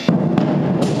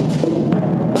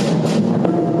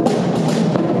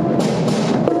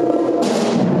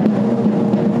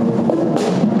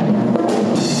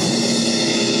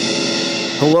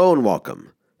Hello and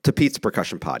welcome to Pete's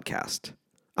Percussion Podcast.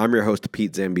 I'm your host,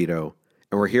 Pete Zambito,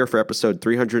 and we're here for episode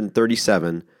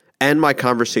 337 and my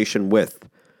conversation with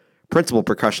principal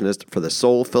percussionist for the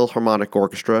Seoul Philharmonic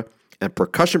Orchestra and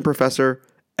percussion professor,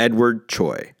 Edward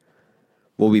Choi.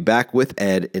 We'll be back with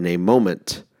Ed in a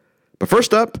moment. But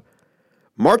first up,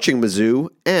 marching Mizzou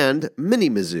and mini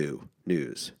Mizzou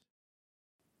news.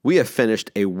 We have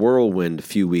finished a whirlwind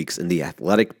few weeks in the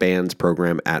athletic bands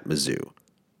program at Mizzou.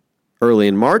 Early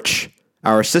in March,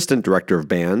 our assistant director of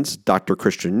bands, Dr.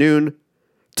 Christian Noon,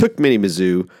 took Mini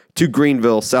Mizzou to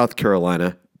Greenville, South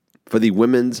Carolina for the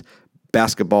women's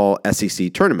basketball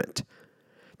SEC tournament.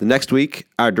 The next week,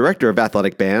 our director of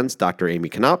athletic bands, Dr.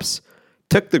 Amy Knops,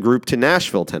 took the group to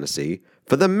Nashville, Tennessee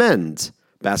for the men's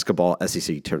basketball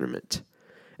SEC tournament.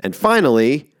 And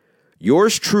finally,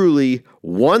 yours truly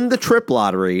won the trip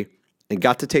lottery and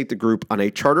got to take the group on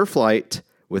a charter flight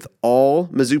with all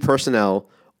Mizzou personnel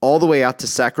all the way out to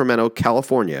Sacramento,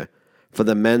 California for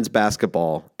the men's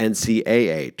basketball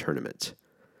NCAA tournament.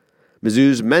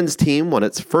 Mizzou's men's team won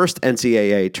its first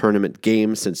NCAA tournament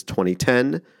game since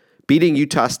 2010, beating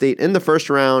Utah State in the first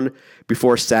round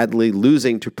before sadly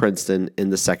losing to Princeton in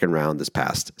the second round this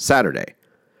past Saturday.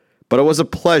 But it was a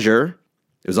pleasure,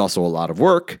 it was also a lot of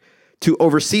work, to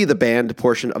oversee the band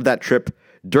portion of that trip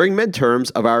during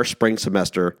midterms of our spring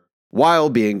semester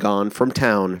while being gone from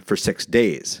town for 6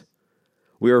 days.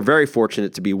 We were very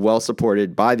fortunate to be well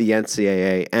supported by the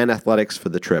NCAA and athletics for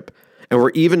the trip, and we're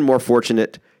even more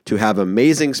fortunate to have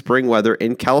amazing spring weather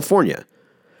in California,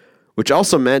 which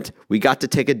also meant we got to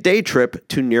take a day trip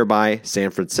to nearby San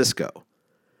Francisco.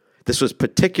 This was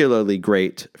particularly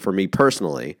great for me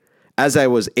personally, as I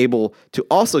was able to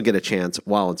also get a chance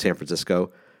while in San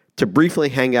Francisco to briefly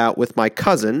hang out with my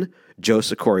cousin, Joe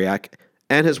Sikoriak,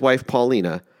 and his wife,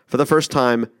 Paulina, for the first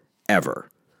time ever.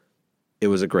 It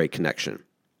was a great connection.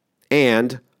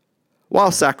 And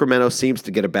while Sacramento seems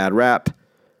to get a bad rap,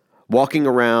 walking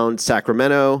around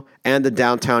Sacramento and the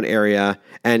downtown area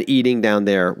and eating down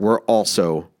there were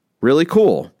also really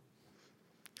cool.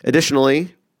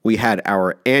 Additionally, we had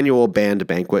our annual band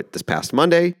banquet this past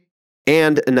Monday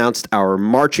and announced our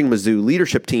Marching Mizzou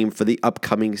leadership team for the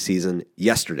upcoming season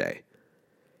yesterday.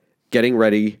 Getting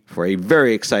ready for a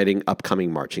very exciting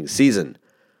upcoming marching season.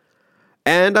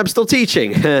 And I'm still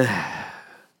teaching.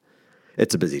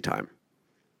 It's a busy time.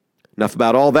 Enough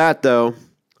about all that, though.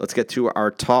 Let's get to our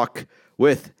talk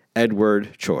with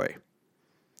Edward Choi.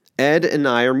 Ed and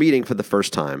I are meeting for the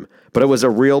first time, but it was a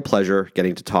real pleasure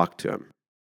getting to talk to him.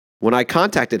 When I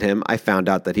contacted him, I found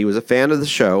out that he was a fan of the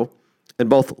show and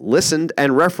both listened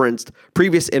and referenced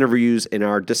previous interviews in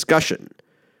our discussion,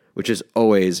 which is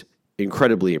always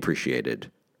incredibly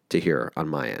appreciated to hear on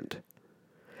my end.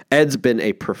 Ed's been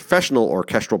a professional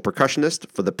orchestral percussionist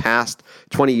for the past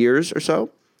 20 years or so.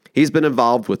 He's been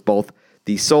involved with both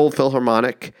the Seoul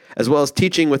Philharmonic as well as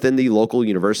teaching within the local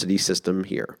university system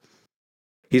here.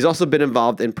 He's also been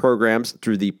involved in programs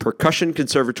through the Percussion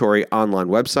Conservatory online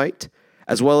website,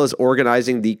 as well as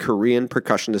organizing the Korean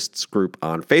Percussionists group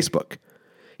on Facebook.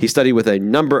 He studied with a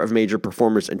number of major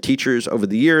performers and teachers over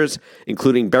the years,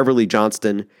 including Beverly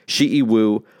Johnston, Shi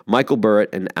Woo, Michael Burrett,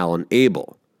 and Alan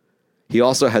Abel. He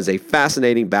also has a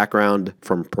fascinating background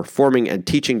from performing and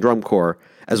teaching drum corps,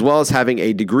 as well as having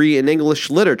a degree in English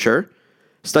literature,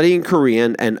 studying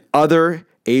Korean and other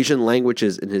Asian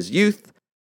languages in his youth,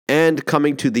 and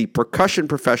coming to the percussion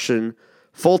profession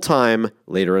full-time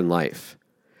later in life.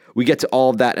 We get to all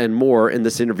of that and more in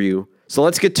this interview, so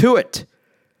let's get to it.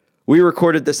 We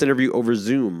recorded this interview over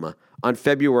Zoom on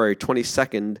February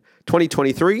 22nd,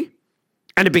 2023,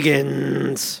 and it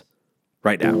begins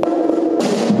right now.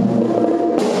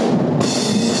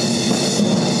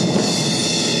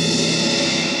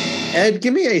 Ed,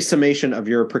 give me a summation of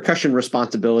your percussion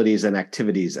responsibilities and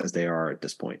activities as they are at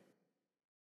this point.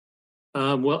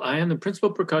 Well, I am the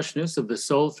principal percussionist of the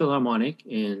Seoul Philharmonic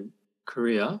in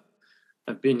Korea.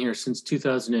 I've been here since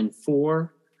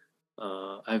 2004.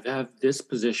 I've had this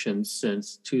position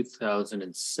since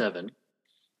 2007.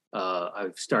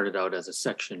 I've started out as a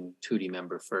section 2D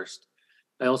member first.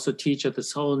 I also teach at the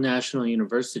Seoul National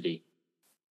University,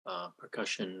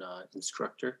 percussion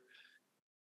instructor.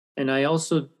 And I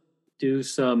also do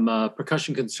some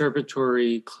percussion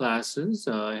conservatory classes.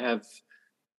 I have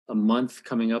a month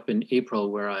coming up in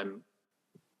April where I'm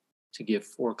to give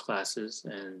 4 classes,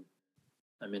 and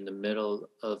I'm in the middle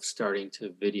of starting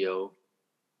to video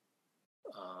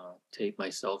tape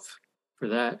myself for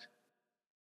that.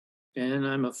 And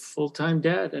I'm a full-time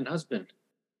dad and husband.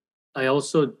 I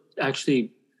also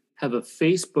actually have a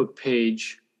Facebook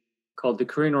page called the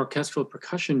Korean Orchestral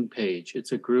Percussion Page.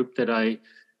 It's a group that I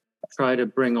try to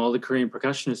bring all the Korean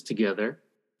percussionists together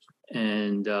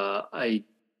and I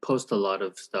post a lot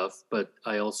of stuff, but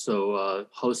I also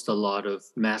host a lot of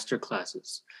master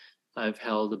classes. I've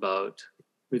held about,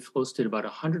 we've hosted about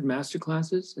 100 master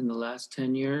classes in the last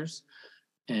 10 years.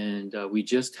 And we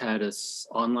just had an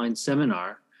online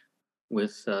seminar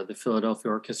with the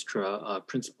Philadelphia Orchestra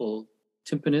principal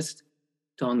timpanist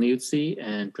Don Liuzzi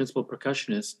and principal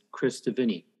percussionist Chris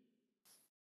Davini.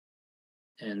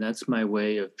 And that's my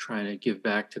way of trying to give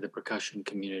back to the percussion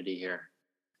community here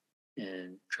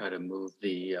and try to move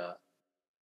the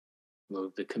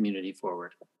community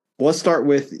forward. Well, let's start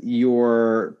with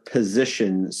your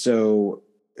position. So,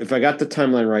 if I got the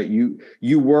timeline right,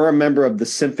 you were a member of the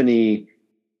symphony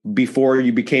before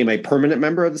you became a permanent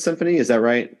member of the symphony. Is that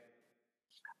right?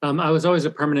 I was always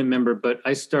a permanent member, but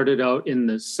I started out in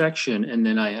the section, and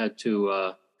then I had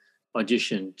to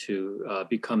audition to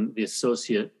become the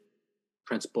associate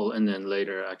principal, and then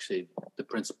later, actually, the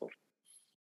principal.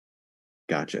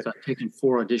 Gotcha. So I've taken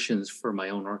 4 auditions for my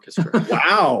own orchestra.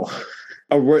 Wow.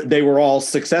 They were all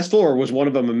successful, or was one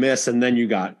of them a miss and then you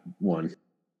got one?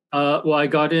 Well, I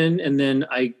got in, and then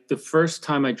the first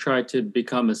time I tried to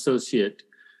become associate,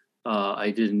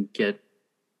 I didn't get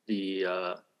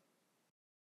the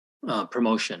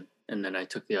promotion, and then I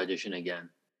took the audition again.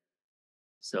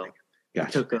 So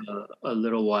Gotcha. It took a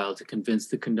little while to convince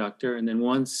the conductor, and then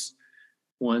once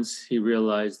he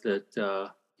realized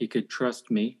that he could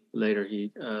trust me, later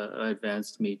he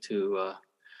advanced me to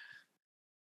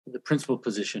the principal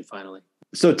position finally.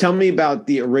 So tell me about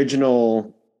the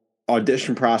original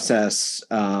audition process.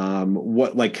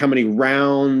 Like how many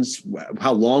rounds,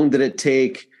 how long did it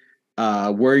take,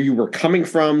 where you were coming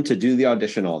from to do the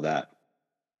audition, all that?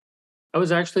 I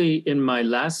was actually in my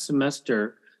last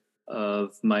semester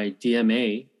of my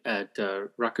DMA at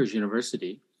Rutgers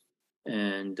University,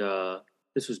 and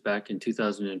this was back in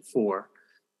 2004.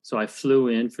 So I flew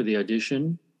in for the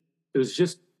audition. It was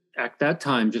just, at that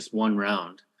time, just one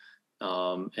round.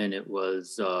 And it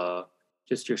was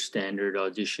just your standard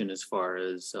audition as far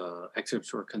as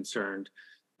excerpts were concerned,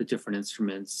 the different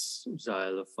instruments,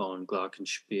 xylophone,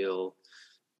 glockenspiel,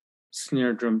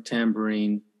 snare drum,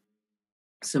 tambourine,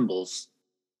 cymbals.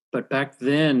 But back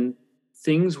then,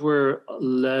 things were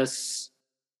less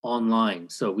online.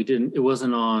 So it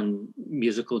wasn't on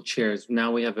musical chairs.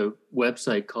 Now we have a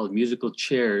website called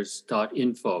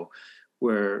musicalchairs.info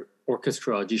where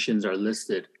orchestra auditions are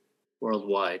listed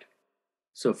worldwide.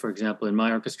 So for example, in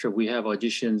my orchestra, we have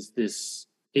auditions this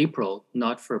April,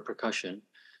 not for percussion,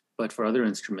 but for other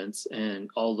instruments.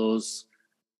 And all those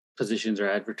positions are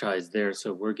advertised there.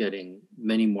 So we're getting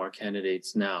many more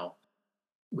candidates now.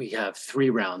 We have 3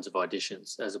 rounds of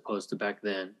auditions as opposed to back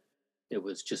then, it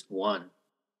was just 1.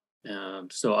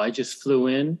 So I just flew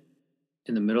in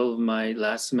the middle of my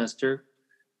last semester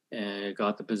and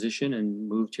got the position and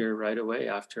moved here right away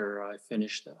after I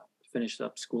finished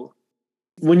up school.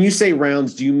 When you say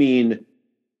rounds, do you mean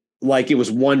like it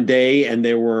was one day and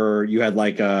you had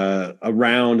like a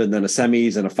round and then a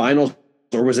semis and a finals,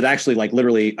 or was it actually like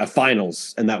literally a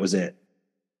finals and that was it?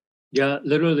 Yeah,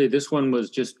 literally this one was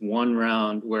just one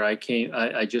round where I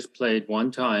just played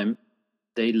one time.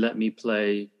 They let me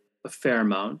play a fair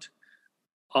amount.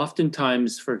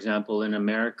 Oftentimes, for example, in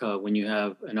America, when you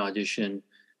have an audition,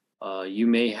 you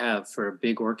may have, for a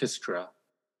big orchestra,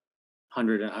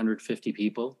 100, 150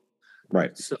 people.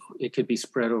 Right. So it could be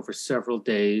spread over several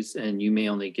days and you may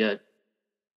only get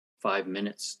 5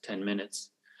 minutes, 10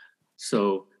 minutes.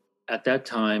 So at that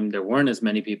time, there weren't as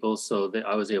many people, so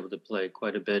I was able to play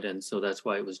quite a bit. And so that's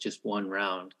why it was just one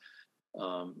round.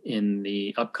 In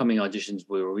the upcoming auditions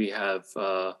where we have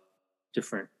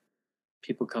different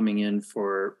people coming in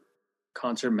for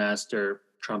concertmaster,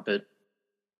 trumpet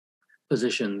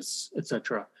positions,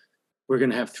 etc., we're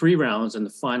going to have 3 rounds, and the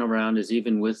final round is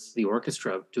even with the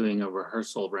orchestra doing a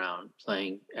rehearsal round,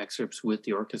 playing excerpts with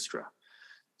the orchestra.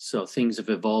 So things have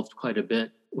evolved quite a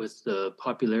bit with the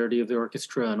popularity of the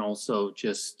orchestra, and also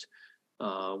just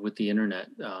with the internet,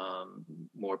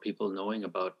 more people knowing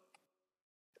about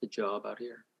the job out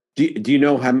here. Do you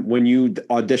know how, when you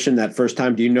auditioned that first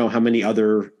time, do you know how many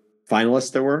other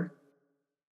finalists there were?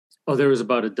 Oh, there was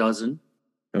about a dozen.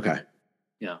 Okay.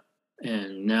 Yeah.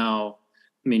 And now,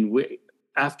 I mean,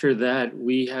 after that,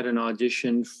 we had an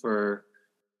audition for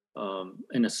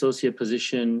an associate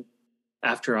position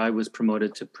after I was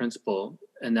promoted to principal,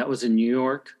 and that was in New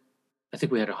York. I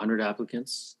think we had 100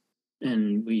 applicants,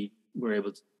 and we were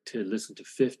able to listen to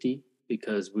 50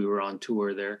 because we were on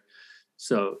tour there.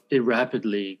 So it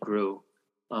rapidly grew.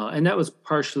 And that was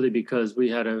partially because we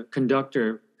had a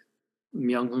conductor,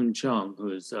 Myung-Hoon Chung,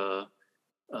 who's a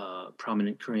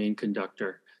prominent Korean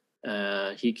conductor.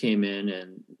 He came in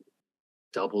and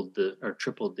doubled or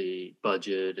tripled the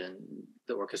budget, and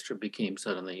the orchestra became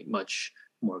suddenly much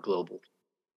more global.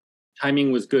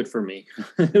 Timing was good for me.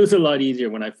 It was a lot easier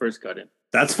when I first got in.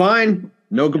 That's fine.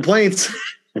 No complaints.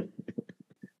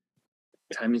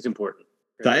 Timing's important.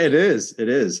 Right? It is. It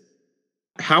is.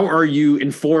 How are you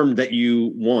informed that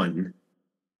you won?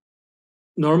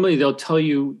 Normally they'll tell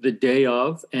you the day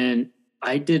of, and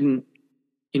I didn't,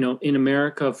 in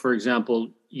America, for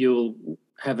example, you'll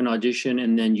have an audition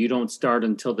and then you don't start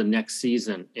until the next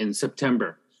season in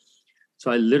September.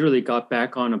 So I literally got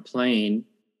back on a plane,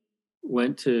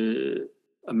 went to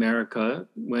America,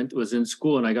 was in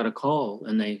school, and I got a call,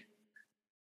 and they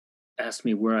asked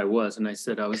me where I was, and I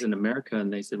said I was in America,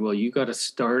 and they said, well, you got to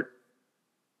start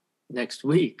next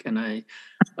week. And I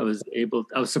was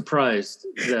surprised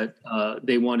that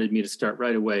they wanted me to start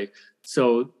right away.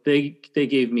 So they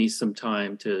gave me some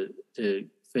time to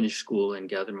finish school and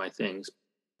gather my things.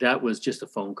 That was just a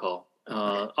phone call.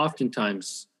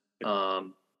 Oftentimes,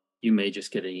 you may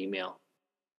just get an email,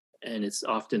 and it's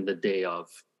often the day of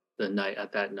that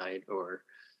night, or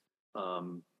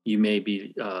you may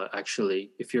be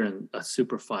actually, if you're in a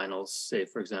super finals, say,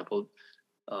 for example,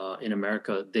 in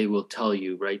America, they will tell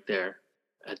you right there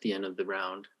at the end of the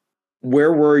round.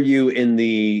 Where were you in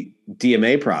the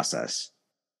DMA process?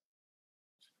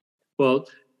 Well,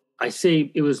 I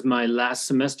say it was my last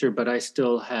semester, but I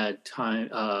still had time,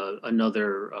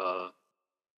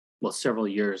 several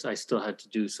years. I still had to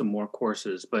do some more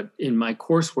courses. But in my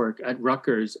coursework at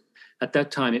Rutgers, at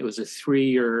that time, it was a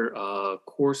 3-year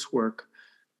coursework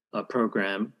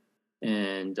program.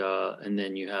 And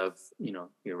then you have,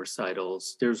 your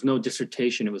recitals. There's no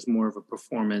dissertation. It was more of a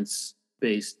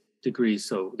performance-based degree.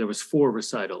 So there was 4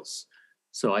 recitals.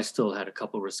 So I still had a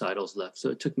couple recitals left. So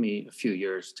it took me a few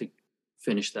years to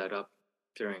finish that up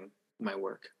during my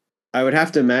work. I would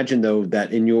have to imagine, though,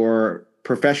 that in your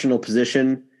professional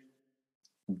position,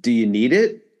 do you need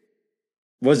it?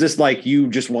 Was this like you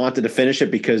just wanted to finish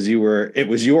it because it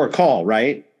was your call,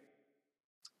 right?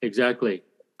 Exactly.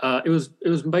 It was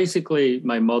basically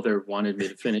my mother wanted me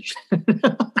to finish.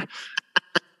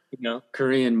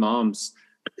 Korean moms,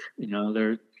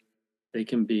 they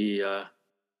can be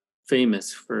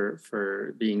famous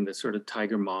for being the sort of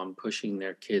tiger mom, pushing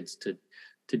their kids to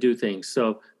do things.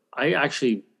 So I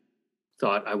actually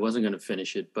thought I wasn't going to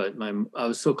finish it, but I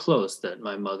was so close that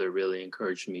my mother really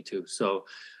encouraged me to. So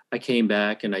I came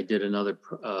back and I did another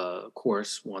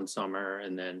course one summer,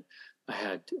 and then I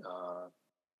had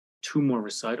 2 more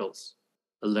recitals,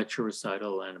 a lecture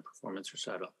recital and a performance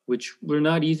recital, which were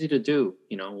not easy to do,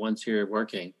 once you're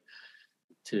working,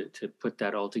 to put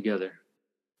that all together.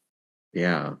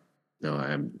 Yeah, no,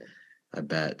 I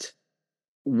bet.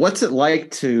 What's it like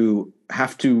to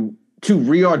have to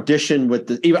re-audition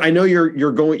with I know you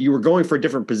were going for a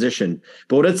different position,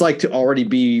 but what it's like to already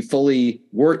be fully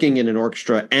working in an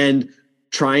orchestra and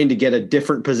trying to get a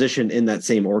different position in that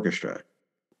same orchestra?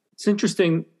 It's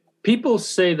interesting. People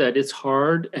say that it's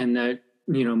hard, and that,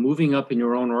 moving up in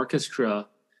your own orchestra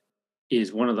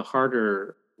is one of the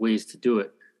harder ways to do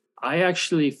it. I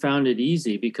actually found it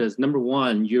easy because, number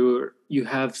one, you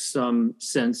have some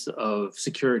sense of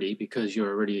security because you're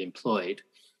already employed.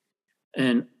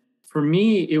 And for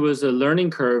me, it was a learning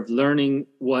curve, learning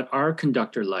what our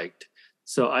conductor liked.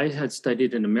 So I had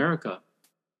studied in America.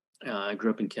 I grew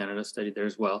up in Canada, studied there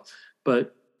as well.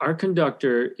 But our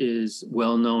conductor is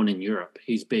well known in Europe.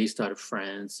 He's based out of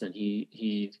France, and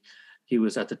he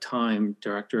was at the time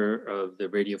director of the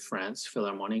Radio France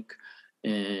Philharmonic,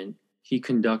 and he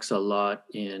conducts a lot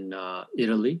in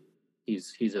Italy.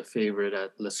 He's a favorite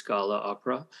at La Scala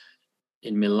Opera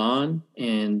in Milan,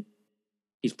 and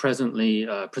he's presently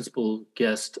a principal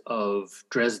guest of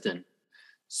Dresden.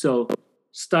 So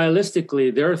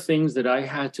stylistically, there are things that I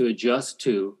had to adjust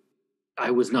to, I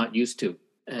was not used to,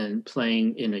 and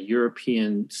playing in a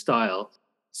European style.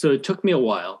 So it took me a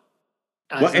while.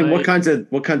 What kinds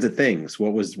of things?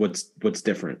 What's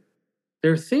different?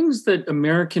 There are things that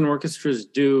American orchestras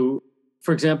do.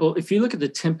 For example, if you look at the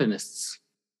timpanists,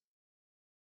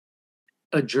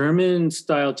 a German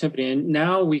style timpani, and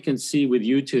now we can see with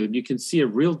YouTube, you can see a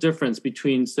real difference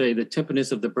between, say, the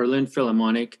timpanist of the Berlin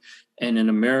Philharmonic and an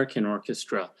American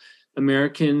orchestra.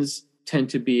 Americans tend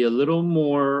to be a little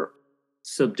more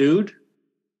subdued,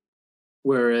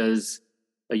 whereas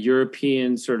a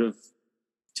European sort of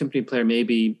timpani player may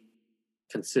be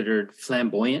considered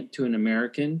flamboyant to an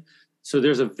American. So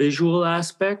there's a visual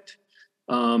aspect.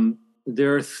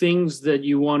 There are things that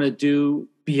you want to do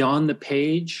beyond the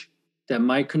page that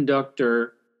my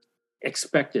conductor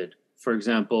expected. For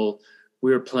example,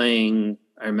 we were playing,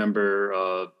 I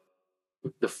remember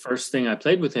the first thing I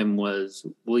played with him was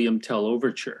William Tell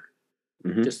Overture.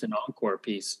 just an encore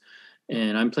piece.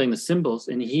 And I'm playing the cymbals,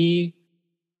 and he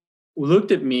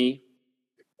looked at me,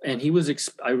 and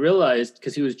I realized,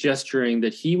 because he was gesturing,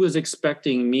 that he was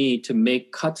expecting me to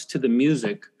make cuts to the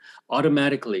music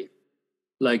automatically,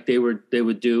 like they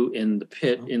would do in the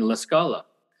pit in La Scala,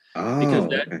 because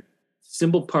that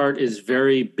cymbal part is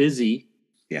very busy.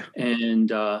 Yeah.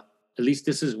 And at least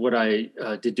this is what I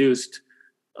deduced.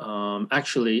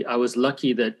 Actually, I was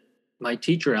lucky that my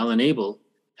teacher, Alan Abel,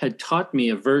 had taught me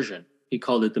a version. He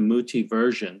called it the Muti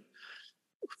version,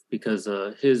 because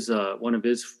one of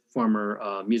his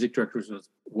former music directors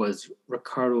was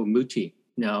Riccardo Muti,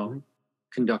 now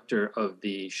conductor of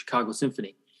the Chicago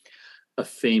Symphony, a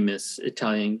famous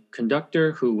Italian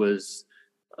conductor who was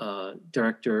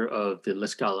director of the La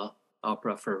Scala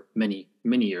opera for many,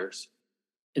 many years.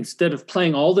 Instead of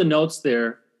playing all the notes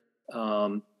there,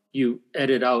 you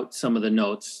edit out some of the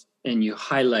notes and you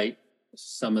highlight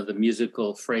some of the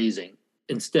musical phrasing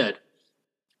instead.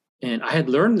 And I had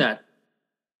learned that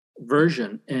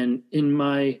version. And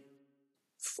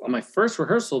on my first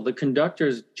rehearsal, the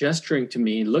conductor's gesturing to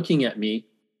me, looking at me,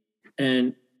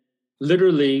 and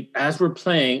literally, as we're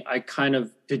playing, I kind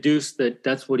of deduced that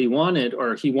that's what he wanted,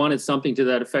 or he wanted something to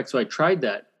that effect. So I tried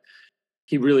that.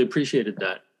 He really appreciated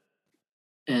that.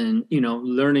 And,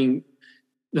 learning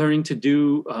to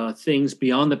do things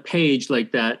beyond the page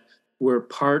like that were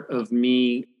part of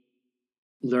me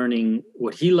learning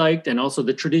what he liked, and also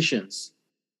the traditions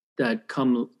that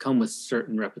come with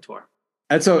certain repertoire.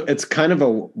 And so it's kind of a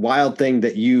wild thing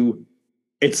that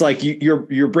it's like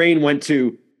your brain went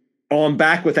to, oh, I'm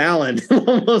back with Alan,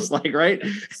 almost like, right?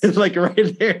 It's like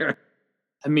right there.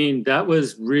 I mean, that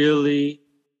was really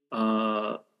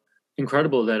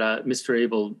incredible that Mr.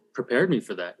 Abel prepared me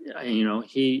for that.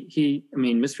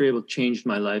 Mr. Abel changed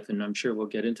my life, and I'm sure we'll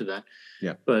get into that.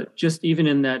 Yeah. But just even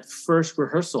in that first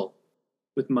rehearsal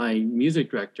with my music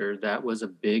director, that was a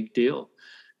big deal.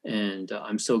 And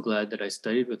I'm so glad that I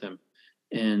studied with him.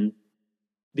 And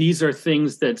these are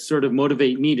things that sort of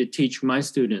motivate me to teach my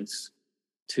students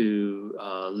to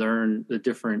learn the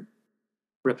different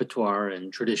repertoire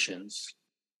and traditions,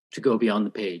 to go beyond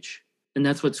the page. And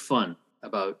that's what's fun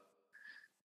about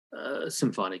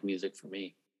symphonic music for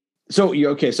me. So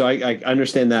so I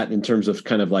understand that in terms of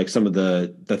kind of like some of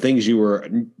the things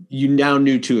you now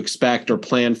knew to expect or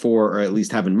plan for, or at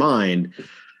least have in mind.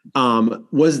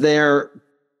 Was there,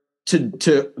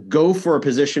 to go for a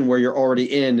position where you're already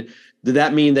in, did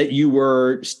that mean that you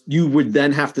would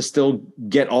then have to still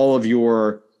get all of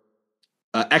your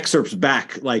excerpts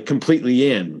back, like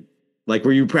completely in? Like,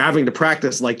 were you having to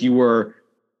practice like you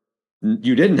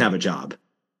didn't have a job?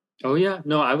 Oh yeah,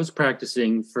 no, I was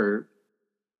practicing for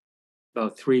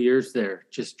about 3 years there,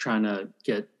 just trying to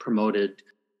get promoted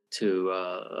to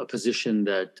a position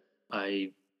that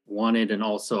I wanted, and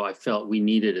also I felt we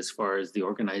needed as far as the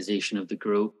organization of the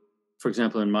group. For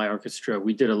example, in my orchestra,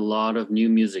 we did a lot of new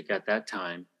music at that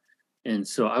time. And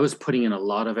so I was putting in a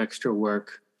lot of extra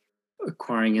work,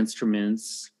 acquiring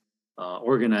instruments,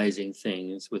 organizing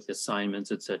things with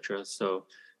assignments, etc. So,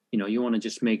 you want to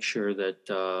just make sure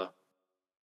that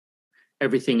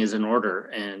everything is in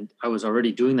order. And I was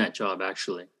already doing that job,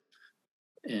 actually.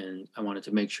 And I wanted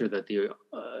to make sure that the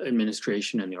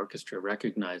administration and the orchestra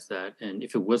recognized that. And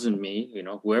if it wasn't me,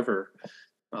 whoever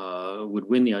would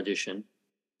win the audition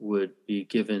would be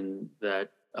given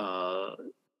that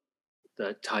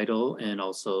title, and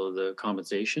also the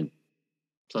compensation,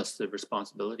 plus the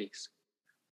responsibilities.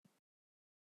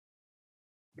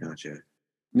 Gotcha.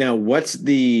 Now, what's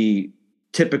the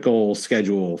typical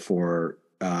schedule for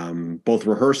both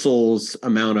rehearsals,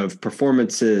 amount of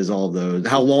performances, all those?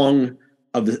 How long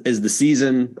is the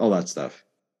season? All that stuff.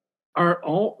 Are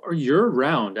year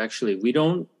round, actually. We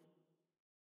don't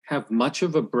have much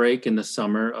of a break in the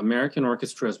summer. American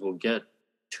orchestras will get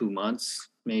 2 months,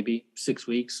 maybe 6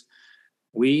 weeks.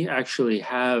 We actually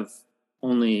have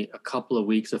only a couple of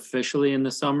weeks officially in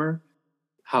the summer.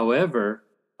 However,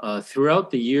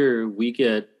 throughout the year, we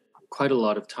get quite a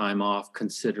lot of time off,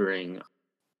 considering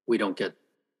we don't get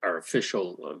our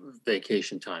official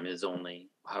vacation time is only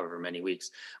however many weeks.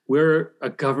 We're a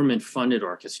government-funded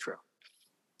orchestra.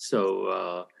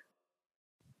 So,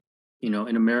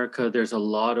 in America, there's a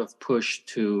lot of push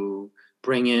to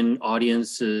bring in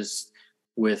audiences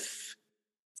with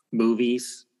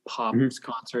movies, pop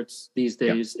concerts. These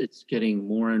days, it's getting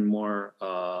more and more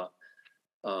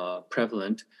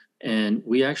prevalent. And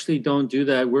we actually don't do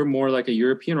that. We're more like a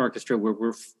European orchestra, where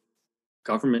we're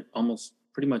government, almost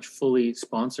pretty much fully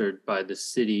sponsored by the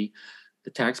city, the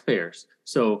taxpayers.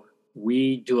 So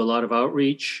we do a lot of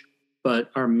outreach, but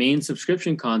our main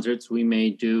subscription concerts we may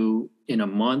do in a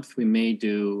month. We may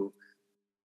do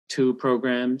 2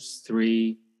 programs,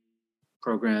 3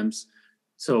 programs.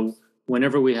 So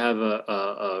whenever we have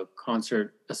a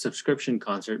concert, a subscription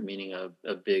concert, meaning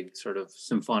a big sort of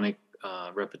symphonic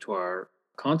repertoire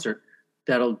concert,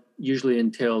 that'll usually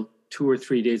entail 2 or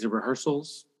 3 days of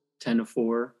rehearsals, 10 to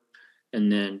 4,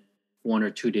 and then 1 or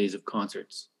 2 days of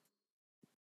concerts.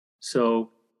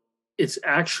 So it's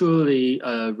actually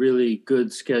a really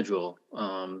good schedule.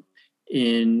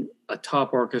 In a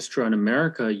top orchestra in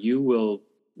America, you will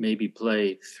maybe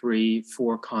play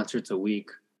 3-4 concerts a week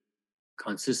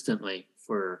consistently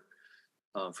for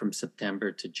from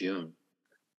September to June.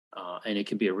 And it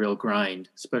can be a real grind,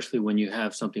 especially when you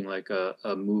have something like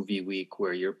a movie week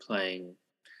where you're playing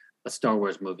a Star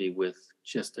Wars movie with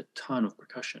just a ton of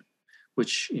percussion,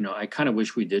 which, you know, I kind of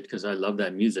wish we did because I love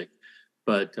that music.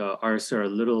 But ours are a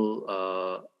little,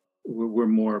 we're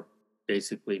more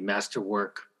basically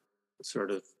masterwork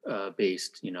sort of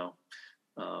based, you know,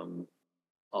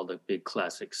 all the big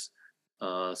classics.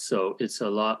 So it's a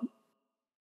lot.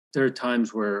 There are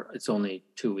times where it's only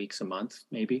 2 weeks a month,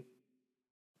 maybe.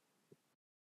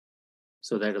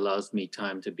 So that allows me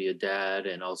time to be a dad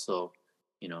and also,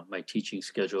 you know, my teaching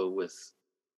schedule with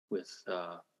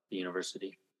the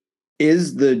university.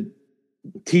 Is the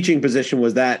teaching position,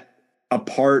 was that a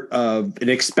part of an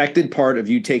expected part of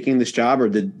you taking this job, or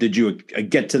did you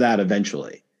get to that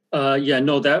eventually? Yeah,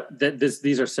 no,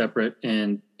 these are separate.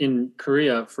 And in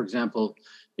Korea, for example,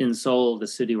 in Seoul, the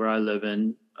city where I live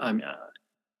in,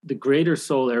 the greater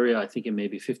Seoul area, I think it may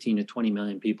be 15 to 20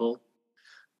 million people.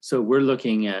 So we're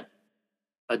looking at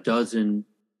a dozen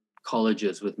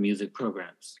colleges with music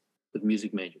programs, with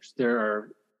music majors. There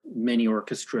are many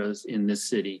orchestras in this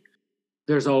city.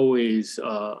 There's always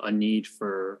a need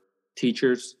for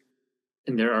teachers.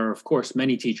 And there are, of course,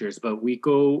 many teachers, but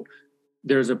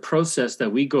there's a process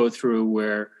that we go through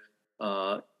where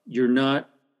you're not,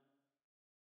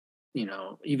 you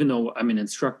know, even though I'm an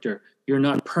instructor, you're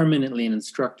not permanently an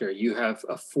instructor. You have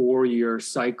a 4-year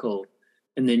cycle,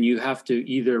 and then you have to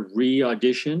either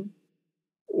re-audition,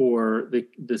 or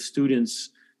the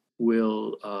students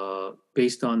will,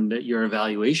 based on your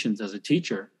evaluations as a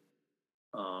teacher,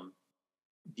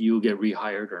 you'll get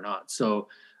rehired or not. So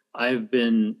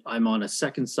I'm on a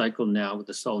second cycle now with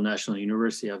the Seoul National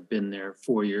University. I've been there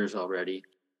 4 years already.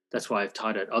 That's why I've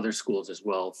taught at other schools as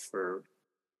well, for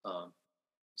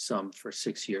some for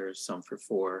 6 years, some for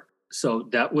 4. So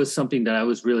that was something that I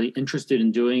was really interested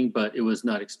in doing, but it was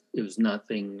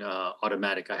nothing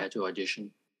automatic. I had to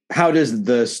audition. How does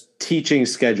the teaching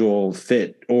schedule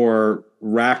fit or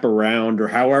wrap around, or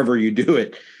however you do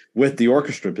it, with the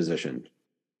orchestra position?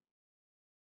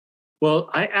 Well,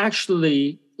 I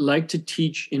actually like to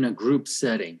teach in a group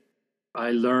setting.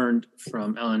 I learned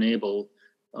from Ellen Abel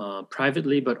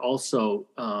privately, but also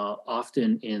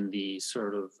often in the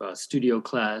sort of studio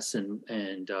class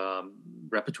and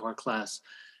repertoire class.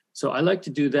 So I like to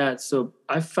do that. So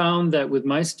I found that with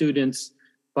my students,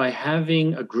 by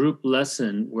having a group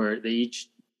lesson where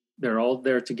they're all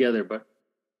there together, but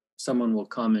someone will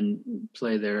come and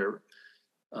play their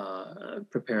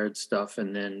prepared stuff,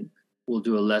 and then we'll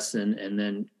do a lesson, and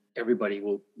then everybody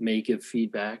will give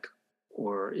feedback,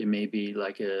 or it may be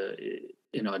like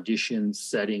an audition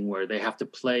setting where they have to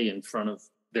play in front of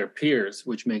their peers,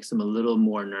 which makes them a little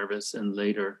more nervous and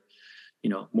later, you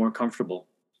know, more comfortable.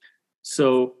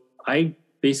 So I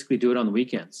basically do it on the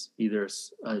weekends, either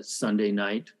a Sunday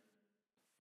night,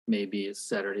 maybe a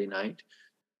Saturday night.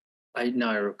 I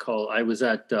recall I was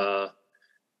at the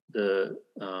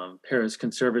Paris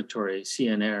Conservatory,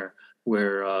 CNR,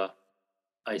 where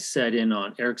I sat in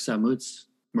on Eric Samut's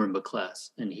marimba class,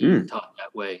 and he taught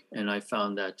that way. And I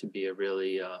found that to be a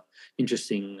really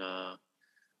interesting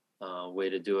way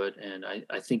to do it. And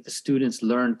I think the students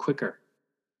learn quicker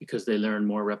because they learn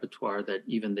more repertoire, that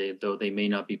even though they may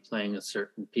not be playing a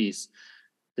certain piece,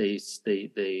 they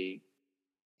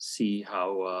see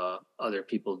how other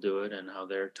people do it and how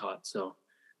they're taught. So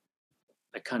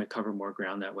I kind of cover more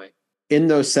ground that way. In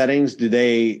those settings,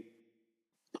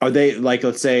 are they like,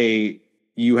 let's say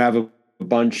you have a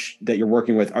bunch that you're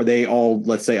working with, are they all,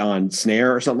 let's say, on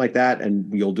snare or something like that,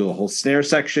 and you'll do a whole snare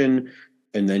section,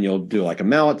 and then you'll do like a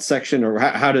mallet section, or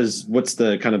what's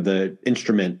the kind of the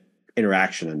instrument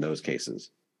interaction in those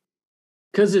cases?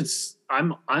 Because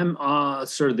I'm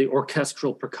sort of the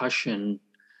orchestral percussion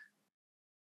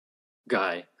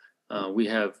guy. We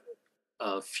have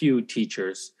a few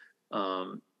teachers,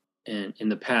 and in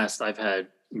the past I've had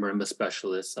marimba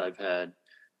specialists, I've had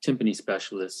timpani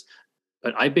specialists,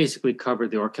 but I basically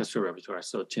covered the orchestral repertoire.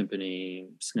 So timpani,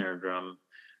 snare drum,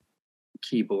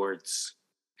 keyboards,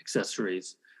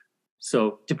 accessories.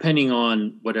 So depending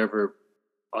on whatever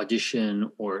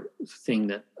audition or thing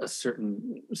that a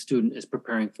certain student is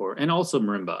preparing for. And also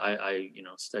marimba. I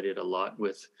studied a lot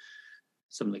with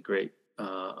some of the great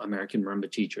American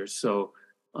marimba teachers. So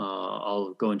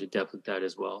I'll go into depth with that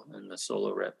as well in the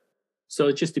solo rep. So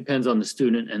it just depends on the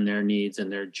student and their needs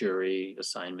and their jury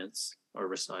assignments or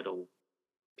recital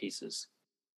pieces.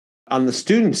 On the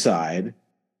student side,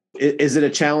 is it a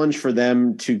challenge for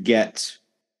them to get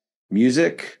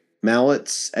music,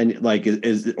 mallets, and like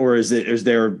is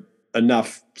there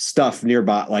enough stuff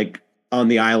nearby, like on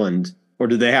the island, or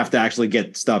do they have to actually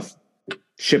get stuff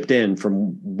shipped in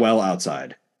from well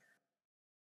outside?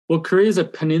 Well, Korea is a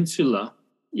peninsula.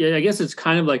 Yeah, I guess it's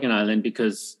kind of like an island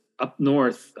because up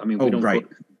north, I mean, we don't. Right.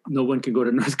 No one can go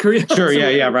to North Korea. Sure.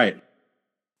 Yeah. Right.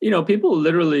 People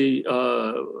literally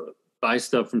buy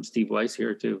stuff from Steve Weiss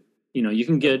here too. You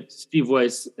can get Steve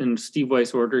Weiss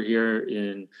order here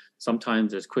in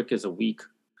sometimes as quick as a week.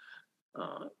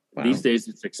 Wow. These days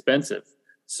it's expensive.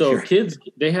 So sure. Kids,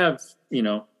 they have,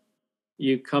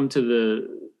 you come to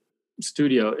the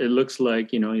studio, it looks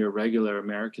like, your regular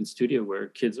American studio where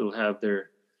kids will have their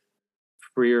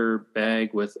Freer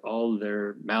bag with all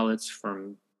their mallets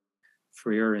from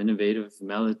Freer, Innovative,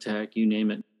 Malletech, you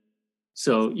name it.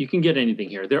 So you can get anything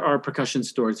here. There are percussion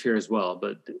stores here as well,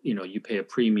 but you pay a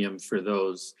premium for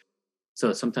those.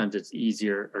 So sometimes it's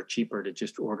easier or cheaper to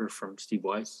just order from Steve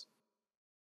Weiss.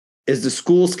 Is the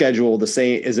school schedule the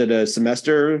same? Is it a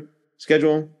semester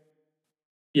schedule?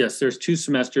 Yes, there's 2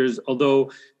 semesters.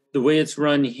 Although the way it's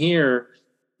run here,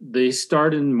 they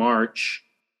start in March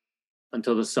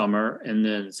until the summer, and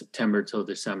then September till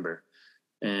December.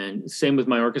 And same with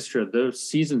my orchestra. The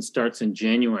season starts in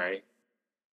January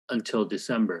until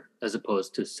December, as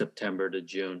opposed to September to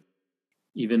June.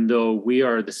 Even though we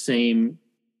are the same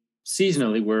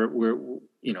seasonally, we're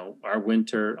our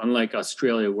winter, unlike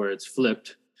Australia where it's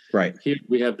flipped. Right. Here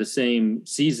we have the same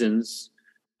seasons,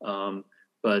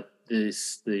 but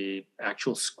the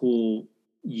actual school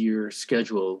year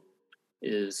schedule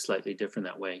is slightly different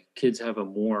that way. Kids have a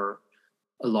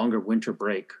longer winter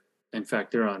break. In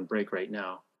fact, they're on break right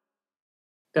now.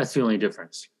 That's the only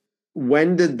difference.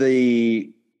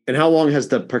 And how long has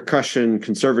the percussion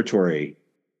conservatory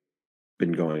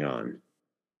been going on?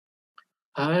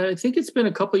 I think it's been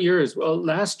a couple of years. Well,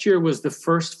 last year was the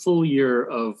first full year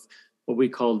of what we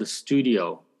call the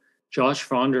studio. Josh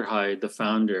Vonderheide, the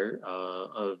founder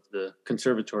of the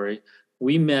conservatory,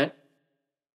 we met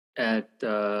in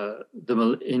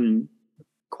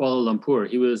Kuala Lumpur.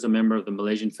 He was a member of the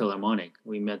Malaysian Philharmonic.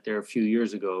 We met there a few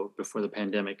years ago before the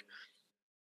pandemic.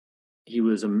 He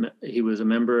was a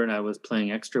member, and I was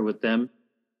playing extra with them.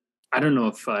 I don't know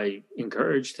if I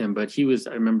encouraged him, but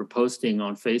I remember posting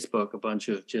on Facebook a bunch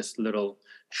of just little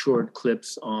short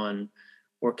clips on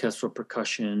orchestral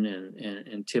percussion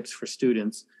and tips for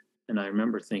students. And I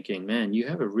remember thinking, man, you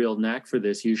have a real knack for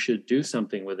this. You should do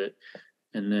something with it.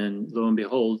 And then lo and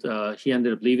behold, he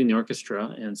ended up leaving the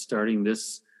orchestra and starting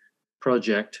this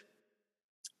project.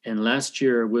 And last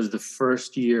year was the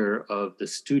first year of the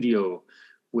studio,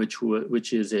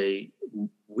 which is a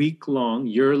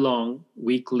year-long,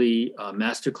 weekly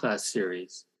masterclass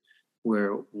series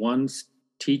where one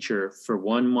teacher for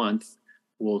 1 month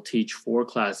will teach 4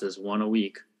 classes, 1 a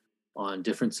week, on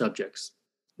different subjects,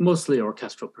 mostly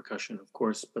orchestral percussion, of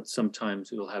course, but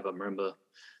sometimes we'll have a marimba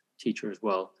teacher as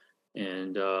well.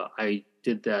 And I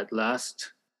did that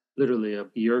literally a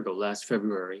year ago, last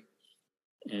February,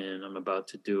 and I'm about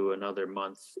to do another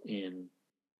month in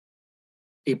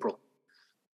April.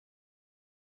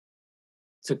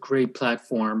 It's a great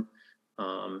platform,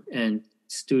 and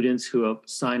students who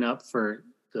sign up for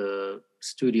the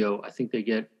studio, I think they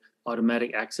get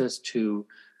automatic access to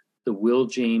the Will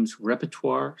James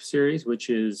Repertoire series, which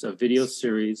is a video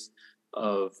series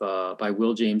by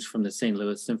Will James from the St.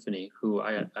 Louis Symphony, who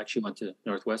I actually went to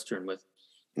Northwestern with.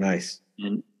 Nice.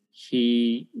 And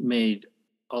he made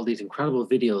all these incredible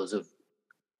videos of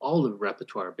all the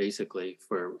repertoire, basically,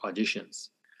 for auditions.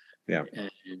 Yeah.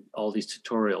 And all these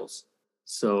tutorials.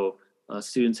 So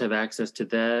students have access to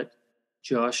that.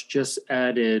 Josh just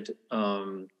added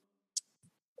a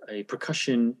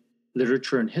percussion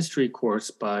literature and history course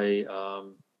by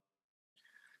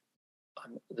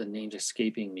the name's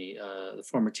escaping me, the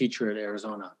former teacher at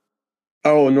Arizona.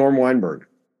 Oh, Norm Weinberg.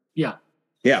 Yeah.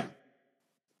 Yeah.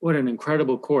 What an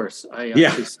incredible course. I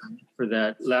actually signed up for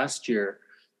that last year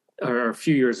or a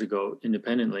few years ago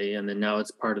independently, and then now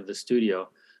it's part of the studio.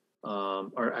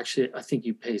 Or actually, I think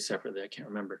you pay separately. I can't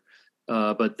remember.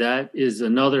 But that is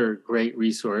another great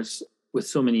resource with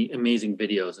so many amazing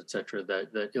videos, et cetera,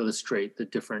 that illustrate the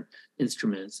different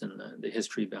instruments and the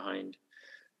history behind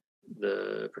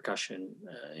the percussion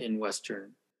in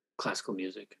Western classical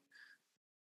music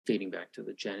dating back to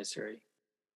the Janissary.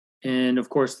 And of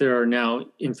course, there are now,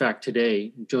 in fact,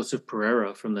 today, Joseph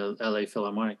Pereira from the LA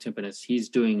Philharmonic timpanist, he's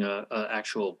doing a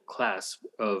actual class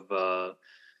of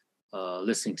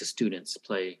listening to students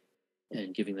play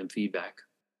and giving them feedback.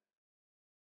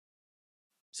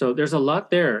 So there's a lot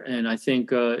there, and I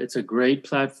think it's a great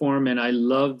platform, and I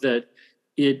love that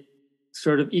it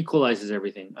sort of equalizes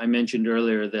everything. I mentioned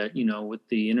earlier that, with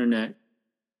the internet,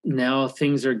 now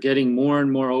things are getting more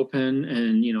and more open,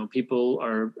 and, people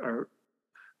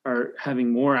are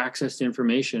having more access to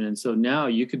information. And so now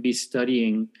you could be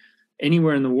studying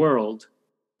anywhere in the world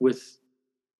with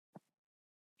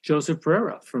Joseph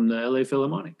Pereira from the LA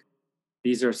Philharmonic.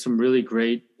 These are some really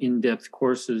great in-depth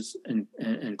courses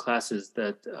and classes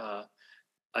that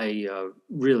I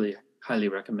really highly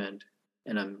recommend,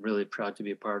 and I'm really proud to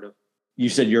be a part of. You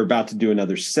said you're about to do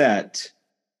another set.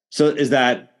 So is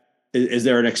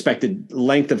there an expected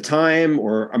length of time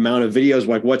or amount of videos?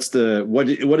 Like what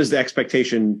is the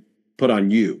expectation put on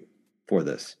you for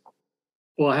this?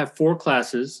 Well, I have 4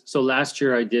 classes. So last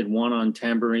year I did one on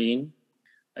tambourine.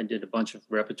 I did a bunch of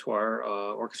repertoire,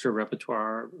 orchestra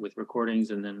repertoire with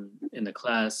recordings, and then in the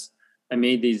class, I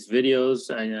made these videos,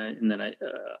 and then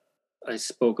I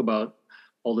spoke about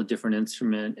all the different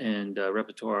instrument and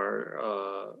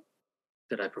repertoire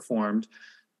that I performed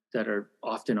that are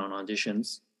often on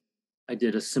auditions. I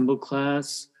did a cymbal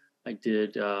class. I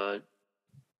did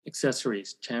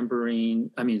accessories, castanet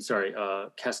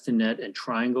and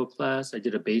triangle class. I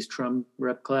did a bass drum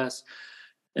rep class.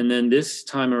 And then this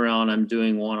time around, I'm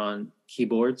doing one on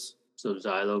keyboards, so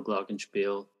xylo,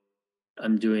 glockenspiel.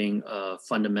 I'm doing a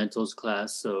fundamentals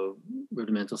class, so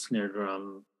rudimental snare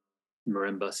drum,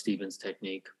 marimba, Stevens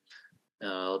technique.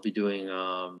 I'll be doing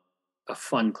a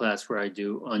fun class where I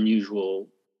do unusual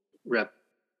rep,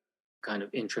 kind of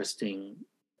interesting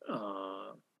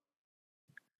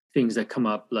things that come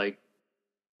up, like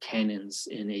canons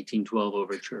in 1812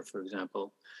 overture, for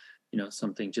example.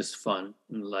 Something just fun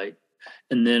and light.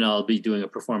 And then I'll be doing a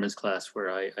performance class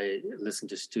where I listen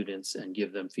to students and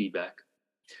give them feedback.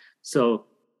 So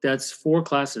that's 4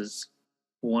 classes,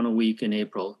 1 a week in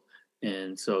April.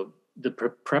 And so the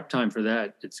prep time for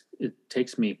that, it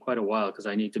takes me quite a while, because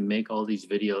I need to make all these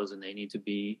videos and they need to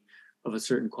be of a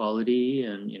certain quality.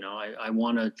 And, I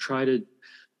want to try to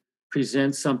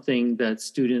present something that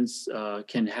students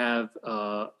can have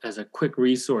as a quick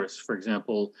resource. For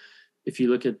example, if you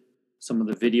look at some of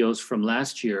the videos from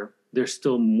last year, there's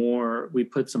still more. We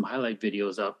put some highlight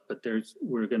videos up, but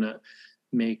we're going to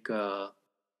make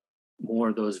more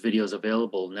of those videos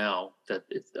available now that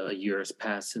a year has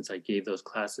passed since I gave those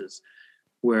classes,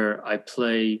 where I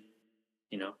play,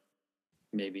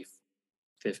 maybe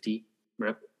 50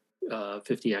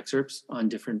 excerpts on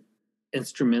different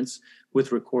instruments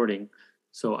with recording.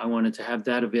 So I wanted to have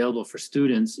that available for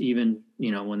students, even,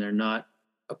 when they're not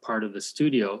a part of the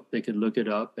studio. They could look it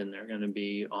up, and they're going to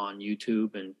be on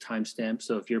YouTube and timestamp.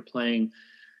 So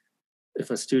if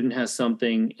a student has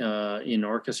something in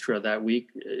orchestra that week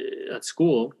at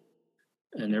school,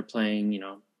 and they're playing,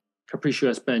 Capriccio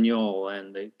Espagnol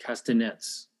and the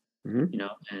castanets,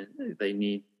 and they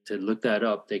need to look that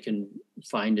up, they can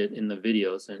find it in the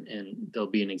videos, and there'll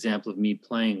be an example of me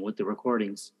playing with the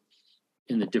recordings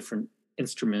in the different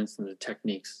instruments and the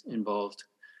techniques involved.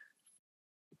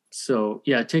 So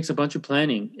yeah, it takes a bunch of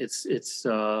planning. It's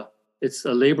a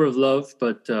labor of love,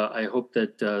 but I hope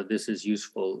that this is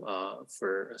useful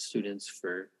for students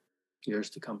for years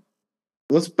to come.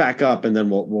 Let's back up, and then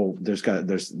we'll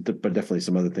but definitely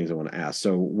some other things I want to ask.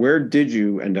 So where did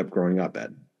you end up growing up,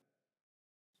 Ed?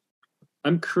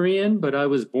 I'm Korean, but I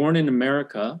was born in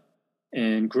America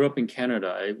and grew up in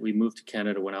Canada. We moved to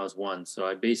Canada when I was 1, so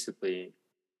I basically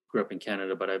grew up in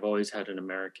Canada, but I've always had an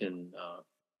American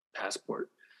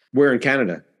passport. Where in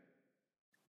Canada?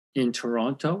 In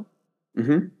Toronto.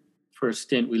 Mm-hmm. For a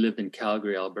stint, we lived in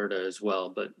Calgary, Alberta as well,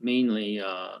 but mainly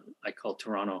I call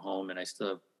Toronto home, and I still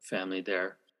have family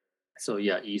there. So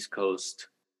yeah, East Coast.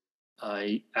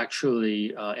 I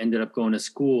actually ended up going to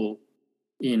school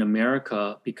in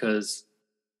America because,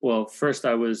 well, first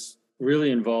I was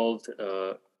really involved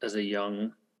as a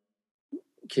young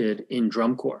kid in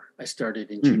drum corps. I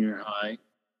started in junior high.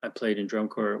 I played in drum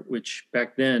corps, which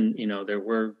back then, there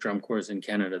were drum corps in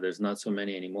Canada. There's not so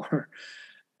many anymore.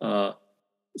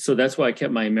 So that's why I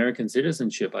kept my American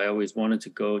citizenship. I always wanted to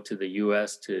go to the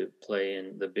US to play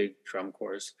in the big drum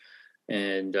corps.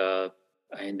 And I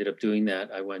ended up doing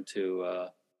that. I went to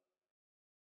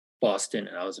Boston,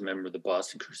 and I was a member of the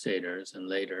Boston Crusaders. And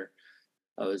later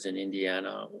I was in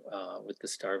Indiana with the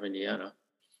Star of Indiana.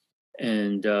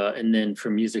 And then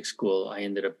for music school, I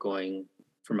ended up going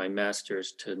for my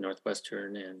master's to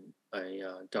Northwestern and my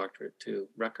doctorate to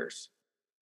Rutgers.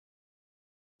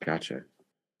 Gotcha.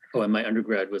 Oh, and my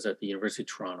undergrad was at the University of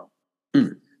Toronto.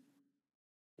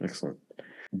 Excellent.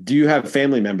 Do you have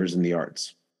family members in the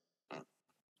arts?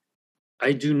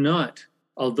 I do not,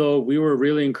 although we were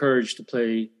really encouraged to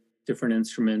play different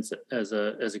instruments as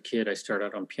a kid. I started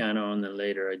out on piano, and then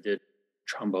later I did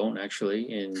trombone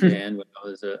actually in band when I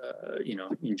was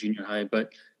in junior high.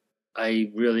 But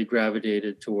I really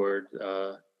gravitated toward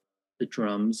the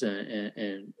drums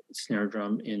and snare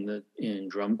drum in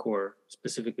drum corps,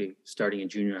 specifically starting in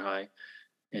junior high,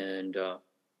 and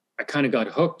I kind of got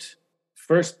hooked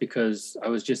first because I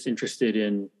was just interested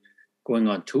in going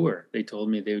on tour. They told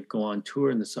me they would go on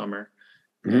tour in the summer,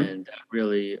 and that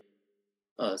really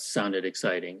sounded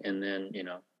exciting. And then,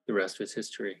 the rest was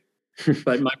history.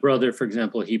 But my brother, for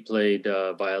example, he played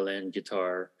violin,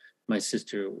 guitar. My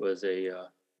sister was a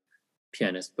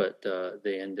pianist, but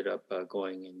they ended up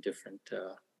going in different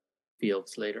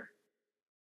fields later.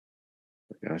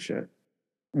 Gotcha.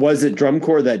 Was it drum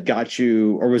corps that got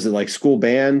you, or was it like school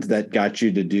band that got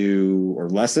you to do, or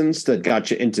lessons that got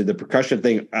you into the percussion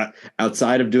thing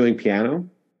outside of doing piano?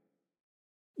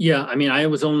 Yeah, I mean, I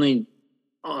only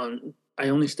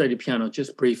studied piano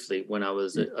just briefly when I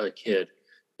was a kid,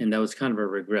 and that was kind of a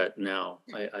regret now.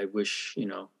 I wish,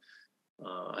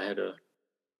 I had a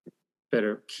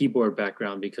better keyboard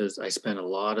background because I spent a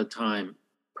lot of time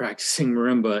practicing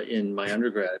marimba in my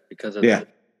undergrad because of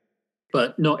that.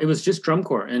 But no, it was just drum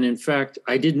corps. And in fact,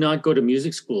 I did not go to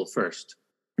music school first.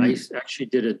 I actually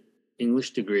did an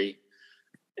English degree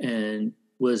and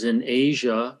was in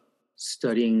Asia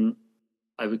studying.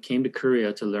 I came to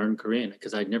Korea to learn Korean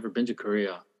because I'd never been to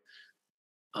Korea.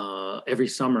 Every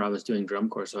summer I was doing drum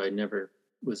corps, so I never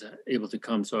was able to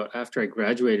come. So after I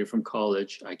graduated from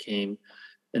college, I came,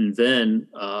 and then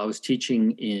I was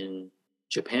teaching in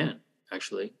Japan,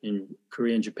 actually, in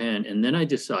Korea and Japan. And then I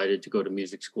decided to go to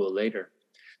music school later.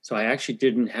 So I actually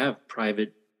didn't have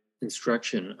private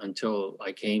instruction until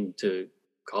I came to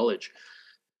college.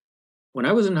 When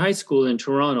I was in high school in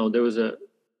Toronto, there was the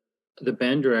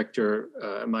band director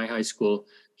at my high school.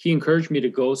 He encouraged me to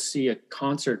go see a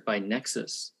concert by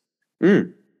Nexus.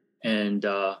 And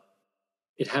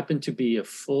it happened to be a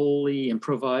fully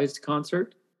improvised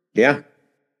concert. Yeah.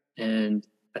 And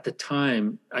at the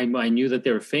time, I knew that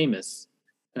they were famous.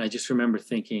 And I just remember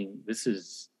thinking, this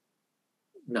is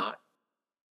not,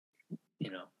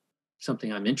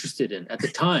 something I'm interested in at the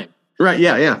time. Right,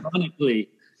 yeah. Ironically,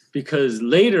 because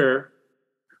later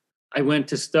I went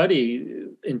to study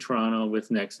in Toronto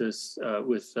with Nexus,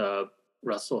 with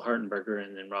Russell Hartenberger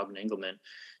and then Robin Engelman.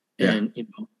 And,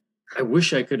 I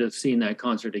wish I could have seen that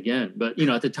concert again. But,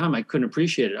 at the time I couldn't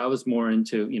appreciate it. I was more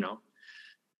into,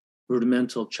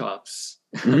 rudimental chops.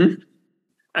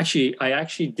 Actually, I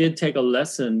did take a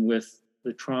lesson with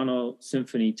the Toronto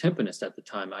Symphony timpanist at the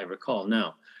time, I recall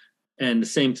now. And the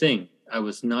same thing, I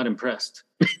was not impressed.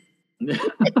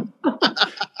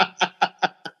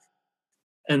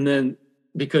 And then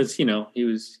because, he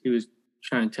was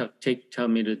trying to tell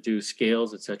me to do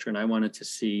scales, etc. And I wanted to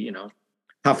see,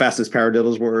 how fast his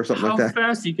paradiddles were or something like that. How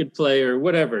fast he could play or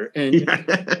whatever. And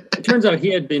it turns out he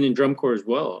had been in drum corps as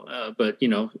well. But,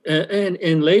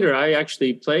 and later I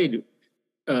actually played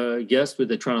guest with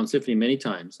the Toronto Symphony many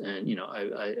times. And,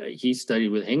 he studied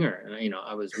with Hinger.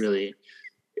 And,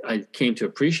 I came to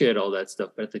appreciate all that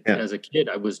stuff. But as a kid,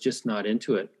 I was just not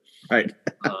into it. Right.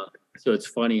 So it's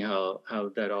funny how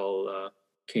that all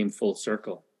came full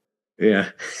circle. Yeah.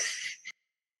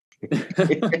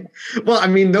 Well, I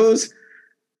mean,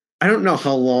 I don't know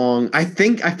how long. I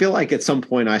feel like at some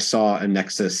point I saw a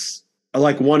Nexus,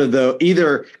 like one of the,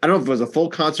 either, I don't know if it was a full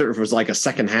concert or if it was like a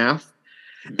second half.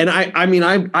 And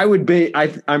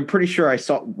I'm pretty sure I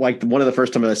saw, like, one of the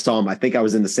first times I saw him, I think I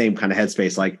was in the same kind of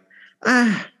headspace, like,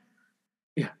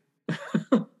 yeah.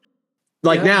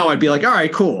 Now I'd be like, all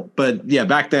right, cool. But yeah,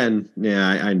 back then,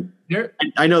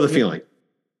 I know the feeling.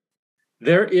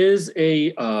 There is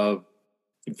a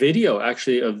video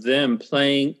actually of them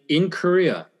playing in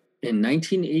Korea in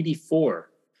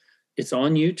 1984. It's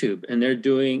on YouTube, and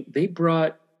they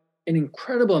brought an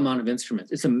incredible amount of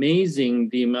instruments. It's amazing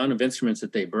the amount of instruments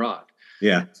that they brought.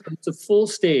 Yeah. So it's a full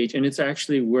stage, and it's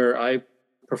actually where I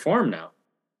perform now.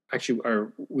 Actually,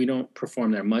 we don't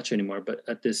perform there much anymore, but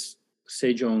at this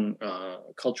Sejong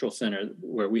Cultural Center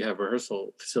where we have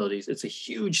rehearsal facilities, it's a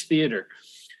huge theater.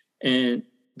 And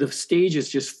the stage is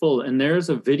just full. And there's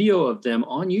a video of them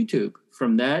on YouTube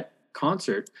from that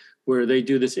concert where they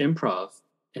do this improv,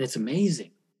 and it's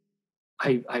amazing.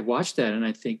 I watched that and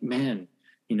I think, man,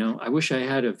 I wish I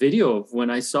had a video of when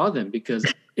I saw them because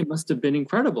it must have been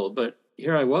incredible. But,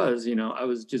 here I was, I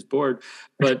was just bored.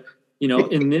 But,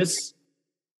 in this,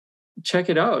 check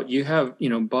it out. You have,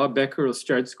 Bob Becker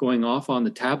starts going off on the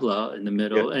tabla in the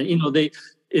middle, and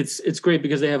it's great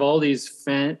because they have all these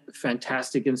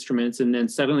fantastic instruments, and then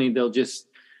suddenly they'll just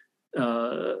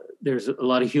there's a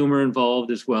lot of humor involved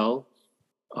as well.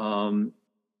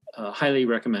 Highly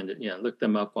recommend it. Yeah, look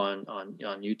them up on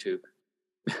YouTube.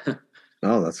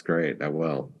 Oh, that's great. I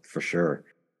will, for sure.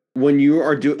 When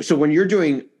you're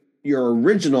doing your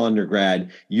original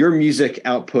undergrad, your music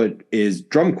output is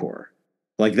drum corps.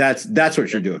 Like that's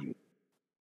what you're doing.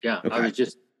 Yeah, okay. I was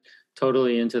just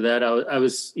totally into that. I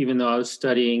was even though I was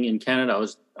studying in Canada,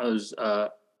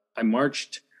 I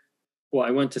marched. Well,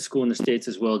 I went to school in the States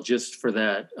as well, just for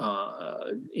that.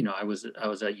 I was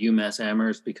at UMass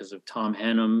Amherst because of Tom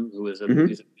Hannum, who was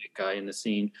he's a big guy in the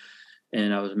scene,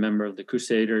 and I was a member of the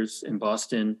Crusaders in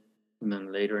Boston, and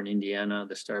then later in Indiana,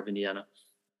 the Star of Indiana.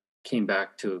 Came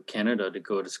back to Canada to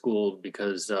go to school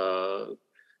because,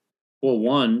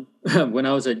 one, when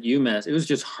I was at UMass, it was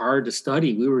just hard to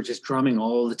study. We were just drumming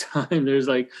all the time. There's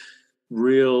like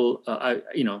real,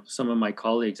 some of my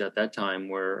colleagues at that time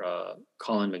were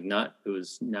Colin McNutt, who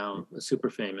is now a super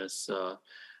famous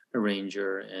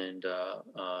arranger and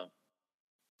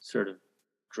sort of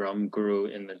drum guru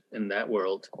in that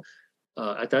world.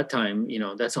 At that time,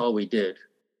 that's all we did.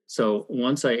 So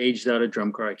once I aged out of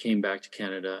drum corps, I came back to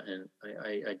Canada and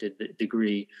I did the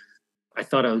degree. I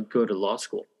thought I would go to law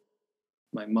school.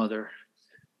 My mother,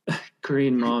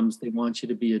 Korean moms, they want you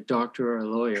to be a doctor or a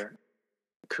lawyer.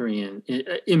 Korean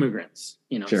immigrants,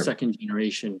 Sure. Second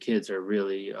generation kids are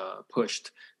really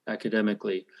pushed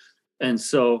academically. And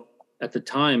so at the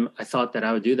time, I thought that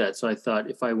I would do that. So I thought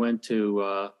if I went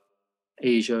to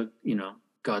Asia,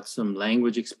 got some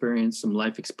language experience, some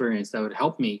life experience, that would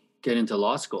help me get into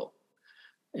law school.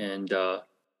 And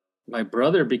my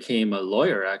brother became a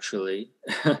lawyer, actually,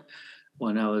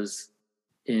 when I was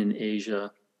in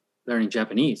Asia learning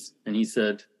Japanese. And he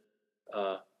said,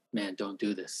 man, don't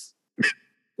do this.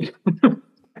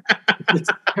 It's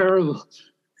terrible.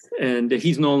 And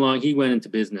he's no longer, he went into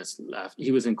business.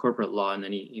 He was in corporate law, and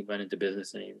then he went into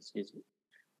business, and he's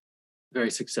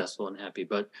very successful and happy.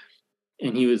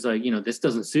 And he was like, this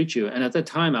doesn't suit you. And at that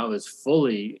time, I was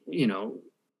fully,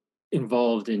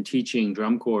 involved in teaching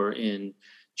drum corps in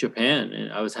Japan,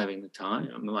 and I was having the time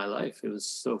of my life. It was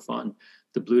so fun.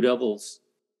 The Blue Devils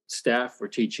staff were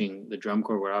teaching the drum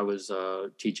corps where I was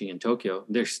teaching in Tokyo.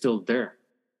 They're still there.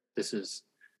 This is,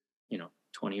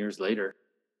 20 years later,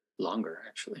 longer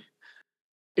actually.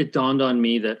 It dawned on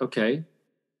me that, okay,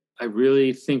 I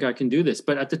really think I can do this.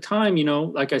 But at the time,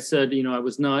 like I said, I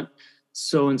was not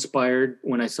so inspired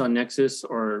when I saw Nexus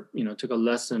or, took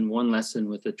one lesson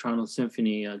with the Toronto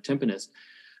Symphony timpanist.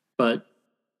 But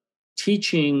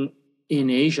teaching in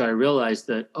Asia, I realized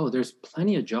that, there's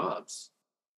plenty of jobs.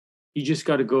 You just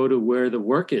got to go to where the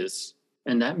work is.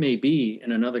 And that may be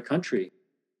in another country.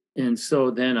 And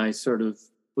so then I sort of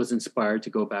was inspired to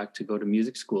go to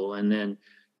music school. And then,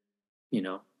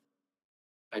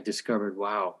 I discovered,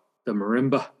 wow, the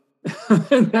marimba.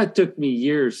 And that took me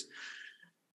years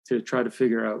to try to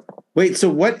figure out. Wait, so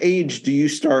what age do you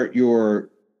start your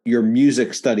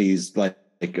music studies like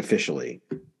officially?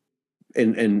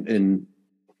 And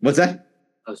what's that?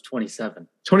 I was 27.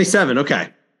 27, okay.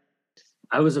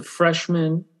 I was a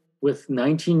freshman with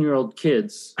 19-year-old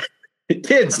kids.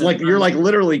 Kids, like you're like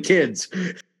literally kids.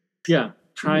 Yeah,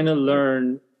 trying to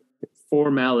learn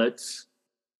 4 mallets.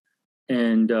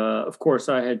 And of course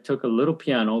I had took a little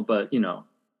piano, but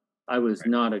I was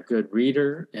not a good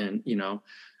reader. And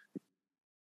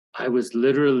I was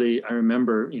literally, I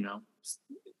remember,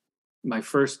 my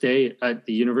first day at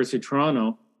the University of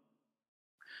Toronto,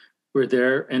 we're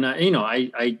there, and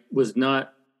I was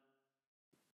not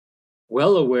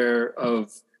well aware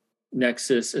of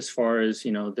Nexus as far as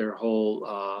their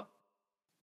whole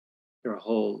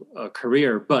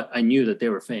career, but I knew that they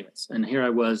were famous. And here I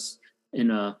was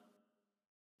in a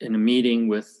meeting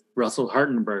with Russell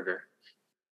Hartenberger,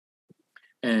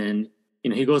 and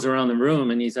he goes around the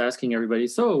room and he's asking everybody,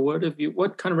 so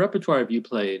what kind of repertoire have you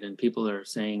played? And people are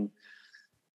saying,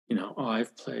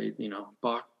 I've played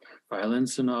Bach violin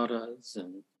sonatas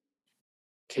and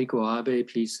Keiko Abe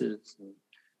pieces. And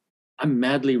I'm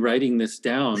madly writing this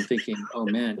down, thinking, oh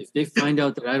man, if they find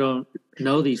out that I don't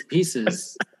know these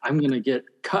pieces, I'm going to get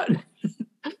cut.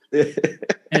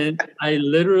 And I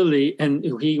literally,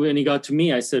 when he got to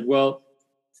me, I said, well,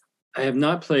 I have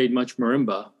not played much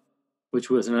marimba, which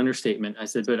was an understatement. I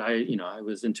said, but I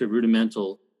was into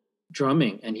rudimental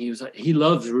drumming. And he was like, he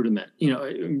loves rudiment.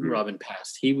 Robin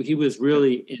passed. He was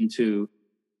really into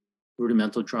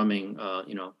rudimental drumming,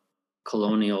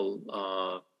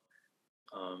 colonial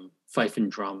fife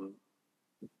and drum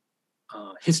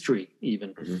history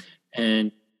even. Mm-hmm.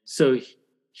 And so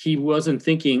he wasn't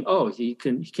thinking, oh, he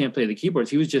can't play the keyboards.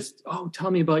 He was just, oh,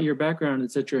 tell me about your background,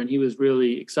 etc. And he was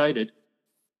really excited.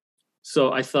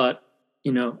 So I thought,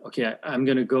 okay, I'm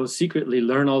going to go secretly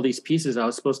learn all these pieces I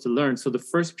was supposed to learn. So the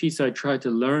first piece I tried to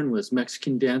learn was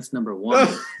Mexican Dance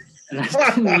 #1. And I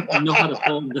didn't even know how to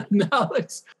hold the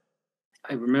notes.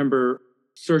 I remember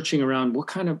searching around,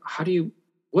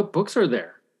 what books are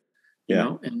there?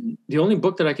 And the only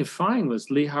book that I could find was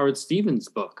Lee Howard Stevens'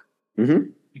 book.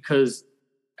 Mm-hmm. Because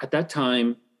at that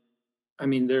time, I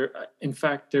mean, there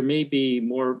may be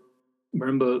more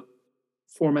marimba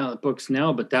format books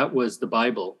now, but that was the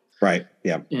Bible. Right.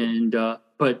 Yeah. And,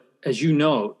 but as you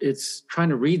know, it's trying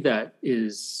to read that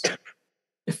is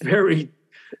very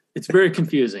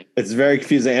confusing. It's very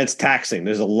confusing. And it's taxing.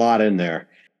 There's a lot in there.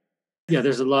 Yeah,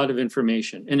 there's a lot of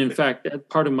information. And in fact,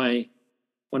 part of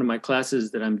one of my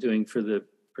classes that I'm doing for the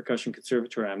Percussion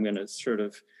Conservatory, I'm going to sort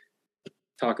of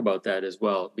talk about that as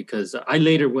well, because I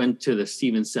later went to the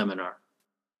Stevens seminar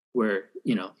where,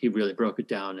 he really broke it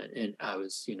down, and I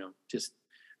was, just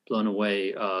blown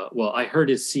away. I heard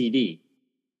his CD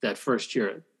that first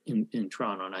year in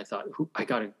Toronto, and I thought, I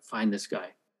got to find this guy.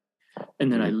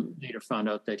 And then I later found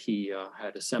out that he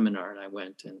had a seminar, and I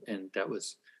went, and that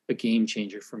was a game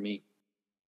changer for me.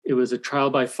 It was a trial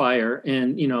by fire.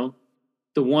 And,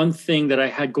 the one thing that I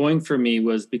had going for me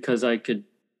was because I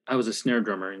was a snare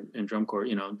drummer in drum corps,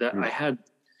 that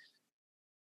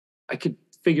I could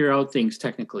figure out things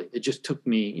technically. It just took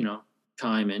me,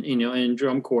 time. And, in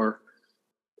drum corps,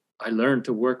 I learned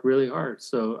to work really hard.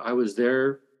 So I was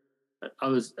there. I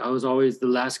was always the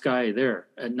last guy there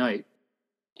at night.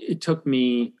 It took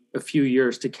me a few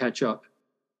years to catch up.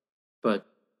 But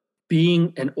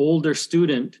being an older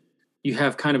student, you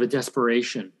have kind of a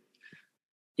desperation,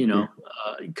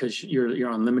 because you're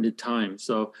on limited time.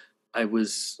 So I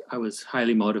was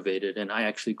highly motivated, and I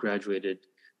actually graduated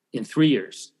in 3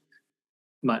 years.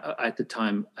 At the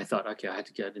time, I thought, okay, I had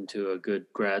to get into a good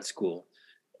grad school,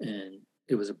 and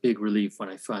it was a big relief when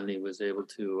I finally was able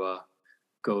to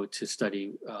go to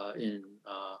study in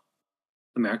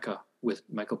America with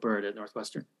Michael Bird at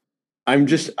Northwestern. I'm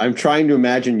trying to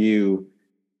imagine you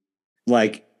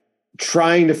like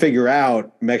trying to figure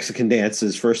out Mexican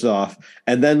dances first off,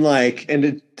 and then that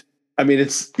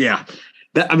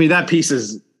piece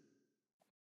is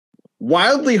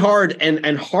wildly hard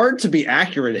and hard to be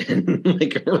accurate in.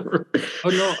 Oh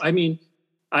no, I mean,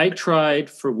 I tried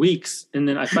for weeks, and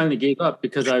then I finally gave up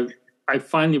because I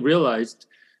finally realized,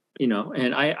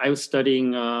 and I was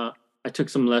studying. I took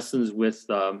some lessons with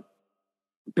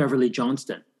Beverly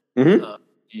Johnston, a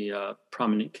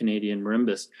prominent Canadian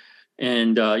marimbist,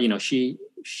 and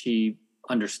she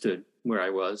understood where I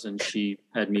was, and she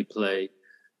had me play,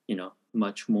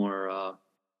 much more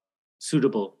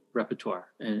suitable repertoire,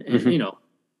 and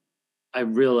I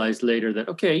realized later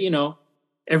that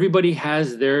everybody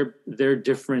has their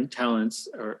different talents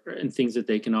and things that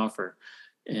they can offer.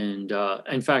 And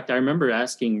in fact, I remember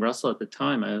asking Russell at the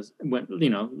time,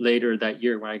 later that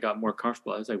year when I got more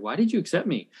comfortable, I was like, why did you accept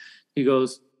me? He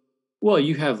goes, well,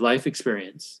 you have life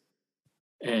experience,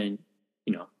 and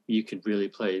you could really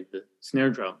play the snare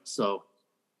drum, so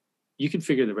you can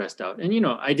figure the rest out. And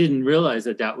I didn't realize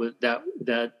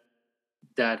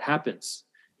that happens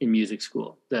in music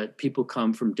school, that people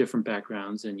come from different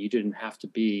backgrounds, and you didn't have to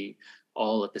be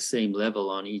all at the same level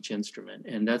on each instrument.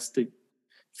 And that's the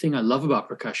thing I love about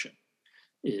percussion,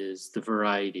 is the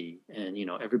variety, and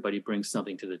everybody brings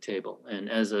something to the table. And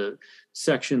as a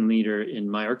section leader in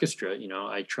my orchestra,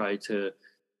 I try to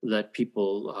let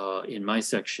people in my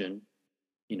section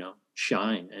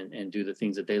shine and do the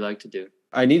things that they like to do.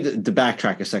 I need to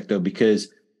backtrack a sec though, because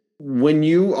when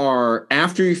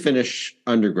after you finish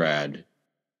undergrad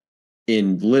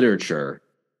in literature,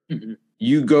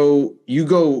 you go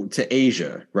to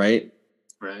Asia, right?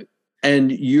 Right.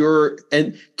 And your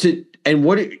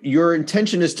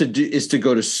intention is to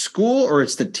go to school, or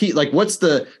it's to teach? Like, what's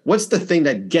the thing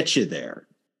that gets you there?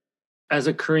 As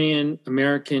a Korean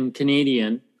American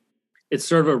Canadian, it's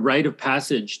sort of a rite of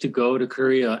passage to go to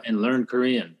Korea and learn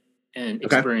Korean and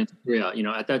experience Korea.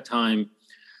 At that time,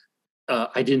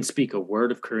 I didn't speak a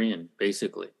word of Korean,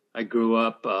 basically. I grew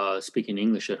up speaking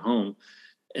English at home.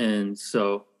 And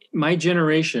so my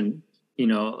generation,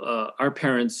 our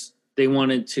parents, they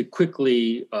wanted to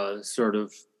quickly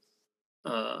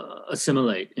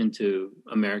assimilate into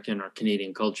American or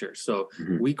Canadian culture. So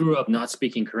we grew up not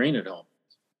speaking Korean at home.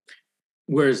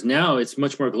 Whereas now it's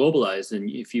much more globalized. And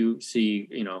if you see,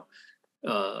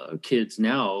 kids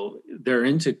now, they're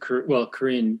into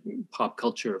Korean pop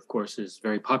culture, of course, is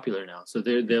very popular now. So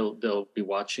they'll be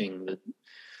watching the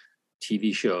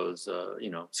TV shows,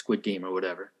 Squid Game or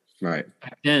whatever. Right.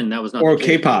 Back then, that was not Or the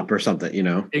case. K-pop or something, you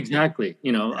know? Exactly.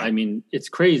 Right. I mean, it's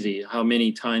crazy how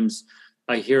many times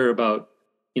I hear about,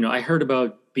 I heard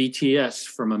about BTS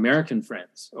from American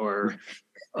friends, or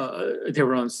they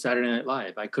were on Saturday Night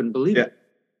Live. I couldn't believe it,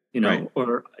 Right.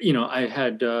 or, I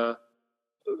had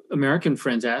American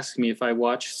friends ask me if I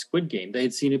watched Squid Game. They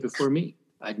had seen it before me.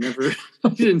 I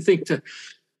didn't think to,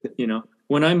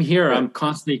 when I'm here, Right. I'm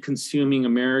constantly consuming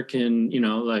American,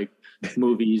 like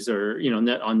movies or,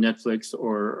 on Netflix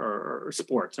or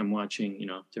sports. I'm watching,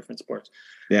 different sports.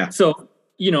 Yeah. So,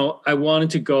 I wanted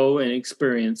to go and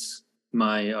experience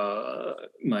my,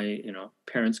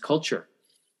 parents' culture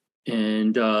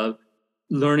and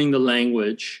learning the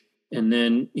language. And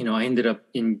then, I ended up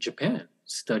in Japan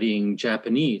studying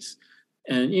Japanese.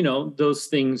 And, those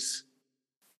things,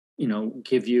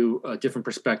 give you a different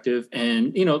perspective.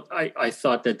 And, I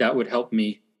thought that would help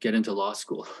me get into law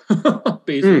school,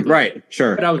 basically. Right,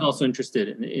 sure. But I was also interested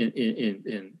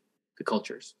in the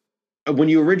cultures. When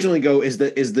you originally go, is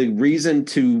the reason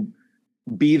to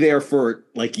be there for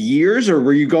like years, or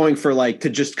were you going for like to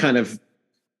just kind of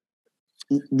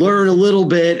learn a little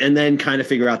bit and then kind of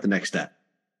figure out the next step?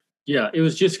 Yeah, it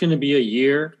was just going to be a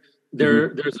year.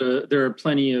 There are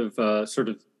plenty of sort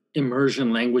of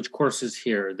immersion language courses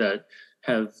here that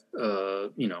have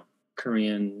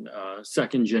Korean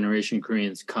second generation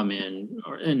Koreans come in,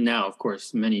 and now of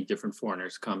course many different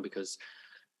foreigners come because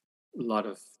a lot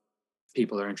of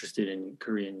people are interested in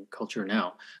Korean culture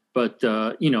now. But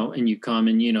and you come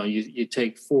and you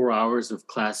take 4 hours of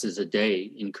classes a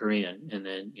day in Korean, and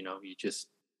then you just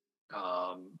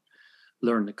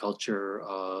learn the culture,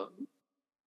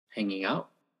 hanging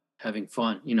out, having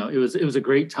fun. It was a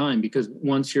great time because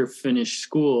once you're finished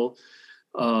school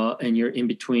and you're in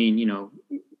between,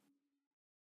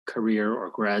 career or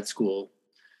grad school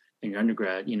and your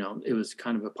undergrad, it was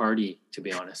kind of a party, to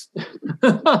be honest.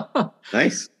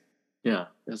 Nice. Yeah,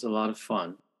 it was a lot of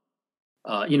fun.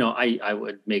 I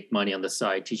would make money on the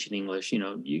side teaching English.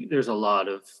 There's a lot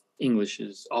of English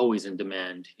is always in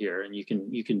demand here, and you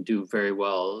can do very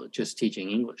well just teaching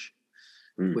English,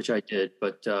 which I did.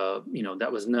 But that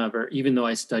was never, even though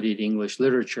I studied English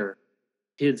literature,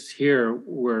 kids here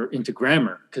were into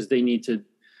grammar because they need to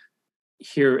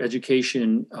hear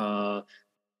education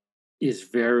is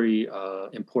very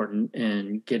important,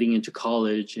 and getting into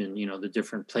college and the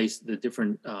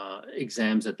different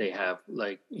exams that they have,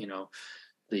 like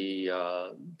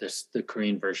the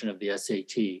Korean version of the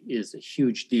SAT is a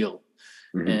huge deal.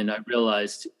 And I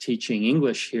realized teaching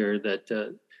English here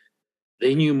that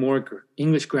they knew more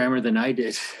English grammar than I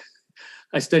did.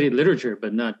 I studied literature,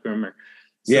 but not grammar.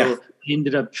 So I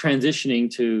ended up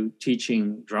transitioning to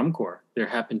teaching drum corps. There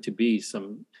happened to be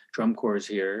some drum corps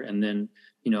here, and then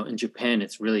in Japan,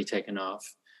 it's really taken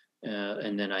off.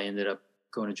 And then I ended up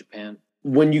going to Japan.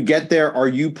 When you get there, are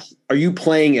you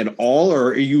playing at all, or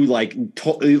are you like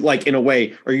in a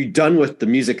way, are you done with the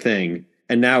music thing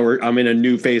and now I'm in a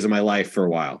new phase of my life for a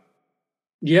while?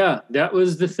 Yeah, that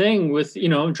was the thing with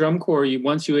drum corps.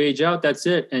 Once you age out, that's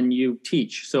it, and you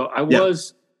teach. So I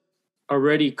was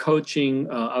already coaching.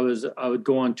 I would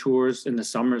go on tours in the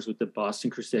summers with the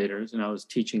Boston Crusaders, and I was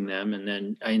teaching them, and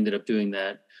then I ended up doing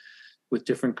that with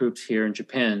different groups here in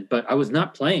Japan, but I was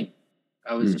not playing.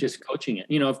 I was just coaching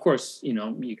it. Of course,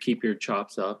 you keep your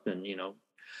chops up and,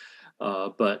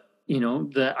 but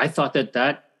I thought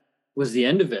that was the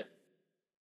end of it.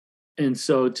 And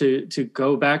so to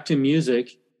go back to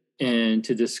music and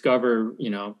to discover,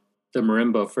 the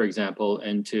marimba, for example,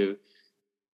 and to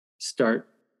start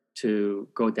to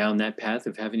go down that path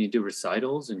of having to do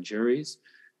recitals and juries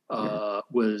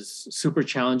was super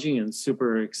challenging and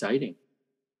super exciting.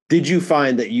 Did you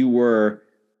find that you were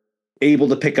able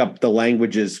to pick up the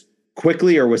languages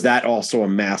quickly, or was that also a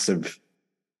massive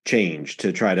change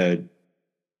to try to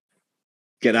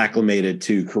get acclimated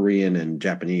to Korean and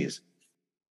Japanese?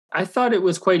 I thought it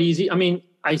was quite easy. I mean,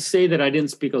 I say that I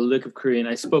didn't speak a lick of Korean.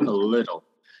 I spoke a little.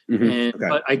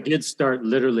 But I did start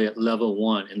literally at level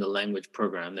 1 in the language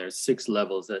program. There's 6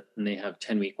 levels and they have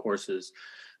 10-week courses.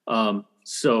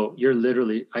 So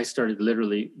I started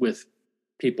literally with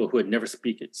people who had never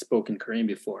spoken Korean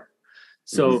before.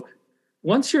 So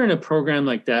once you're in a program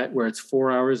like that, where it's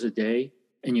 4 hours a day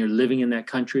and you're living in that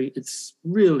country, it's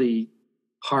really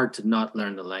hard to not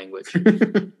learn the language.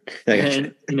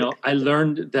 And, I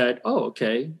learned that,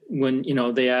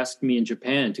 when, they asked me in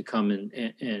Japan to come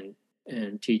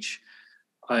and teach,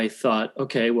 I thought,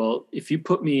 okay, well, if you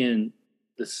put me in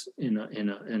this in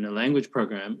a language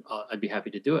program, I'd be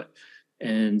happy to do it.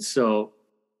 And so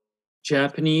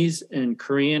Japanese and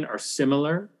Korean are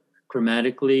similar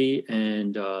grammatically,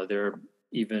 and there are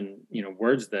even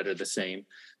words that are the same.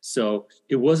 So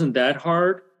it wasn't that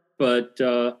hard, but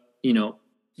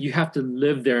you have to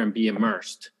live there and be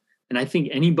immersed. And I think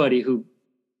anybody who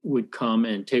would come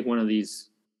and take one of these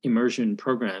immersion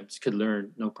programs could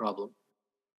learn no problem.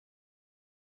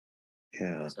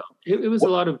 Yeah. So it was a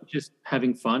lot of just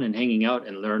having fun and hanging out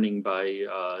and learning by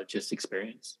just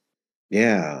experience.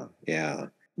 Yeah. Yeah.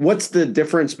 What's the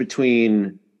difference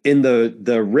between in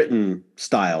the written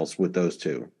styles with those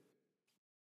two?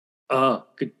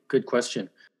 Good question.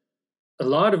 A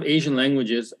lot of Asian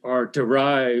languages are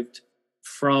derived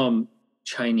from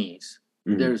Chinese.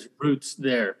 Mm-hmm. There's roots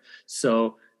there.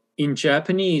 So in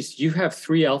Japanese, you have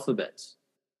 3 alphabets,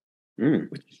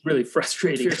 which is really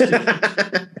frustrating.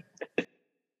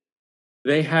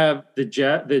 They have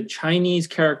the Chinese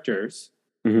characters,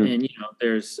 and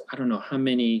there's I don't know how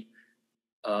many.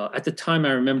 At the time,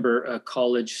 I remember a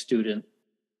college student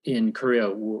in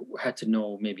Korea had to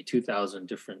know maybe 2,000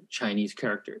 different Chinese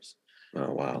characters.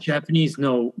 Oh wow! The Japanese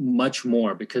know much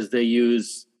more because they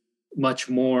use much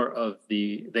more of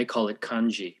they call it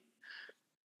kanji,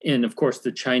 and of course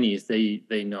the Chinese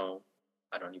they know.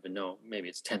 I don't even know. Maybe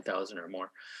it's 10,000 or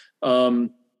more.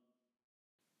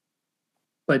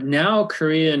 But now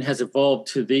Korean has evolved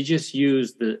to they just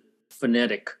use the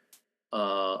phonetic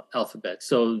alphabet.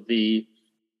 So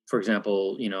for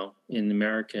example, in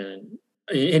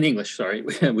English, sorry,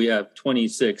 we have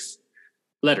 26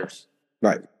 letters.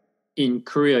 Right. In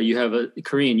Korean, you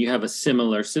have a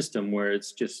similar system where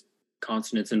it's just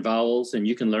consonants and vowels, and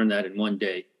you can learn that in one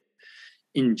day.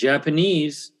 In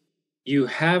Japanese, you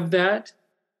have that.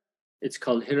 It's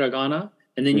called hiragana,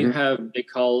 and then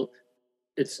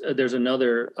there's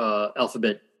another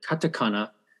alphabet,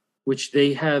 katakana, which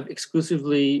they have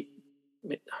exclusively,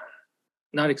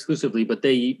 not exclusively, but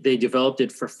they developed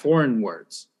it for foreign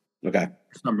words. Okay.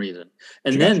 For some reason.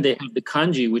 And then they have the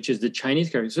kanji, which is the Chinese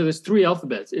character. So there's 3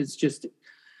 alphabets. It's just,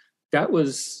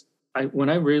 when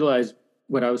I realized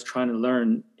what I was trying to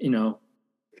learn,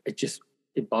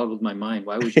 it boggled my mind.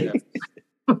 Why would you have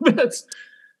alphabets?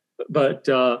 But,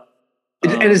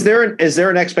 and is there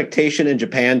an expectation in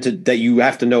Japan that you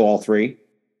have to know all 3?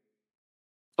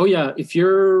 Oh yeah. If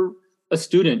you're a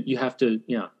student, you have to,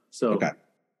 yeah. So okay.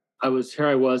 I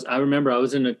remember I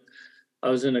was in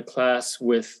a class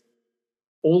with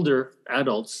older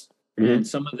adults, and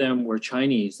some of them were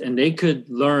Chinese, and they could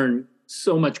learn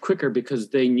so much quicker because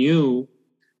they knew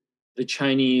the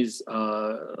Chinese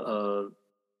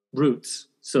roots,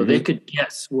 so they could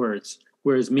guess words.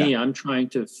 Whereas me, I'm trying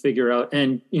to figure out,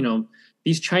 and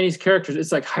these Chinese characters,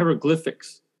 it's like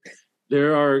hieroglyphics.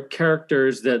 There are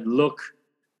characters that look,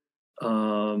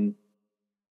 for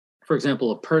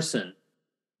example, a person.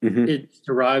 It's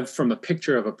derived from a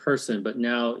picture of a person, but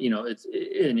now it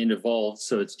evolved,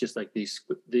 so it's just like the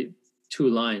 2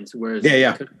 lines. Whereas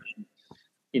it could have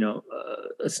been,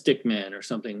 a stick man or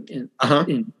something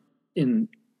in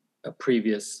a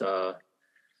previous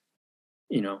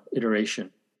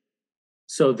iteration.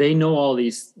 So they know all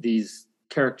these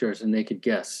characters and they could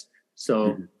guess.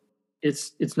 So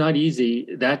it's not easy.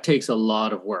 That takes a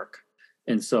lot of work,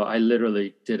 and so I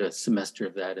literally did a semester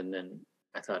of that, and then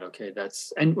I thought, okay,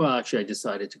 actually I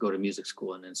decided to go to music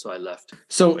school, and then so I left.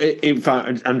 So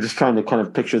I'm just trying to kind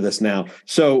of picture this now.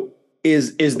 So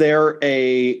is there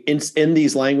in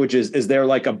these languages, is there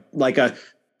like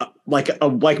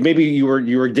maybe you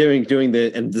were doing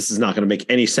the, and this is not going to make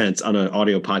any sense on an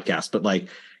audio podcast, but like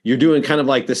you're doing kind of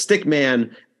like the stick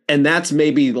man, and that's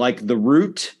maybe like the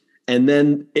root. And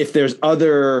then if there's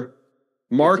other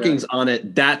markings on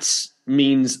it, that's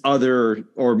means other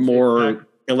or more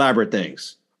elaborate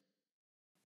things.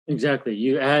 Exactly.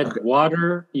 You add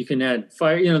water, you can add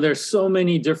fire. There's so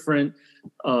many different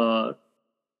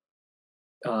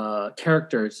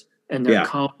characters and their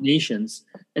combinations.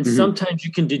 And sometimes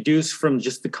you can deduce from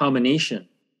just the combination.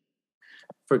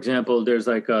 For example, there's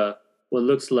like what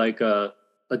looks like a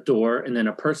door and then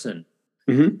a person.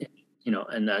 And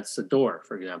that's a door,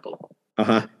 for example.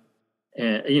 And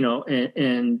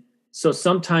and so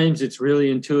sometimes it's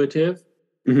really intuitive.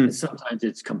 And sometimes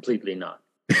it's completely not.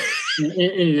 and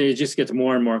it just gets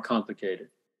more and more complicated.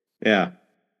 Yeah.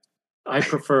 I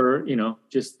prefer,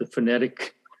 just the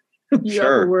phonetic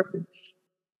word,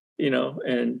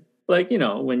 and like,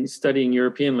 when studying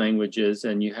European languages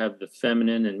and you have the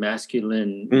feminine and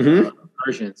masculine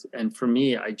versions. And for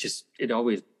me, it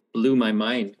always blew my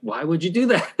mind. Why would you do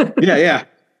that? Yeah.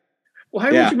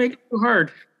 Why would you make it too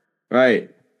hard?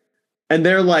 Right. And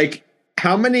they're like,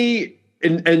 how many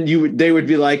and they would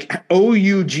be like,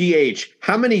 OUGH.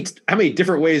 How many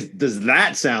different ways does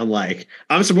that sound like?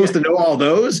 I'm supposed to know all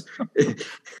those?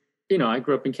 I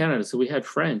grew up in Canada, so we had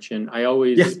French, and I Yeah.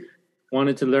 always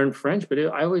wanted to learn French, but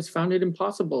I always found it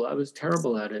impossible. I was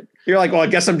terrible at it. You're like, well, I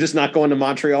guess I'm just not going to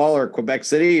Montreal or Quebec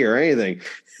City or anything.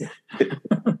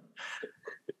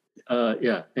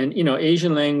 Yeah. And,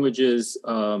 Asian languages,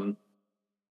 my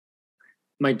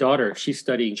daughter, she's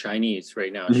studying Chinese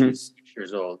right now. Mhm. She's 6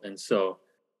 years old. And so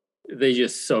they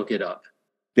just soak it up.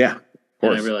 Yeah, of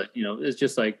And I course. realized, it's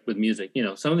just like with music,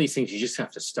 some of these things you just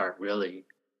have to start really,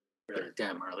 really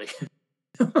damn early.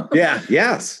 Yeah,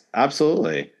 yes,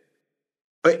 absolutely.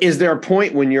 But is there a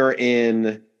point when you're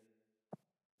in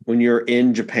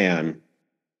Japan,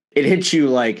 it hits you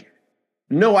like,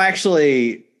 no,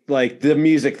 actually, like the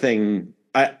music thing,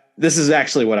 this is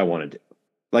actually what I want to do.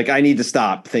 Like, I need to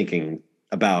stop thinking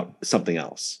about something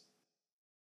else.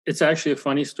 It's actually a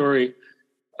funny story.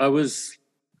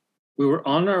 We were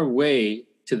on our way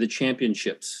to the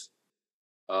championships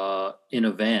in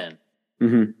a van.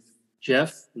 Mm-hmm.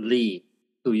 Jeff Lee,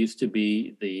 who used to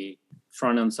be the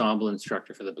front ensemble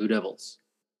instructor for the Blue Devils,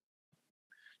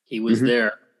 he was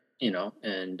there,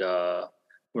 and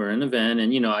we're in a van,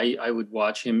 and I would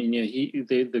watch him. And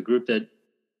the group that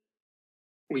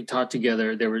we taught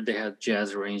together, they had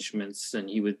jazz arrangements, and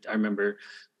I remember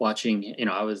watching.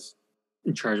 I was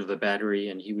in charge of the battery,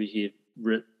 and he had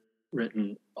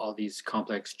written all these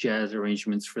complex jazz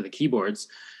arrangements for the keyboards.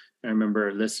 I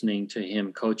remember listening to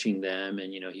him coaching them,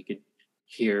 and he could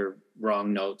hear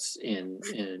wrong notes in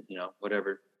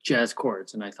whatever jazz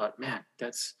chords, and I thought, man,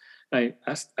 I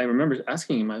remember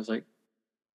asking him, I was like,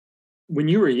 when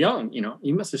you were young,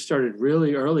 you must have started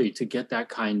really early to get that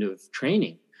kind of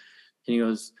training. And he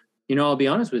goes, I'll be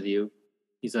honest with you.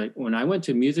 He's like, when I went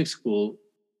to music school,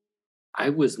 I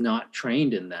was not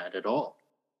trained in that at all.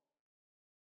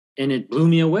 And it blew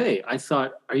me away. I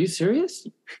thought, are you serious?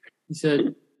 He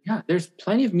said, yeah, there's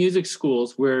plenty of music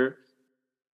schools where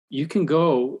you can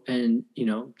go and,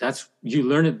 you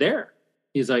learn it there.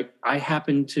 He's like, I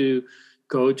happened to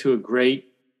go to a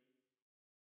great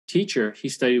teacher. He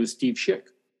studied with Steve Schick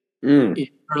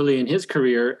early in his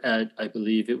career at, I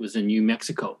believe it was in New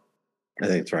Mexico. I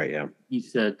think that's right, yeah. He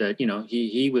said that,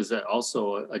 he was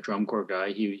also a drum corps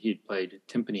guy. He'd played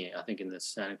timpani, I think, in the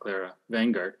Santa Clara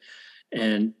Vanguard.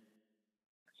 And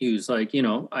he was like,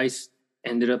 I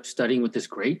ended up studying with this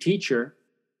great teacher.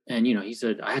 And, he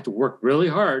said, I had to work really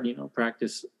hard,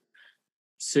 practice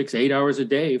 6-8 hours a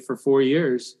day for 4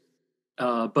 years.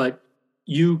 But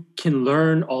you can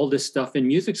learn all this stuff in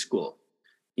music school,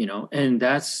 and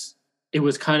it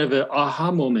was kind of an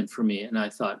aha moment for me. And I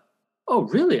thought, oh,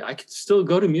 really? I could still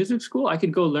go to music school? I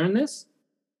could go learn this?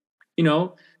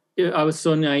 I was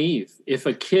so naive. If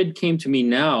a kid came to me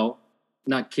now,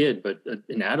 not kid, but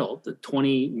an adult,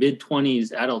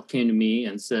 mid-20s adult came to me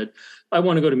and said, I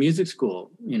want to go to music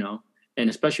school, and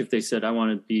especially if they said, I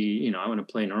want to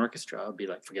play in an orchestra, I'd be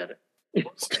like, forget it.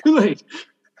 It's too late.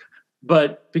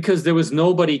 But because there was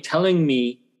nobody telling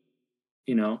me,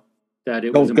 that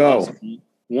it was impossible.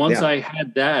 Once I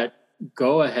had that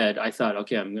go ahead, I thought,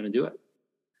 okay, I'm going to do it.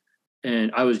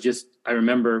 And I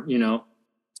remember,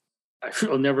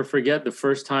 I'll never forget the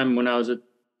first time when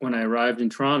I arrived in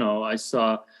Toronto, I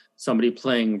saw somebody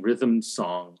playing rhythm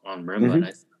song on marimba, and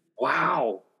I thought,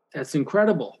 wow, that's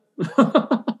incredible.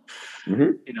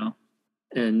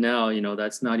 And now,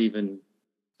 that's not even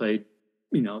played,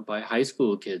 by high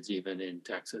school kids, even in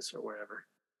Texas or wherever,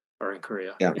 or in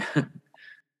Korea. Yeah.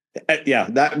 Yeah.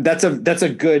 That's a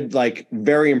good, like,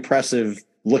 very impressive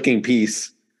looking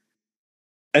piece.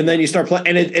 And then you start playing,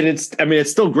 and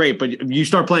it's still great, but you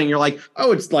start playing, you're like,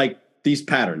 oh, it's like these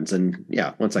patterns. And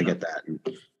yeah, once I get that.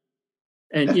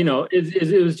 And,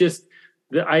 it was just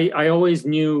that I always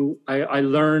knew I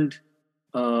learned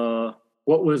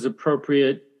what was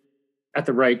appropriate at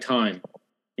the right time.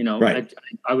 Right.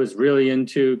 I was really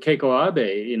into Keiko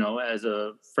Abe, as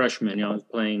a freshman. I was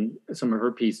playing some of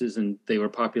her pieces, and they were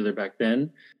popular back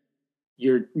then.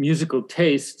 Your musical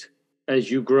taste,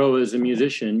 as you grow as a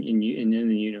musician, and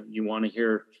you want to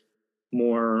hear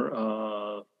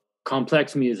more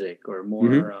complex music or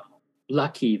more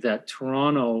lucky that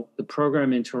the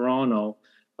program in Toronto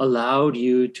allowed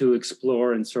you to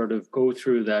explore and sort of go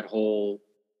through that whole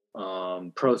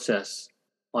process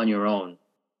on your own.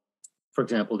 For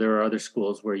example, there are other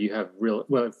schools where you have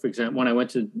for example, when I went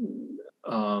to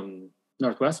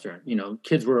Northwestern,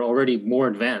 kids were already more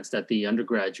advanced at the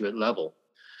undergraduate level.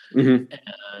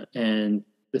 And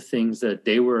the things that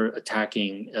they were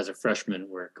attacking as a freshman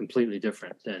were completely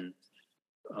different than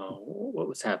what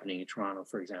was happening in Toronto,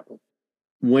 for example.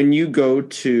 when you go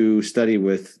to study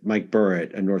with Mike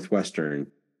Burritt at Northwestern,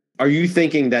 are you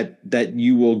thinking that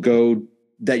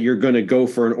you're going to go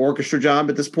for an orchestra job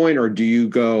at this point, or do you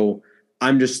go,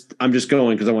 I'm just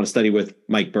going because I want to study with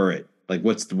Mike Burritt? Like,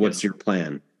 what's your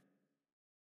plan?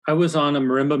 I was on a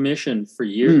marimba mission for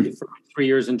years, for 3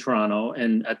 years in Toronto,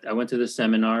 and I went to the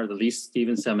seminar, the Lee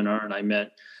Stevens seminar, and I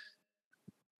met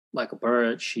Michael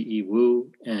Burritt, Shi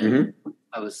Wu, and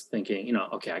I was thinking,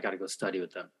 okay, I got to go study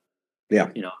with them. Yeah.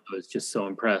 I was just so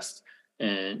impressed.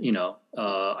 And,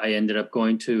 I ended up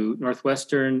going to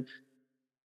Northwestern.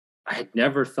 I had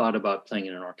never thought about playing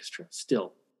in an orchestra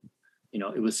still.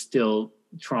 It was still,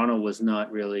 Toronto was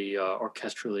not really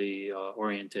orchestrally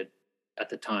oriented at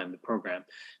the time, the program.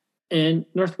 And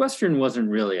Northwestern wasn't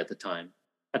really at the time.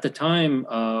 At the time,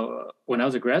 when I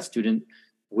was a grad student,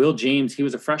 Will James, he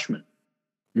was a freshman.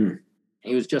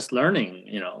 He was just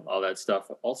learning, all that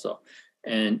stuff also.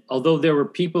 And although there were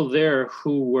people there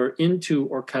who were into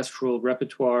orchestral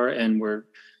repertoire and were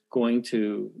going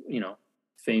to,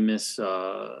 famous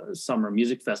summer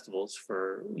music festivals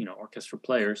for, orchestra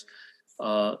players,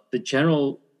 the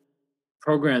general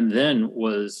program then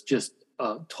was just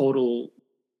a total,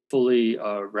 fully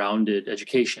rounded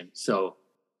education. So,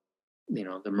 the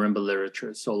marimba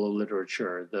literature, solo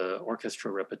literature, the orchestra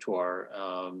repertoire,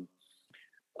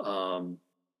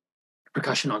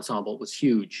 percussion ensemble was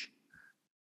huge.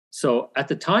 So at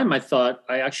the time, I thought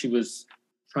I actually was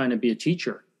trying to be a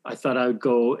teacher. I thought I would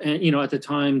go, and at the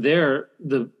time there,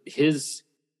 his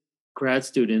grad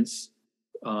students,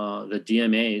 the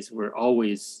DMAs, were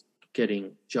always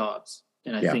getting jobs,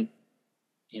 and I think,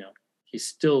 he's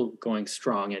still going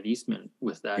strong at Eastman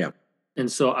with that. Yeah.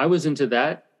 And so I was into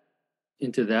that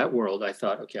world. I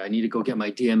thought, okay, I need to go get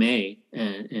my DMA,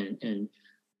 and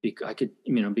I could,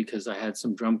 because I had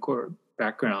some drum corps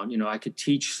background, I could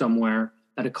teach somewhere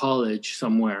at a college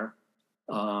somewhere,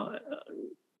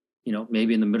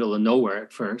 maybe in the middle of nowhere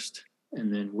at first,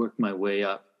 and then work my way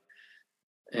up.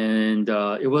 And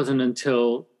it wasn't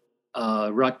until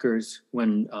Rutgers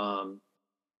when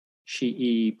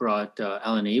Shi brought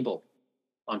Alan Abel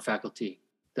on faculty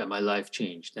that my life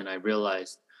changed, and I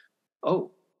realized,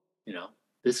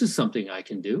 this is something I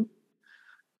can do.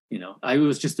 I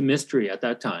was just a mystery at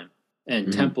that time.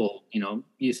 And Temple,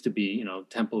 used to be,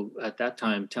 Temple at that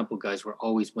time, Temple guys were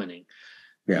always winning.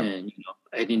 Yeah. And,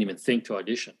 I didn't even think to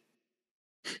audition.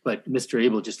 But Mr.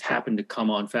 Abel just happened to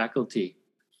come on faculty.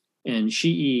 And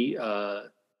Shi, I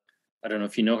don't know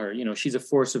if you know her, she's a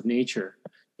force of nature.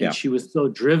 And she was so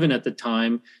driven at the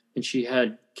time. And she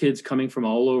had kids coming from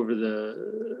all over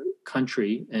the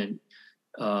country and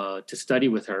to study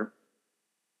with her.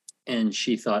 And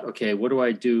she thought, okay, what do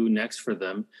I do next for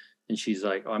them? And she's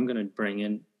like, I'm going to bring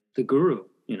in the guru,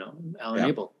 Alan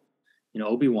Abel,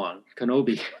 Obi-Wan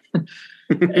Kenobi.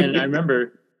 And I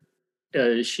remember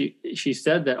she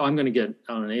said that, I'm going to get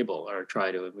Alan Abel or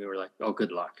try to. And we were like, oh,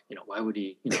 good luck. Why would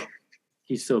he,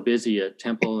 he's so busy at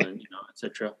Temple and, et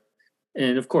cetera.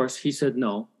 And of course, he said,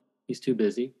 no, he's too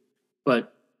busy.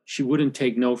 But she wouldn't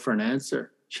take no for an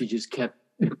answer. She just kept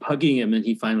bugging him, and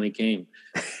he finally came.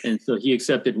 And so he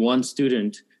accepted one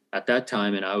student at that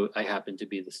time, and I happened to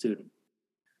be the student,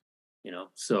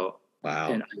 so wow.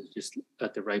 And I was just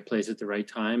at the right place at the right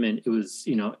time, and it was,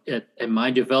 at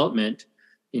my development,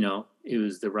 it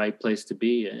was the right place to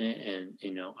be, and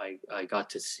I got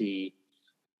to see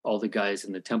all the guys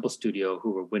in the Temple studio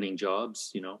who were winning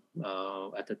jobs,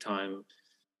 at the time.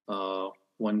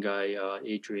 One guy,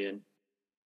 Adrian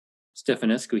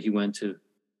Stefanescu, he went to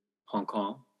Hong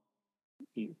Kong.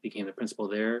 He became the principal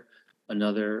there.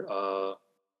 Another,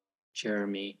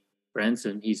 Jeremy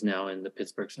Branson, he's now in the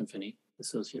Pittsburgh Symphony,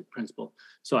 associate principal.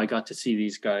 So I got to see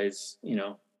these guys,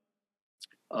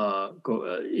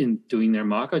 go in doing their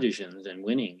mock auditions and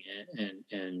winning,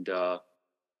 and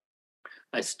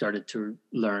I started to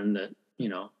learn that,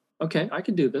 okay, I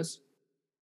can do this.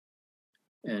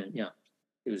 And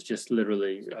it was just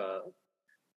literally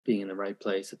being in the right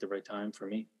place at the right time for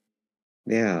me.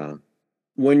 Yeah.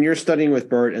 When you're studying with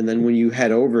Bert, and then when you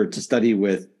head over to study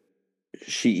with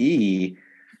Shi,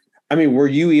 were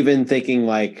you even thinking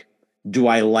like,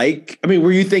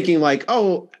 were you thinking like,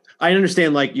 oh, I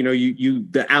understand, like, you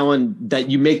make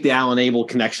the Alan Abel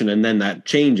connection and then that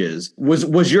changes.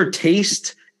 Was your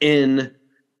taste in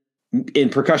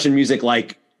percussion music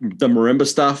like the marimba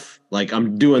stuff? Like,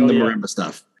 I'm doing marimba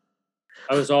stuff.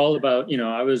 I was all about,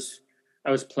 I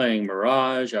was playing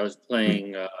Mirage. I was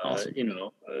playing, awesome.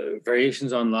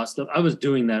 Variations on Lost Love. I was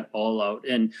doing that all out.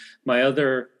 And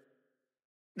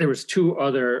there was two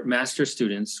other master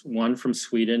students, one from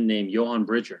Sweden named Johan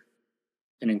Bridger.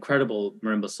 an incredible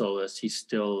marimba soloist. He's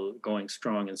still going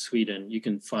strong in Sweden. You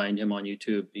can find him on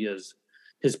YouTube. He has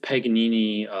his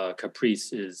Paganini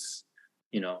Caprice is,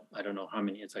 I don't know how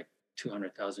many. It's like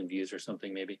 200,000 views or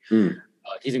something maybe.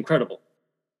 He's incredible,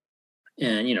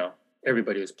 and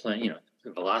everybody was playing,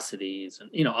 the velocities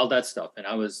and all that stuff, and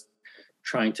I was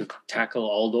trying to tackle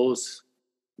all those,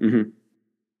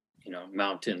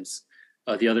 mountains.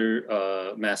 The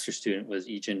other master student was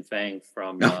Yijin Fang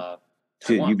from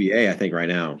Taiwan. UBA, I think, right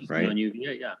now, right? On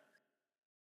UBA, yeah.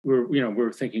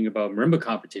 We're thinking about marimba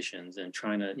competitions and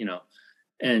trying to,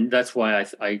 and that's why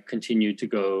I continued to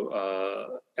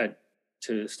go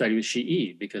to study with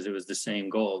Shi, because it was the same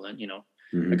goal. And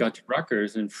I got to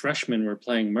Rutgers, and freshmen were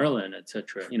playing Merlin,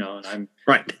 etc. And I'm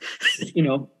right,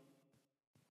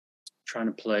 trying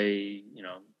to play,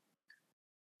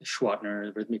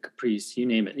 Schwartner, Rhythmic Caprice, you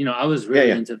name it. I was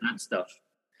really into that stuff.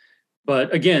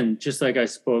 But again, just like I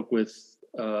spoke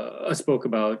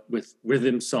about with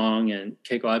Rhythm Song and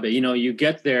Keiko Abe, you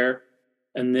get there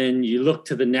and then you look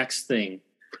to the next thing.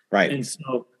 Right. And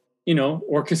so,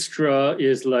 orchestra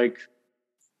is like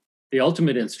the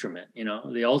ultimate instrument,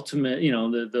 the ultimate,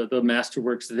 the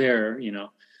masterworks there,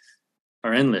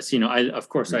 are endless. Of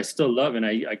course, I still love, and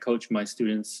I coach my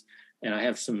students, and I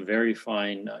have some very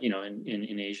fine,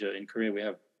 in Asia, in Korea, we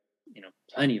have,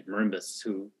 plenty of marimbas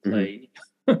who play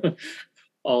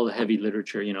all the heavy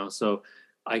literature, so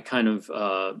I kind of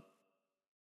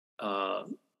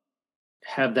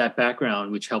have that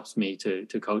background, which helps me to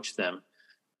coach them.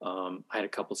 I had a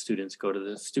couple students go to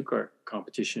the Stuttgart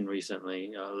competition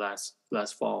recently, last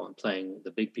fall, and playing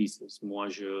the big pieces, Moi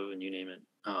Je, and you name it.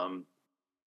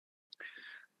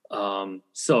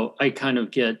 So I kind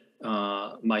of get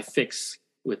my fix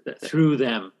with that through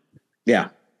them. Yeah.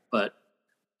 But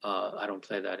I don't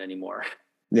play that anymore.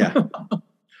 Yeah.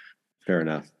 Fair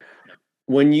enough.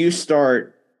 When you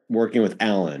start working with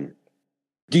Alan,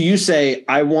 do you say,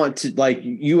 I want to, like,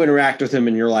 you interact with him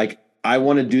and you're like, I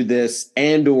want to do this,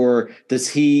 and or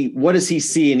what does he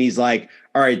see? And he's like,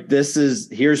 all right,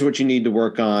 here's what you need to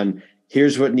work on.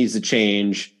 Here's what needs to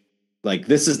change. Like,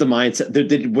 this is the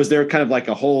mindset. Was there kind of like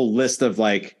a whole list of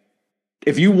like,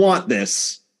 if you want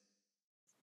this,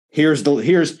 here's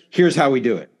how we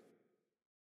do it?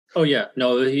 Oh yeah,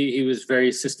 no, he was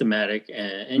very systematic,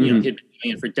 and he'd been doing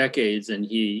it for decades, and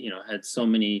he had so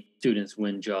many students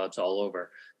win jobs all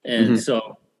over. And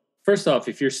so, first off,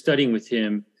 if you're studying with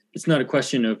him, it's not a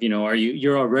question of, he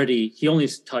only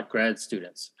taught grad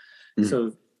students.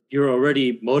 So you're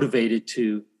already motivated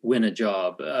to win a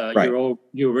job. Right.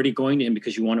 You're already going to him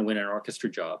because you want to win an orchestra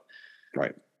job.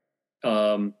 Right.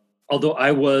 Although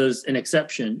I was an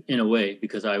exception in a way,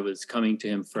 because I was coming to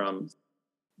him from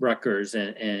Rutgers,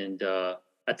 and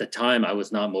at the time I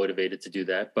was not motivated to do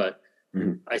that, but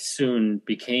I soon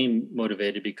became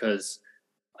motivated because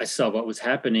I saw what was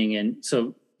happening. And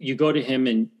so you go to him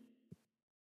and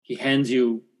he hands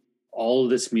you all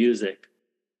this music.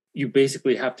 You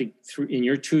basically have to, in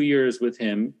your 2 years with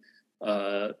him,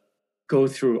 go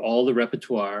through all the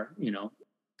repertoire,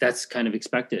 that's kind of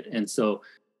expected. And so,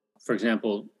 for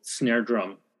example, snare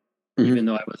drum, even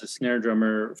though I was a snare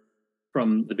drummer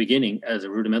from the beginning as a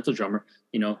rudimental drummer,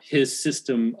 his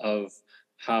system of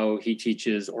how he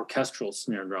teaches orchestral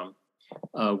snare drum,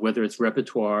 whether it's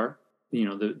repertoire,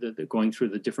 the going through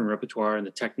the different repertoire and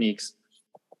the techniques,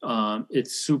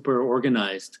 it's super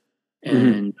organized,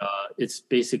 and it's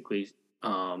basically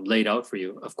laid out for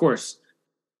you. Of course,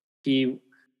 he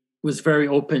was very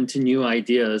open to new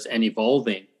ideas and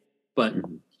evolving, but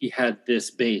he had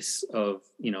this base of,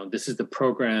 this is the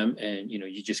program, and,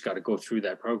 you just got to go through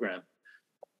that program.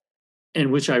 And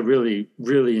which I really,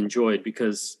 really enjoyed,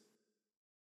 because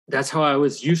that's how I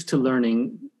was used to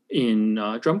learning in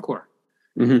drum corps.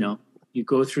 You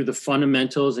go through the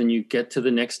fundamentals and you get to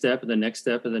the next step and the next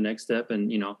step and the next step. And,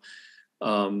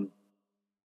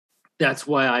 that's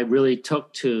why I really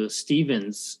took to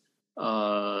Stevens,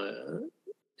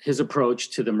 his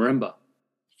approach to the marimba.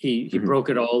 He broke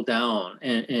it all down,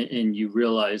 and you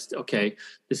realized, okay,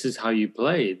 this is how you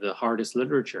play the hardest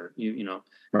literature,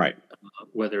 right.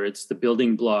 Whether it's the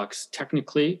building blocks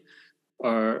technically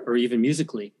or even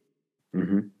musically.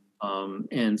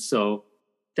 And so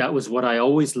that was what I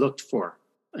always looked for,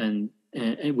 and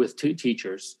with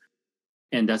teachers.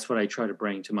 And that's what I try to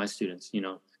bring to my students,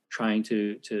 trying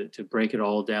to break it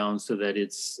all down so that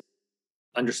it's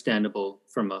understandable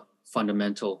from a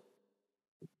fundamental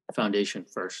foundation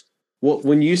first. Well,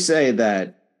 when you say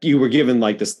that you were given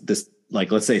like this,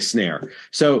 like, let's say snare.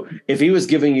 So if he was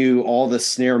giving you all the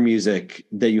snare music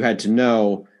that you had to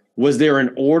know, was there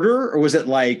an order, or was it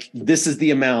like, this is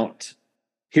the amount,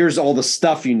 here's all the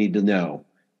stuff you need to know?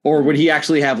 Or would he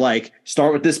actually have like,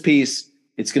 start with this piece,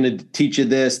 it's going to teach you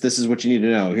this, this is what you need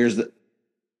to know. Here's the...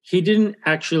 He didn't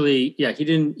actually, he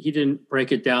didn't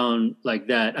break it down like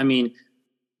that. I mean,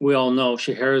 we all know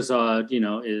Scheherazade,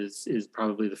 is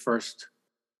probably the first,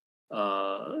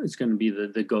 it's going to be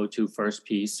the go-to first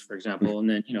piece, for example. And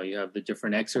then, you have the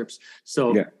different excerpts.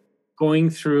 So going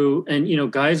through,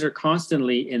 and, guys are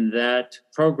constantly in that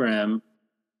program,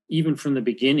 even from the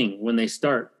beginning, when they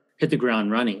start, hit the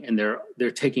ground running, and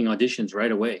they're taking auditions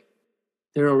right away.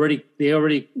 They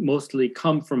already mostly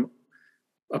come from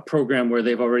a program where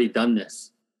they've already done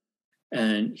this,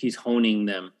 and he's honing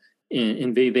them.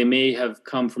 And they may have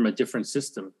come from a different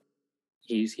system.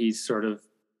 He's sort of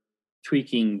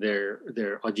tweaking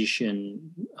their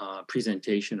audition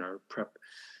presentation or prep.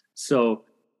 So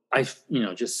I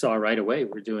just saw right away,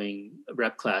 we're doing a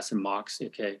rep class and mocks.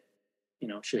 Okay,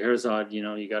 Scheherazade,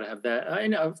 you got to have that. I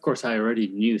know, of course, I already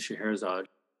knew Scheherazade.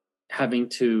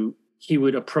 He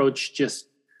would approach, just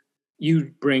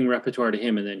you bring repertoire to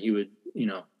him, and then he would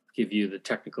give you the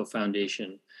technical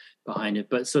foundation behind it.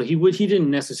 But so he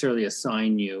didn't necessarily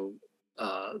assign you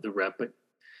the rep, but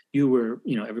you were,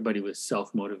 everybody was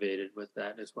self-motivated with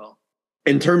that as well.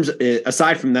 In terms,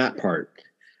 aside from that part,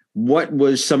 what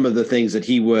was some of the things that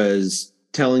he was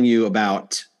telling you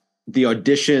about the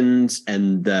auditions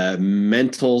and the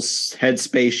mental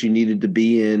headspace you needed to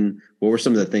be in? What were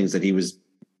some of the things that he was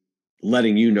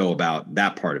letting you know about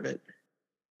that part of it?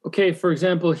 Okay, for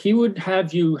example, he would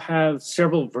have you have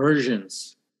several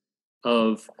versions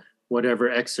of whatever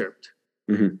excerpt.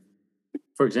 Mm-hmm.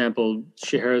 For example,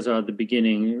 Scheherazade, the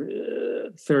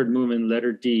beginning, third movement,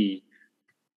 letter D.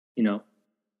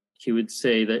 He would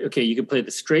say that, okay, you could play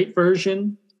the straight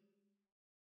version.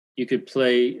 You could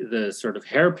play the sort of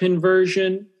hairpin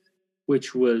version,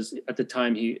 which was at the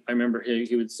time I remember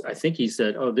I think he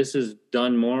said, oh, this is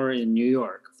done more in New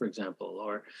York, for example,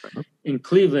 or in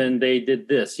Cleveland, they did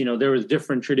this. There was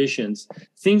different traditions.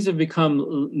 Things have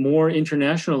become more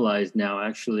internationalized now,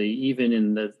 actually, even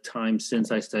in the time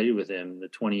since I studied with him, the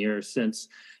 20 years since,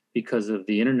 because of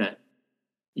the internet.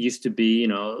 It used to be,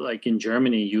 like in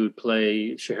Germany, you would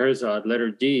play Scheherazade,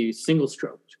 letter D, single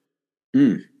stroked.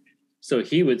 Mm. So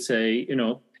he would say,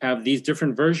 have these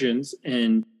different versions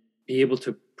and be able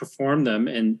to perform them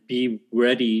and be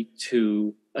ready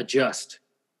to adjust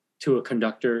to a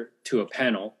conductor, to a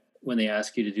panel, when they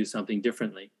ask you to do something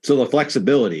differently. So the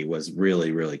flexibility was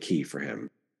really, really key for him.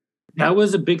 That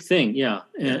was a big thing, yeah.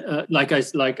 Like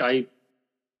I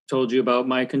told you about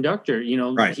my conductor,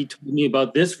 right. He told me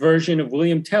about this version of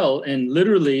William Tell, and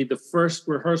literally the first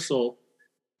rehearsal,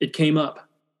 it came up.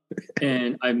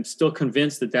 And I'm still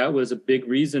convinced that was a big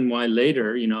reason why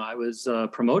later, I was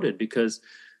promoted, because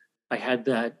I had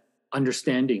that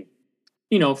understanding.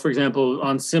 For example,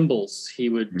 on cymbals, he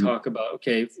would talk about,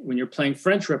 okay, when you're playing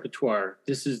French repertoire,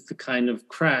 this is the kind of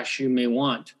crash you may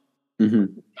want. Mm-hmm.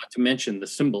 Not to mention the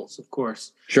cymbals, of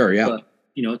course. Sure, yeah. But,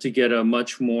 to get a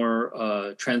much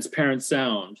more transparent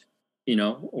sound,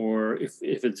 or if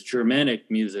it's Germanic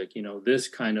music, this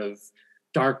kind of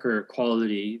darker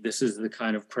quality, this is the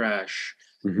kind of crash,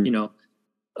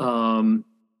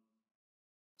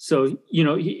 So,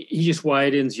 he just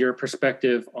widens your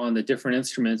perspective on the different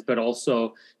instruments, but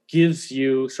also gives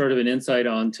you sort of an insight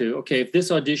onto, okay, if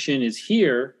this audition is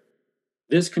here,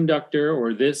 this conductor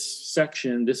or this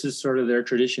section, this is sort of their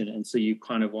tradition. And so you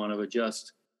kind of want to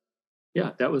adjust.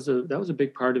 Yeah, that was a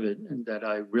big part of it, and that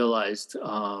I realized,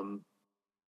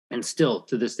 and still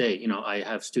to this day, I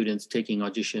have students taking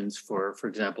auditions for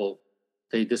example,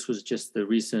 this was just the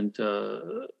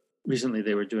recently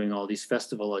they were doing all these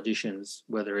festival auditions,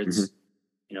 whether it's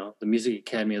the Music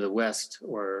Academy of the West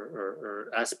or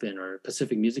Aspen or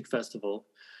Pacific Music Festival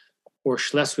or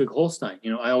Schleswig-Holstein.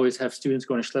 I always have students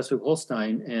going to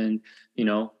Schleswig-Holstein, and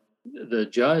the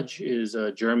judge is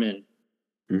a German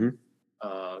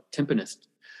timpanist,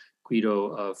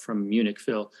 Guido from Munich,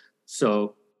 Phil.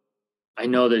 So I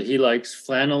know that he likes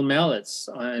flannel mallets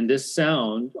and this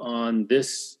sound on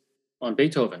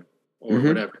Beethoven or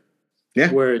whatever.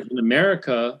 Yeah. Whereas in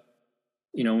America,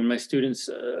 when my students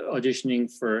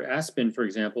auditioning for Aspen, for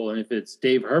example, and if it's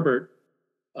Dave Herbert,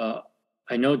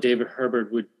 I know David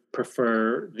Herbert would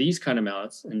prefer these kind of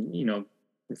mallets. And,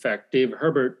 in fact, Dave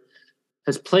Herbert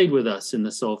has played with us in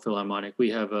the Seoul Philharmonic. We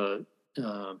have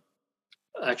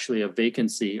actually a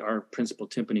vacancy. Our principal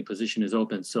timpani position is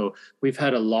open. So we've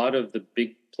had a lot of the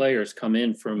big players come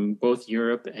in from both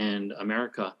Europe and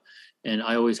America. And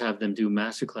I always have them do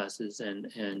master classes.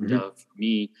 And for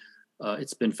me,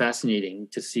 it's been fascinating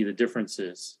to see the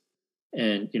differences.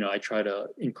 And, I try to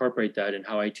incorporate that in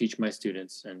how I teach my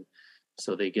students. And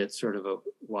so they get sort of a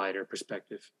wider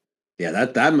perspective. Yeah,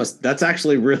 that's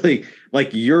actually really like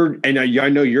I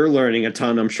know you're learning a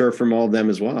ton, I'm sure, from all of them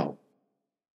as well.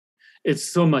 It's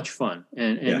so much fun.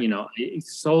 And Yeah. you know,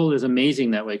 Soul is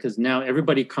amazing that way because now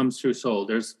everybody comes through Soul.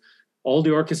 There's all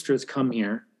the orchestras come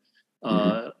here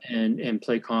Hmm. and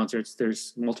play concerts.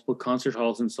 There's multiple concert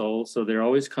halls in Seoul, so they're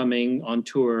always coming on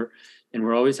tour, and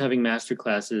we're always having master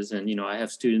classes. And you know, I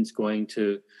have students going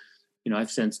to, you know,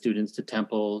 I've sent students to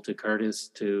Temple, to Curtis,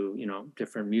 to you know,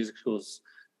 different music schools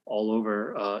all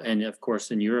over, and of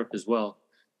course in Europe as well.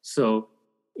 So,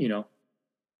 you know,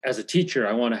 as a teacher,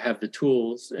 I want to have the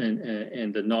tools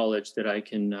and the knowledge that I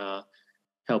can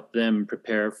help them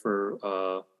prepare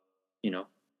for you know,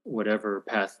 whatever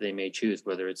path they may choose,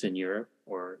 whether it's in Europe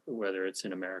or whether it's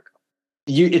in America.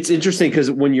 It's interesting because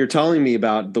when you're telling me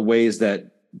about the ways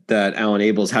that Alan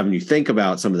Abel is having you think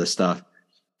about some of this stuff,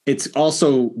 it's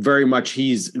also very much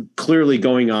he's clearly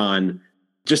going on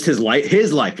just his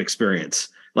life experience.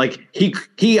 Like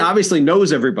he obviously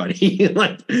knows everybody.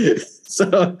 Like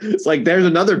so it's like there's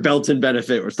another built-in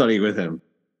benefit we're studying with him.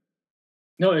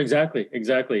 No, exactly,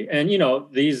 exactly. And you know,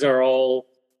 these are all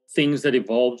things that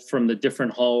evolved from the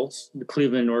different halls. The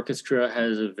Cleveland Orchestra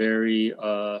has a very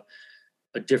a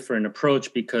different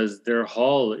approach because their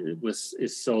hall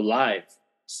is so live.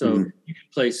 So Mm-hmm. you can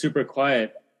play super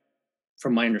quiet,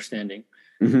 from my understanding,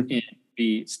 Mm-hmm. and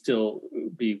be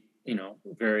you know,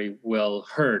 very well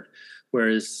heard.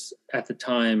 Whereas at the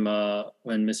time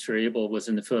when Mr. Abel was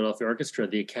in the Philadelphia Orchestra,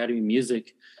 the Academy of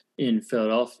Music in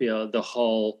Philadelphia, the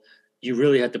hall, you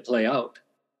really had to play out.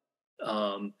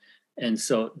 Um, and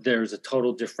so there's a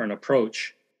total different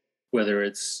approach, whether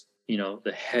it's, you know,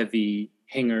 the heavy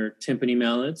hanger timpani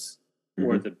mallets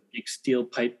or Mm-hmm. the big steel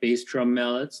pipe bass drum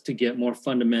mallets to get more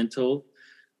fundamental,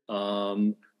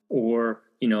 um, or,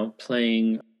 you know,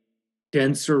 playing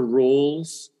denser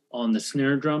rolls on the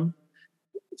snare drum.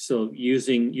 So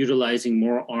utilizing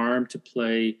more arm to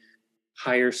play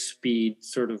higher speed,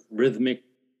 sort of rhythmic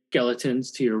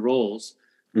skeletons to your rolls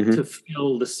Mm-hmm. to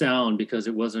fill the sound because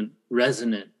it wasn't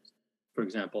resonant, for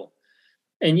example.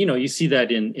 And you know, you see that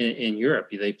in Europe,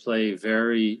 they play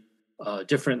very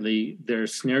differently their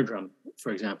snare drum,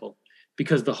 for example,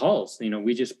 because the halls. You know,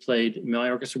 we just played my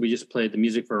orchestra. We just played the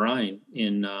Music Verein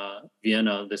in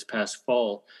Vienna this past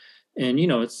fall, and you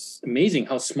know, it's amazing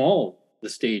how small the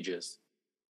stage is.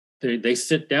 They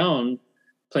sit down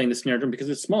playing the snare drum because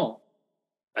it's small.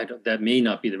 I don't. That may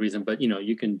not be the reason, but you know,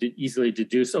 you can easily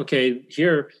deduce. Okay,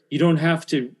 here you don't have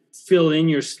to fill in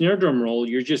your snare drum roll.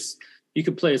 You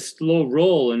could play a slow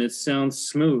roll and it sounds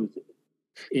smooth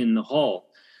in the hall.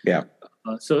 Yeah.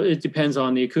 So it depends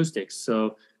on the acoustics.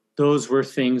 So those were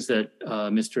things that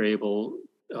Mr. Abel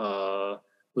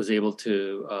was able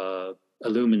to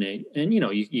illuminate, and you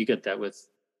know, you get that with,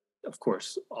 of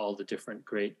course, all the different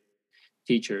great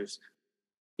teachers.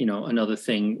 You know, another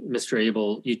thing, Mr.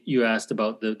 Abel, you asked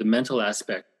about the mental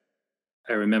aspect.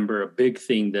 I remember a big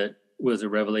thing that was a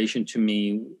revelation to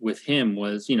me with him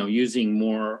was, you know, using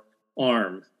more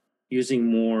arm, using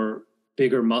more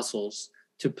bigger muscles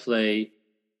to play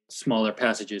smaller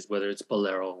passages, whether it's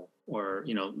bolero or,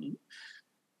 you know,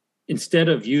 instead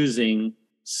of using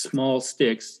small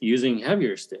sticks, using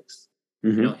heavier sticks.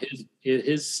 You Mm-hmm. know,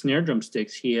 his snare drum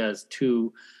sticks, he has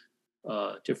two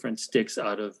different sticks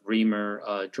out of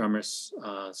Reamer drummers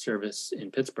service in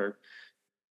Pittsburgh,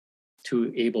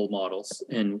 two Abel models,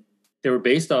 and they were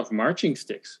based off marching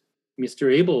sticks.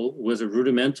 Mr. Abel was a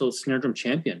rudimental snare drum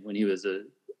champion when he was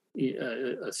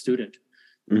a student,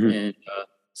 Mm-hmm. and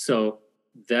so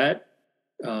that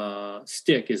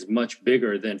stick is much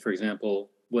bigger than, for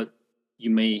example, what you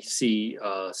may see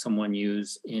someone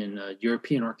use in a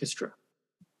European orchestra.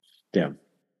 Yeah.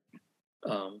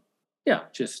 Um, yeah,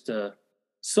 just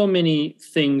so many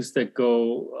things that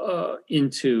go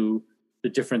into the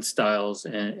different styles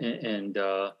and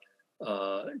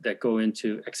that go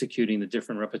into executing the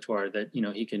different repertoire that, you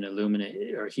know, he can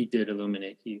illuminate, or he did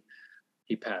illuminate.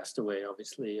 He passed away,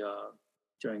 obviously,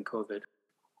 during COVID.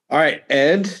 All right,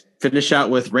 Ed, finish out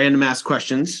with random ask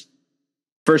questions.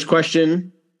 First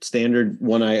question, standard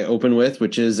one I open with,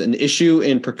 which is an issue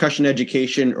in percussion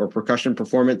education or percussion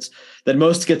performance that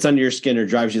most gets under your skin or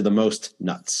drives you the most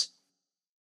nuts.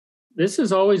 This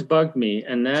has always bugged me,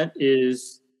 and that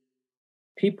is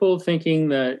people thinking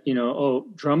that, you know, oh,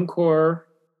 drum corps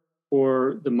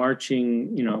or the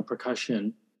marching, you know,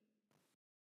 percussion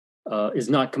is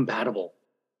not compatible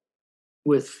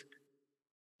with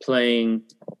playing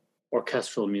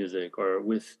orchestral music or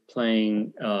with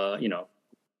playing, you know,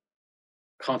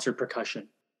 concert percussion.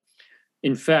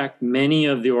 In fact, many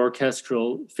of the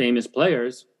orchestral famous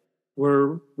players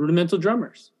were rudimental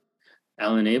drummers.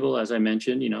 Alan Abel, as I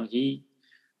mentioned, you know, he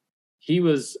he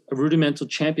was a rudimental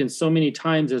champion so many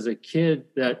times as a kid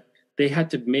that they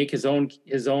had to make his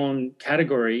own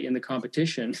category in the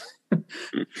competition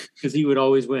because he would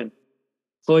always win.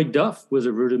 Floyd Duff was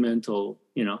a rudimental,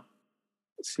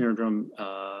 snare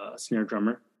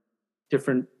drummer.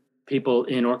 Different people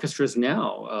in orchestras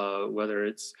now, whether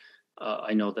it's,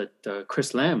 I know that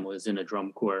Chris Lamb was in a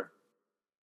drum corps.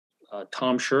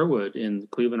 Tom Sherwood in the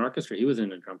Cleveland Orchestra, he was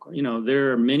in a drum corps.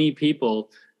 There are many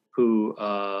people who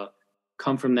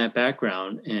come from that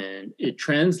background, and it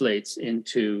translates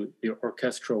into the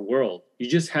orchestral world. You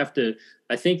just have to,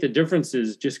 I think the difference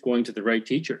is just going to the right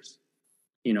teachers.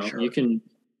 Sure.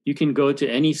 You can go to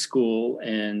any school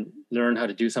and learn how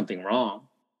to do something wrong,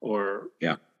 or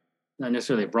not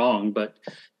necessarily wrong, but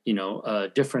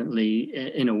differently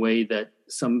in a way that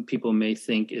some people may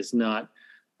think is not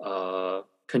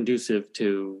conducive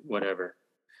to whatever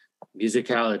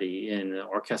musicality in the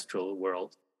orchestral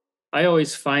world. I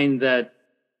always find that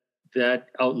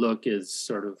outlook is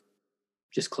sort of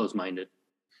just closed-minded,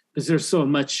 because there's so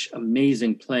much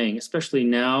amazing playing, especially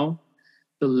now.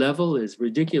 The level is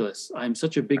ridiculous. I'm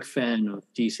such a big fan of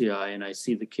DCI, and I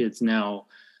see the kids now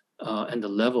and the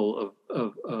level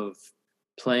of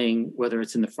playing, whether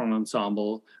it's in the front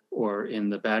ensemble or in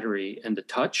the battery, and the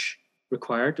touch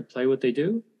required to play what they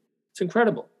do. It's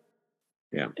incredible.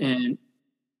 Yeah. And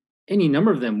any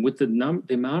number of them, with the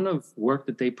amount of work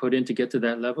that they put in to get to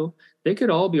that level, they could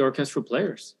all be orchestral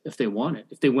players if they wanted,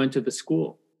 if they went to the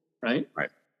school, right?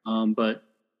 Right. But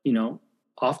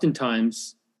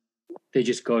oftentimes they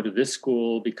just go to this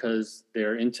school because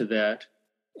they're into that,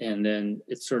 and then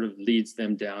it sort of leads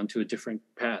them down to a different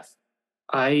path.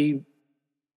 I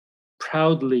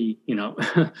proudly,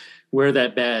 wear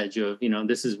that badge of,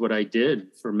 this is what I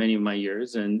did for many of my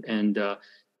years, and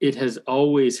it has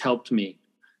always helped me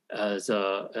as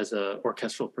a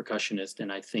orchestral percussionist,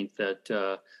 and I think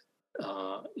that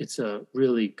it's a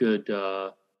really good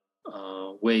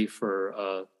way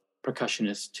for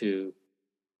percussionists to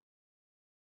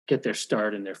get their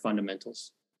start in their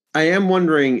fundamentals. I am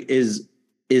wondering, is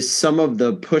some of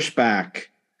the pushback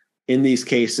in these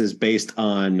cases based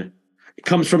on, it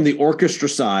comes from the orchestra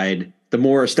side, the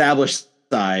more established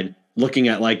side, looking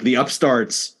at like the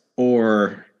upstarts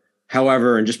or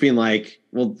however, and just being like,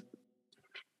 well,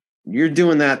 you're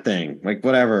doing that thing, like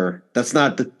whatever. That's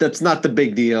not the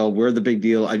big deal. We're the big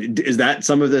deal. Is that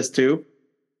some of this too?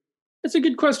 That's a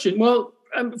good question. Well,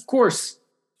 of course,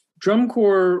 drum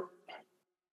corps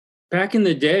back in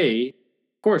the day,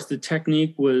 of course, the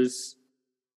technique was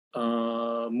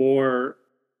more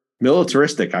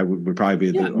militaristic. I would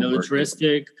probably be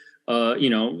militaristic.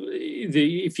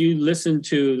 If you listen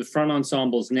to the front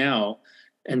ensembles now,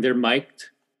 and they're mic'd,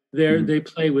 they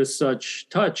play with such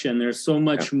touch, and there's so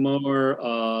much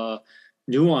more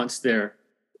nuance there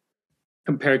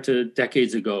compared to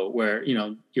decades ago, where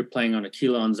you're playing on a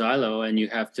Kilon Xylo and you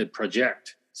have to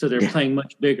project, so they're playing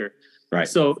much bigger. Right.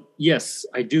 So yes,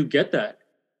 I do get that.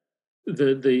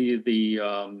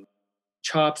 The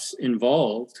chops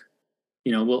involved,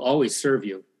 will always serve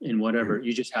you in whatever.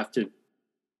 You just have to,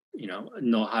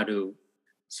 know how to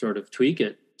sort of tweak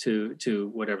it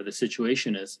to whatever the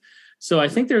situation is. So I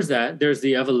think there's that. There's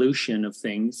the evolution of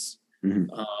things.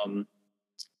 And,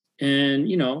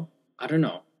 I don't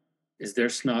know. Is there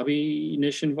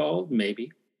snobbiness involved?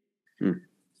 Maybe.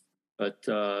 But,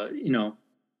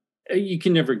 you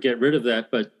can never get rid of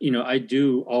that. But, I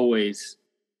do always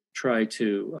try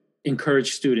to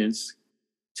encourage students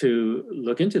to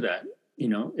look into that.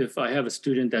 If I have a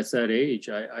student that's that age,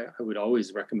 I would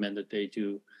always recommend that they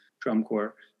do drum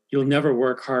corps. You'll never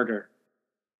work harder.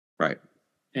 Right.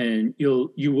 And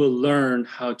you will learn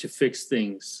how to fix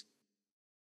things.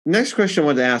 Next question I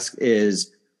wanted to ask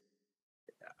is,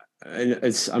 and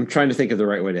I'm trying to think of the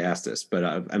right way to ask this, but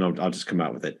I'll just come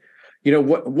out with it.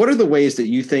 What are the ways that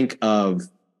you think of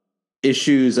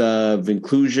issues of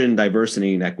inclusion,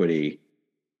 diversity, and equity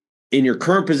in your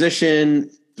current position,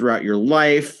 throughout your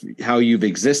life, how you've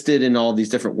existed in all these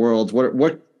different worlds?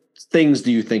 What things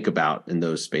do you think about in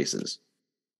those spaces?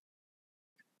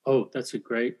 Oh, that's a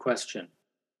great question.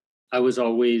 I was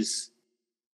always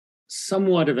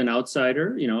somewhat of an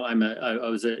outsider.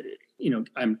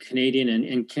 I'm Canadian, and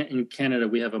in Canada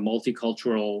we have a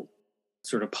multicultural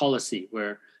sort of policy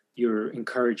where you're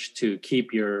encouraged to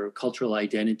keep your cultural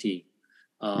identity.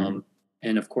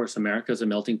 And of course, America is a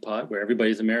melting pot where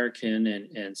everybody's American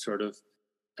and sort of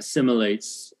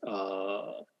assimilates.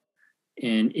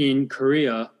 And in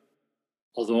Korea,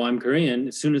 although I'm Korean,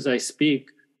 as soon as I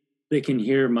speak, they can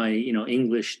hear my,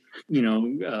 English,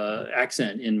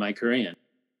 accent in my Korean.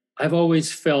 I've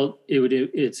always felt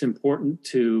it's important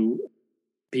to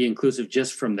be inclusive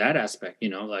just from that aspect,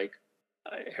 like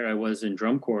here I was in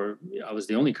drum corps. I was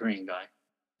the only Korean guy,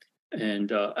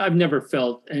 and I've never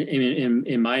felt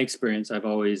in my experience. I've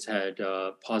always had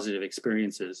positive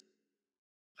experiences.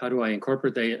 How do I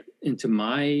incorporate that into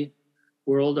my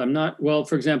world? I'm not well.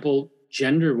 For example,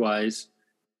 gender wise,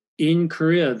 in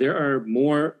Korea there are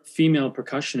more female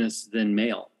percussionists than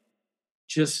male,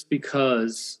 just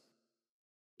because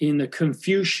in the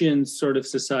Confucian sort of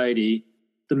society,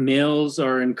 the males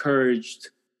are encouraged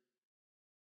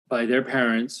by their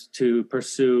parents to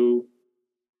pursue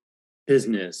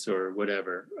business or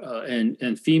whatever,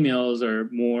 and females are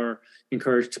more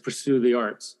encouraged to pursue the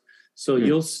arts. So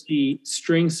you'll see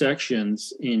string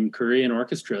sections in Korean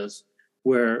orchestras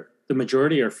where the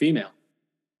majority are female.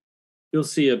 You'll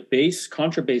see a bass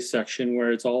contrabass section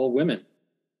where it's all women.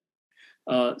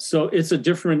 So it's a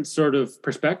different sort of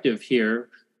perspective here,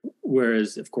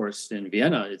 whereas of course in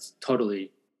Vienna it's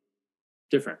totally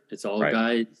different. It's all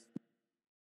guys,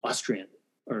 Austrian,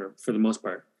 or for the most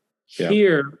part.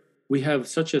 Here we have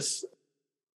such a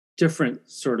different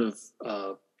sort of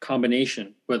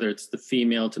combination, whether it's the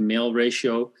female to male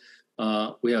ratio.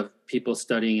 We have people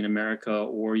studying in America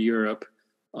or Europe,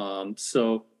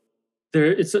 so there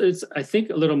it's I think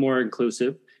a little more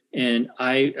inclusive. And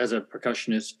I, as a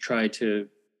percussionist, try to,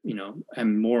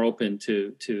 I'm more open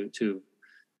to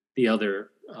the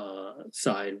other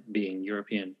side being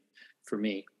European for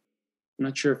me. I'm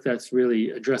not sure if that's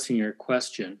really addressing your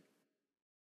question,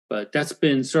 but that's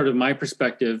been sort of my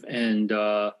perspective. And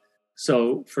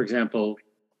so, for example,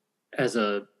 as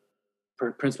a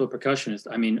principal percussionist,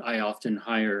 I mean, I often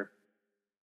hire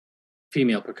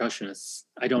female percussionists.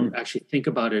 I don't actually think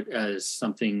about it as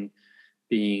something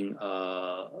being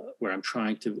where I'm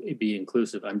trying to be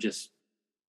inclusive. I'm just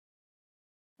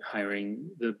hiring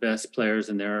the best players,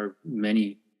 and there are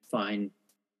many fine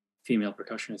female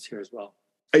percussionists here as well.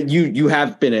 You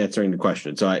have been answering the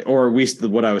question, or at least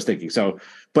what I was thinking. So,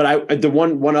 but the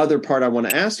one other part I want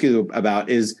to ask you about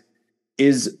is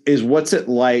what's it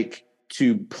like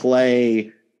to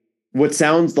play what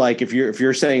sounds like, if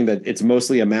you're saying that it's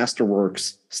mostly a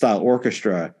masterworks style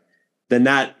orchestra, then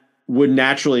that would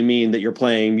naturally mean that you're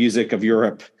playing music of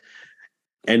Europe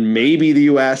and maybe the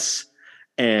US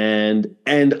but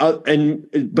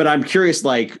I'm curious,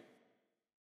 like,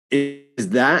 is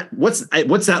that what's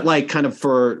that like kind of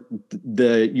for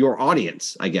your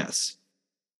audience, I guess?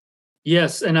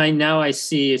 Yes, and I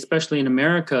see, especially in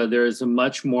America, there is a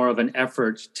much more of an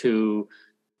effort to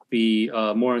be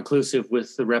more inclusive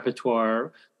with the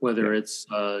repertoire, whether it's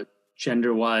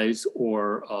gender-wise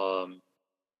or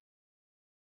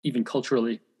even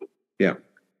culturally. Yeah.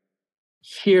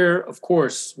 Here, of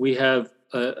course, we have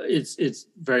it's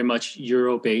very much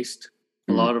Euro-based.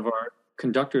 A lot of our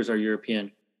conductors are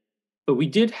European. But we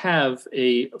did have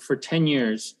for 10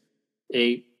 years,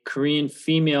 a Korean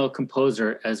female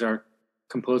composer as our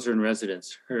composer in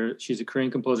residence. She's a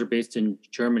Korean composer based in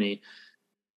Germany,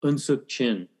 Eun-Suk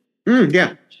Chin.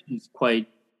 Yeah. She's quite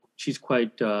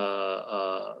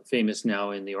famous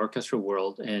now in the orchestral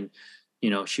world. And,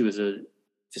 she was a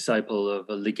disciple of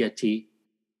Ligeti.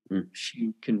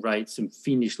 She can write some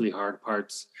fiendishly hard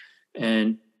parts.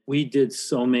 And we did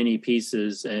so many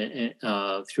pieces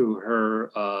through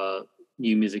her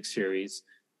new music series.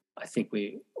 I think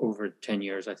over 10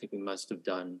 years, I think we must have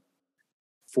done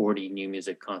 40 new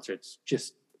music concerts,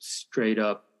 just straight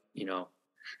up, the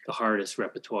hardest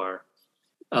repertoire.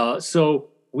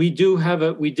 So we did have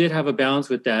a balance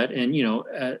with that. And,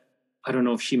 I don't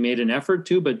know if she made an effort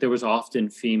to, but there was often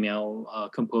female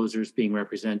composers being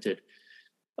represented.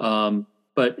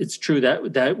 But it's true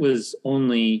that was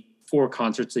only 4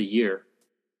 concerts a year.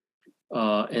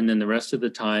 And then the rest of the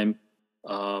time,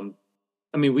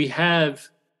 we have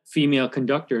female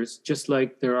conductors, just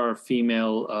like there are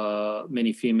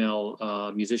many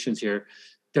female musicians here.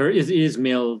 It is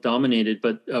male dominated,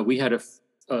 but we had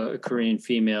a Korean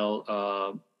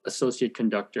female associate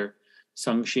conductor,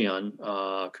 Sang Shion,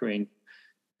 Korean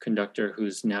conductor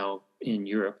who's now in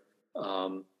Europe.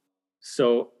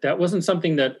 So that wasn't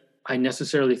something that I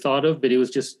necessarily thought of, but it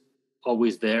was just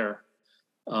always there.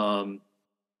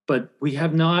 But we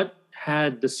have not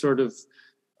had the sort of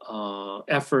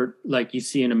effort like you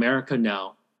see in America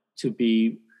now to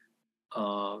be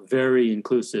very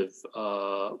inclusive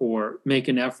or make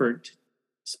an effort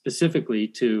specifically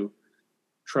to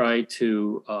try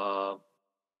to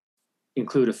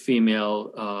include a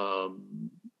female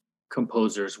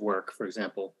composer's work, for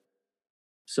example.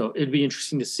 So it'd be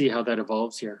interesting to see how that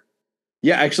evolves here.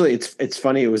 Yeah, actually, it's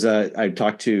funny. It was I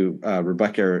talked to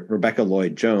Rebecca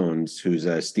Lloyd Jones, who's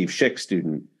a Steve Schick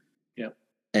student. Yeah,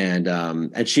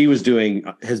 and she has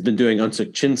been doing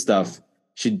Eun-Suk Chin stuff.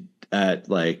 at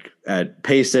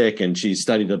PASIC, and she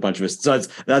studied a bunch of it. So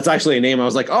that's actually a name. I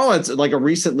was like, oh, it's like a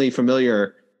recently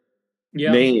familiar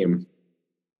name.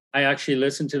 I actually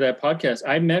listened to that podcast.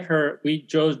 I met her. We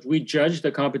judged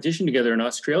the competition together in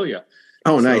Australia.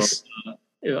 Oh, nice.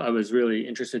 I was really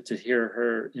interested to hear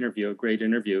her interview. A great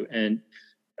interview, and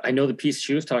I know the piece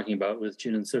she was talking about with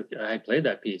Jin and Suk. I played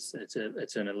that piece. It's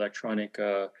an electronic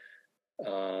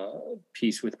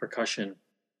piece with percussion.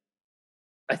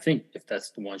 I think if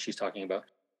that's the one she's talking about.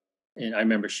 And I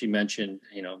remember she mentioned,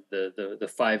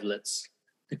 the fivelets,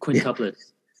 the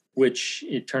quintuplets, which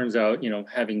it turns out,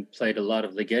 having played a lot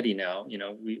of Ligeti now,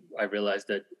 I realized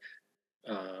that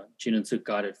Jin and Suk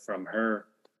got it from her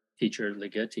teacher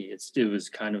Ligeti. It was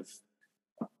kind of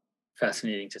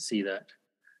fascinating to see that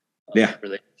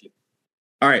relationship.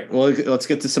 All right, well, let's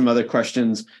get to some other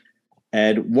questions.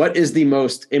 Ed, what is the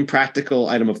most impractical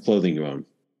item of clothing you own?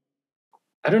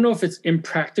 I don't know if it's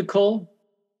impractical.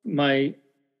 My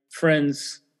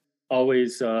friends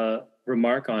always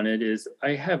remark on it is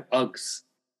I have Uggs.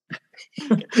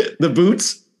 The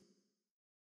boots?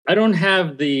 I don't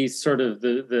have the sort of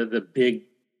the big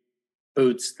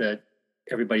boots that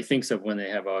everybody thinks of when they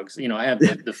have Uggs. I have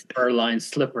the fur-lined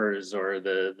slippers or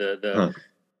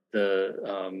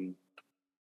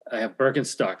I have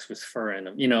Birkenstocks with fur in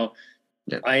them.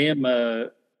 I am a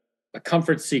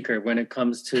comfort seeker when it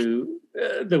comes to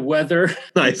the weather.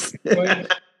 Nice.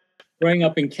 Growing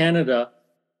up in Canada,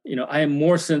 I am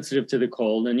more sensitive to the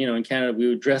cold, and in Canada we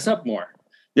would dress up more.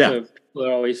 Yeah. So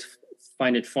people always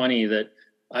find it funny that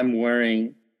I'm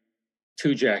wearing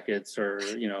 2 jackets or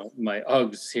my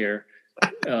Uggs here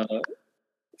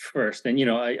first, and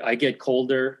I get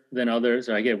colder than others,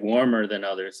 or I get warmer than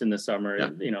others in the summer.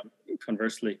 Yeah.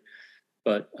 Conversely,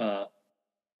 but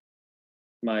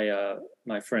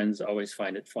my friends always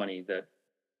find it funny that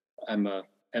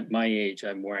at my age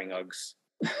I'm wearing Uggs.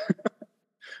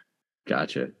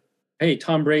 Gotcha. Hey,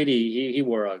 Tom Brady, he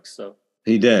wore Uggs, so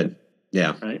he did.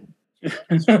 Yeah. Right.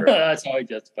 That's how I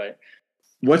justify it.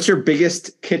 What's your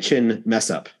biggest kitchen mess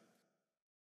up?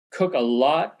 Cook a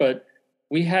lot, but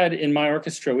we had in my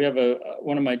orchestra, we have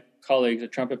one of my colleagues, a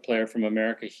trumpet player from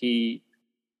America. He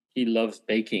loves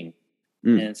baking.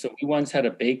 And so we once had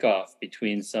a bake-off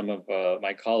between some of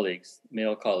my colleagues,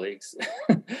 male colleagues,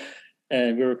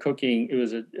 and we were cooking. It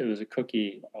was a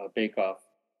cookie bake-off,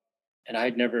 and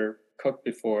I'd never cooked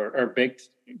before or baked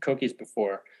cookies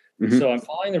before. Mm-hmm. So I'm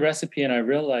following the recipe, and I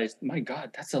realized, my God,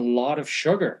 that's a lot of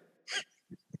sugar.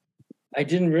 I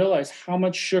didn't realize how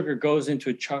much sugar goes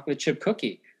into a chocolate chip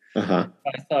cookie. Uh-huh.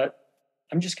 I thought,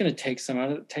 I'm just going to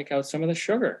take out some of the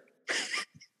sugar,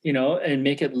 and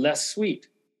make it less sweet.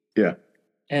 Yeah.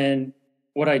 And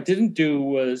what I didn't do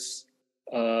was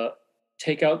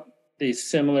take out the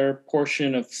similar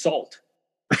portion of salt.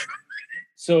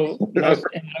 So I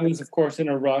was, of course, in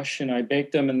a rush, and I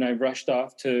baked them, and I rushed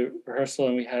off to rehearsal,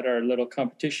 and we had our little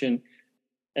competition.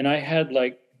 And I had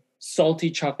like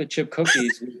salty chocolate chip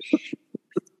cookies, which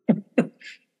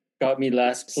got me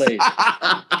last place.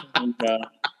 And,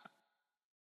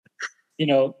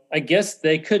 I guess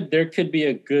there could be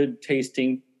a good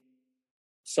tasting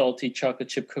salty chocolate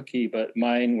chip cookie, but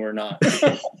mine were not.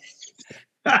 It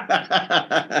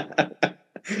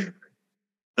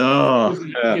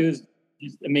was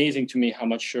amazing to me how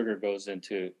much sugar goes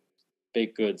into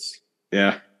baked goods.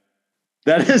 Yeah.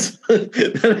 That is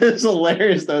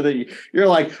hilarious though, that you're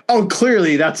like, oh,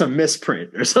 clearly that's a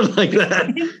misprint or something like that.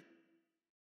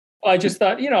 I just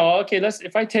thought, okay,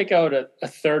 if I take out a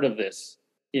third of this,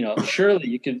 surely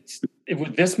you could,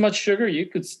 with this much sugar, you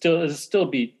could still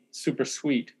be super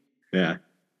sweet. Yeah.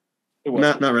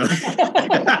 Not really.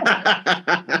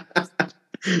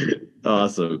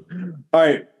 Awesome. All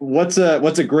right. What's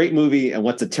a great movie and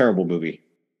what's a terrible movie?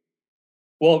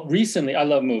 Well, recently, I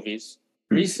love movies.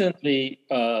 Recently,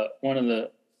 and the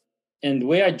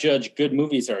way I judge good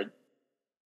movies are,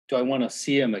 do I want to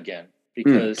see them again?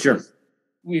 Because sure.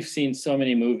 We've seen so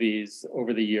many movies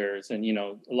over the years, and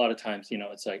a lot of times,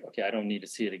 it's like, okay, I don't need to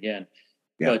see it again.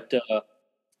 Yeah. But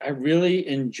I really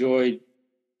enjoyed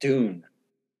Dune.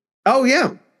 Oh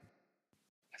yeah.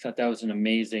 I thought that was an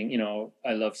amazing,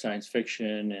 I love science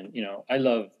fiction, and I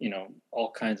love, all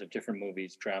kinds of different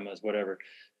movies, dramas, whatever.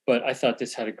 But I thought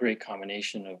this had a great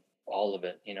combination of all of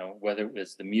it, whether it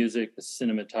was the music, the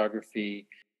cinematography,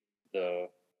 the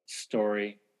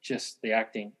story, just the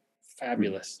acting,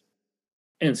 fabulous.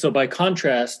 And so by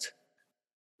contrast,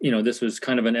 this was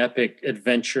kind of an epic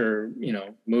adventure,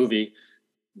 movie.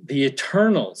 The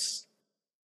Eternals,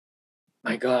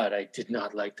 my God, I did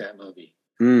not like that movie.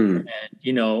 And,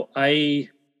 I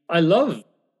love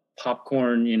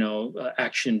popcorn,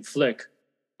 action flick,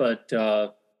 but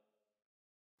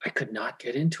I could not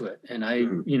get into it. And I,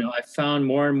 Mm. I found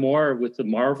more and more with the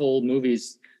Marvel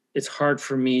movies, it's hard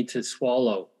for me to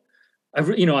swallow. I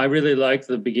really liked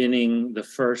the beginning, the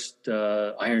first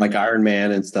Iron Like Man. Iron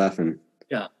Man and stuff. And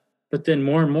Yeah. But then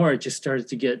more and more, it just started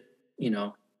to get,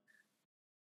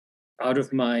 out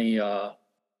of my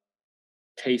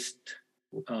taste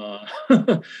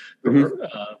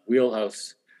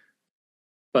wheelhouse.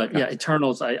 But yeah,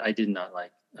 Eternals, I did not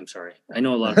like. I'm sorry. I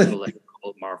know a lot of people like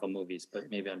old Marvel movies,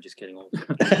 but maybe I'm just getting old.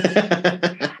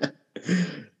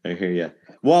 I hear you.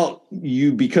 Well,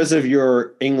 because of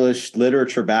your English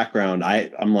literature background,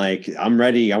 I'm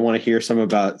ready. I want to hear some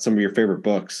of your favorite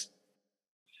books.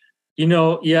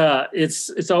 Yeah,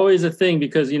 it's always a thing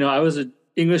because I was an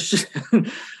English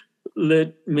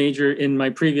lit major in my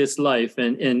previous life,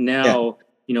 and now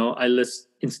I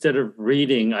instead of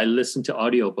reading, I listen to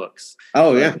audiobooks.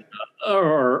 Oh yeah,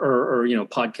 or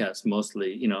podcasts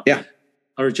mostly. Yeah.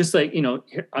 Or just like,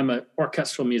 I'm an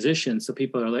orchestral musician, so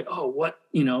people are like, "Oh, what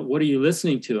are you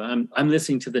listening to?" I'm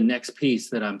listening to the next piece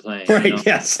that I'm playing. Right.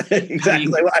 Yes.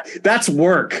 Exactly. That's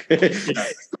work. Yeah.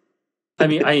 I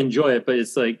mean, I enjoy it, but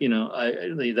it's like,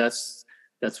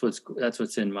 that's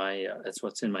what's in my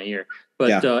ear.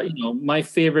 But my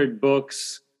favorite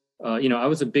books, I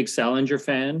was a big Salinger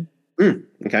fan.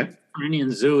 Okay. Ernie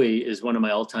and Zooey is one of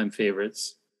my all-time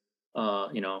favorites.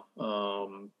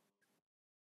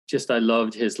 Just I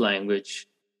loved his language,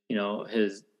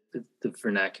 the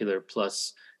vernacular,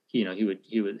 plus he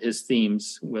would his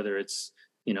themes, whether it's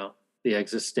the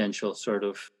existential sort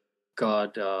of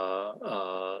God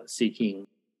seeking,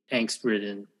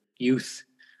 angst-ridden youth,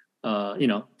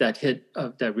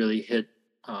 that really hit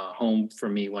home for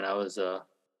me when I was a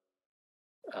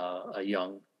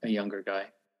younger guy.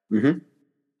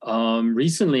 Mm-hmm.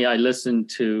 Recently, I listened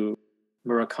to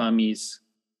Murakami's.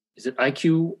 Is it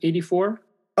IQ 84?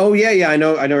 Oh yeah. I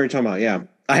know what you're talking about. Yeah.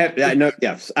 I know.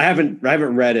 Yes. I haven't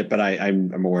read it, but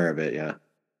I'm aware of it. Yeah.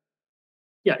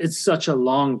 Yeah. It's such a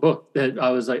long book that I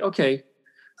was like, okay,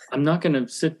 I'm not going to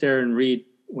sit there and read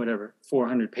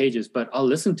 400 pages, but I'll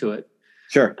listen to it.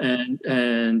 Sure. And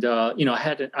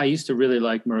I used to really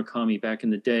like Murakami back in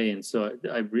the day. And so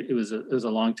it was a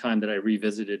long time that I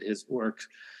revisited his work.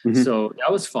 Mm-hmm. So that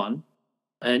was fun.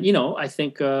 And, I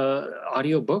think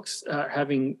audiobooks,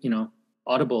 having,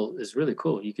 Audible is really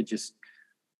cool. You could just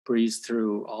breeze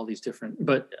through all these different,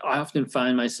 but I often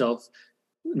find myself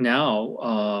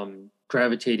now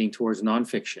gravitating towards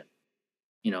nonfiction,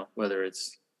 whether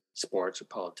it's sports or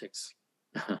politics.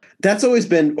 That's always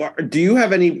been. Do you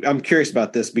have any? I'm curious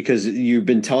about this because you've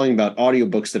been telling about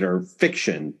audiobooks that are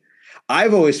fiction.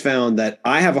 I've always found that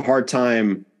I have a hard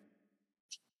time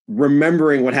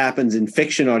remembering what happens in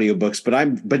fiction audiobooks, but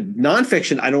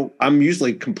nonfiction, I'm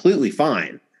usually completely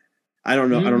fine. I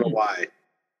don't know. I don't know why.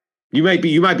 You might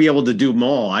be able to do them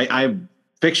all.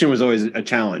 Fiction was always a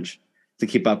challenge to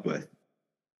keep up with.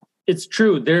 It's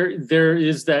true. There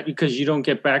is that, because you don't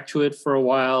get back to it for a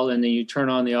while, and then you turn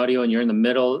on the audio and you're in the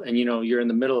middle, and you're in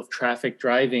the middle of traffic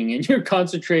driving and you're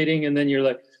concentrating, and then you're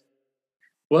like,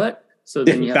 what? So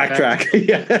then you have backtrack.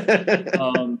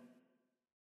 Yeah.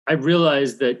 I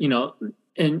realized that,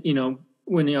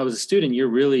 when I was a student, you're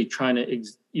really trying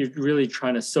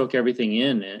to soak everything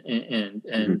in,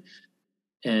 and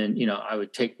I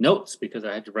would take notes because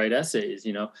I had to write essays,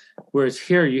 whereas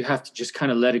here you have to just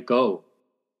kind of let it go.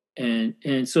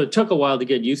 And so it took a while to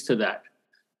get used to that.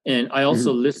 And I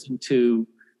also listened to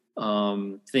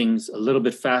things a little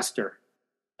bit faster.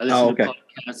 I listen to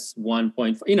podcasts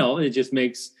 1.5, it just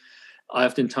makes, I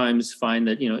oftentimes find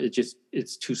that,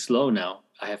 it's too slow now.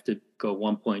 I have to go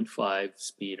 1.5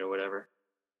 speed or whatever.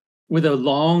 With a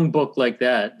long book like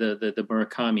that, the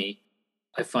Murakami,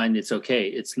 I find it's okay.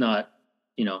 It's not,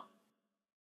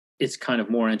 it's kind of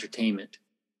more entertainment.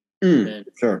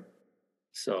 Sure.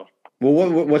 So. Well,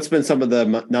 what's been some of the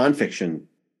nonfiction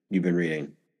you've been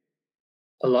reading?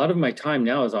 A lot of my time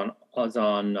now is on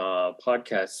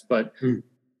podcasts, but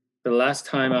the last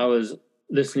time I was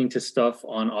listening to stuff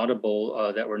on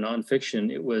Audible that were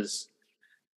nonfiction, it was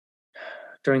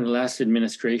during the last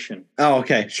administration. Oh,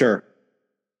 okay, sure.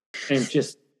 And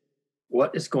just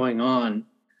what is going on?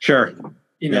 Sure.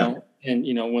 And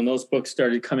when those books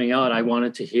started coming out, I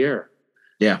wanted to hear.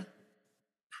 Yeah.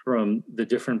 From the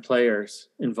different players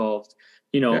involved.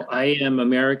 I am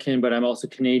American, but I'm also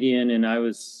Canadian. And I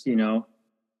was,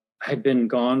 I'd been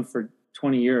gone for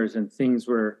 20 years and things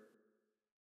were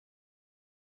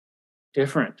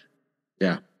different.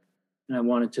 Yeah. And I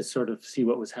wanted to sort of see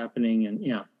what was happening and,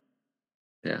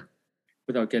 Yeah.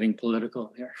 Without getting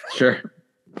political here. Sure.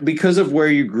 Because of where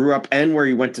you grew up and where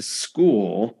you went to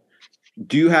school,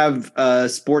 do you have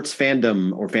sports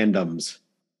fandom or fandoms?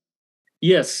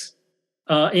 Yes.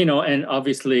 And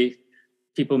obviously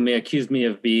people may accuse me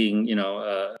of being,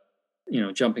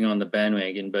 jumping on the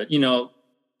bandwagon, but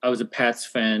I was a Pats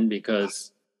fan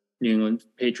because New England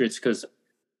Patriots, because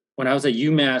when I was at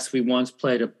UMass, we once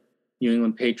played a New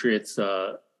England Patriots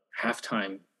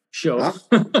halftime show.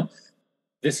 Huh?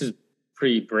 This is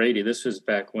pre-Brady. This was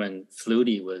back when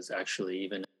Flutie was actually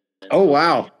even. Oh,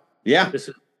 wow. Yeah. This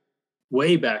is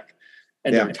way back,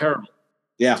 and they were terrible.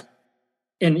 Yeah.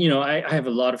 And I have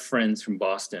a lot of friends from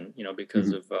Boston,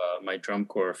 because of my drum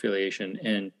corps affiliation,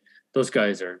 and those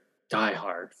guys are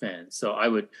diehard fans. So I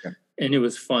would, and it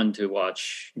was fun to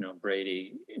watch,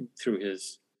 Brady through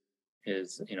his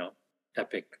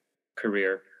epic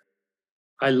career.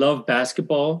 I love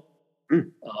basketball.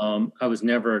 I was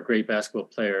never a great basketball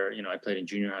player. I played in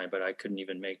junior high, but I couldn't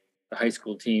even make the high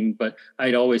school team. But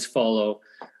I'd always follow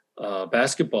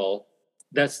basketball.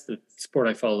 That's the sport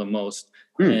I follow the most.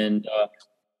 And,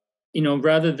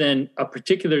 rather than a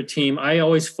particular team, I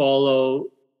always follow.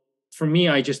 For me,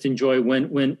 I just enjoy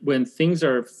when things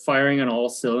are firing on all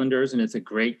cylinders and it's a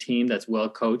great team that's well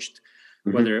coached,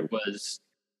 whether it was,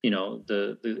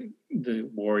 the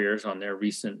Warriors on their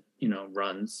recent,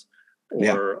 runs,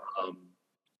 or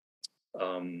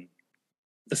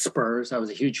the Spurs. I was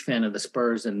a huge fan of the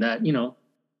Spurs, and that,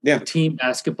 team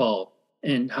basketball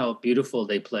and how beautiful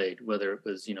they played, whether it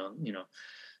was,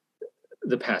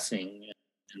 the passing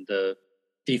and the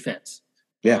defense.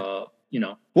 Well,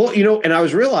 and I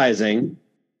was realizing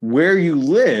where you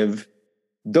live,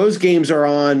 those games are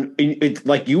on. It's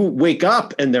like you wake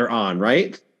up and they're on,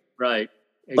 right? Right.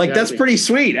 Exactly. Like that's pretty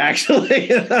sweet,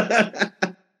 actually.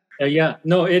 Yeah.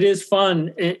 No, it is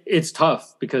fun. It's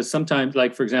tough because sometimes,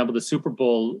 like for example, the Super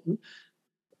Bowl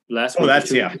last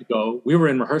week ago, we were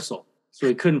in rehearsal, so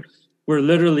we couldn't. We're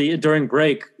literally during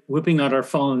break whipping out our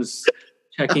phones,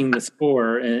 checking the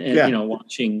score, and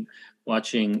watching.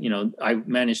 I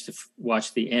managed to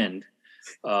watch the end,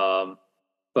 but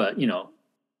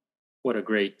what a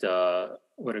great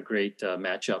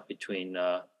matchup between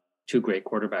two great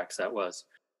quarterbacks that was.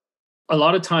 A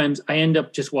lot of times I end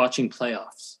up just watching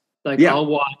playoffs. I'll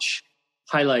watch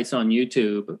highlights on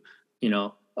YouTube,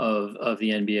 of the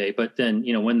NBA, but then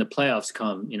when the playoffs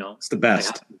come, it's the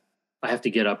best. I have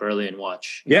to get up early and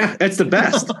watch. Yeah, it's the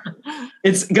best.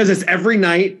 It's because it's every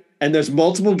night and there's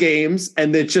multiple games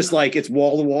and it's just like it's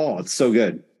wall to wall. It's so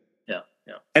good. Yeah.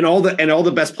 And all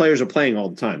the best players are playing all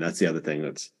the time. That's the other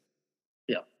thing.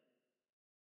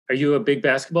 Are you a big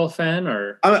basketball fan,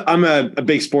 or? I'm a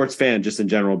big sports fan just in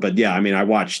general, but yeah, I mean, I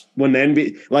watch when the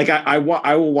NBA, like I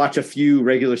will watch a few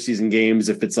regular season games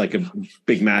if it's like a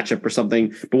big matchup or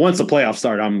something. But once the playoffs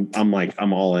start,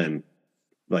 I'm all in.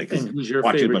 Like, and who's your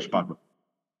watching favorite?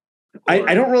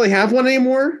 I don't really have one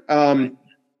anymore. I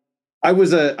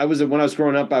was when I was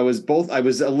growing up, I was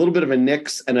a little bit of a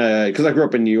Knicks because I grew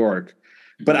up in New York.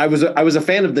 But I was a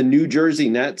fan of the New Jersey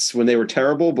Nets when they were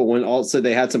terrible, but when also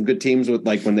they had some good teams with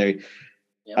when they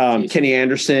Kenny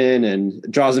Anderson and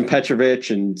Drazen Petrovic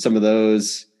and some of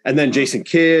those, and then Jason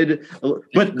Kidd.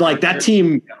 But that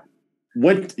team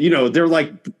went,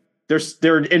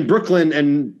 they're in Brooklyn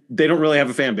and they don't really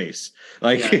have a fan base.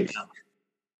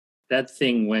 That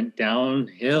thing went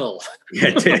downhill. Yeah,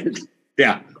 it did.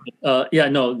 Yeah.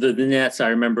 The Nets. I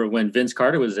remember when Vince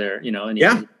Carter was there,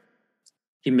 and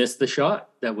he missed the shot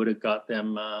that would have got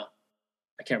them. I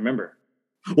can't remember.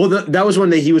 Well, that was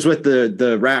when he was with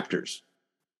the Raptors.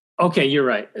 Okay, you're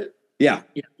right. Yeah.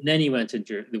 And then he went to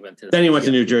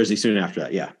to New Jersey soon after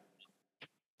that. Yeah.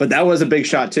 But that was a big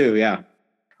shot too. Yeah.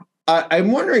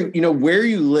 I'm wondering, where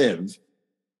you live,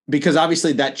 because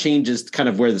obviously that changes kind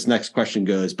of where this next question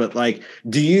goes. But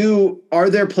are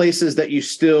there places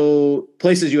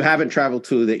places you haven't traveled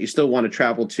to that you still want to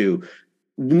travel to,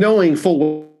 knowing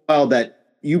full well that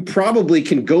you probably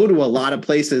can go to a lot of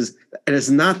places and it's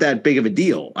not that big of a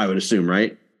deal, I would assume,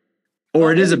 right?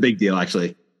 Or it is a big deal,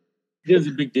 actually. It is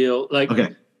a big deal.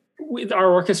 With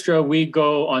our orchestra, we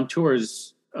go on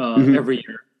tours every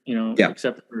year,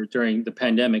 except for during the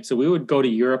pandemic. So we would go to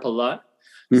Europe a lot.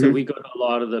 So we go to a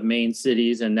lot of the main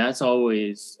cities, and that's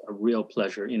always a real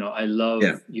pleasure. I love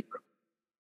Europe.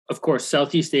 Of course,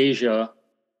 Southeast Asia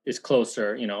is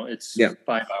closer. It's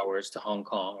 5 hours to Hong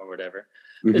Kong or whatever.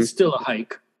 It's still a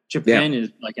hike. Japan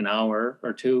is like an hour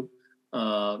or two.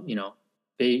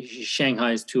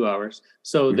 Shanghai is 2 hours.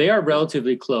 So they are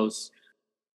relatively close.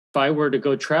 If I were to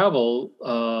go travel,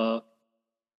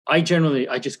 I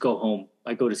just go home.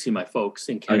 I go to see my folks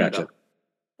in Canada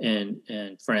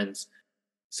and friends.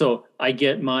 So I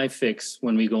get my fix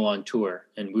when we go on tour.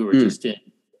 And we were just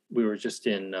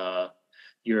in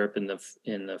Europe in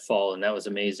the fall, and that was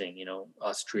amazing.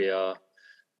 Austria,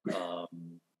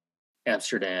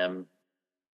 Amsterdam,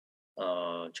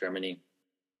 Germany.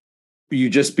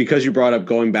 Because you brought up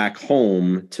going back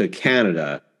home to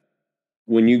Canada,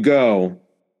 when you go,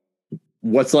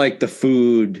 what's like the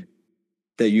food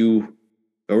that you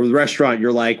or the restaurant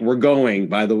you're like, we're going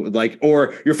by the like,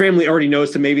 or your family already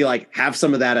knows to maybe like have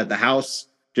some of that at the house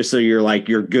just so you're like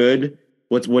you're good.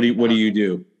 What do you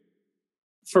do?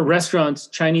 For restaurants,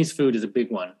 Chinese food is a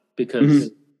big one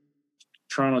because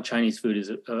Toronto Chinese food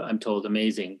is, I'm told,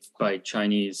 amazing by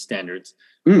Chinese standards.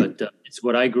 But it's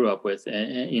what I grew up with,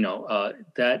 and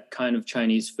that kind of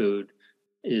Chinese food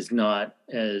is not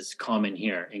as common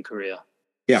here in Korea.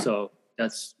 Yeah. So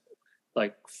that's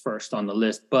like first on the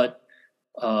list. But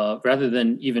rather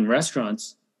than even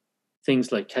restaurants,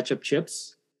 things like ketchup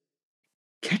chips.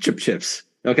 Ketchup chips.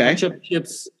 Okay. Ketchup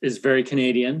chips is very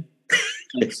Canadian.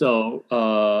 And so,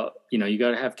 you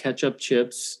got to have ketchup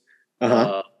chips.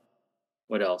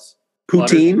 What else?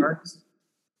 Poutine.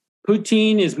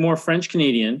 Poutine is more French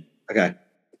Canadian. Okay.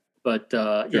 But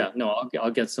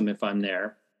I'll get some if I'm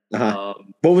there. What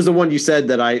was the one you said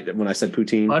when I said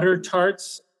poutine? Butter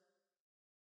tarts.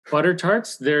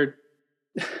 They're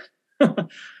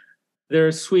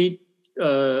they're sweet,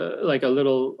 like a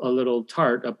little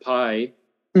tart, a pie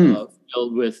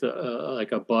filled with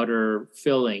like a butter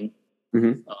filling.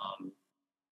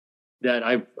 That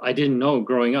I didn't know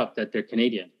growing up that they're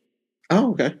Canadian.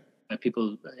 Oh, okay.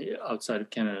 People outside of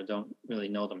Canada don't really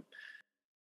know them.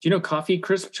 Do you know Coffee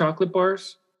Crisp chocolate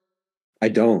bars? I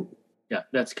don't. Yeah,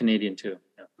 that's Canadian too.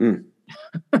 Yeah.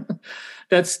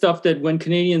 That's stuff that when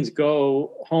Canadians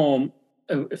go home,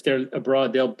 if they're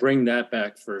abroad, they'll bring that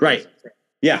back for right.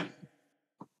 Yeah.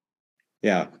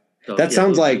 So, that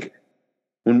sounds like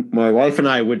when my wife and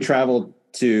I would travel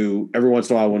to every once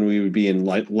in a while when we would be in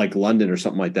like London or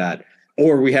something like that,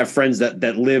 or we have friends that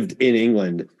lived in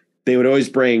England. They would always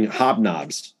bring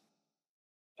hobnobs.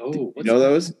 Oh, you know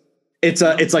those? It's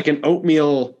like an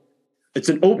oatmeal. It's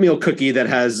an oatmeal cookie that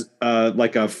has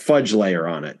like a fudge layer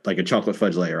on it, like a chocolate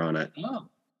fudge layer on it. Oh.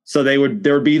 So there would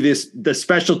be the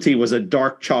specialty was a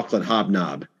dark chocolate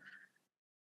hobnob.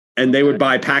 And they would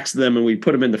buy packs of them and we'd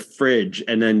put them in the fridge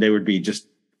and then they would be just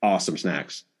awesome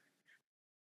snacks.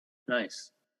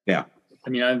 Nice. Yeah. I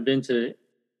mean, I've been to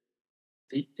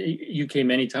the UK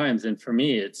many times and for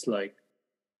me it's like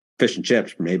fish and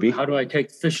chips, maybe. How do I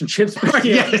take fish and chips?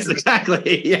 Yes,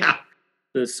 exactly. Yeah.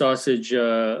 The sausage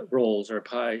rolls or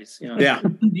pies, Yeah.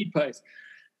 Meat pies.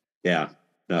 Yeah.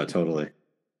 No, totally.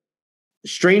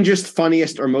 Strangest,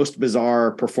 funniest, or most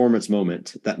bizarre performance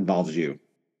moment that involves you?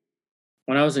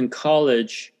 When I was in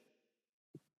college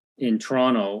in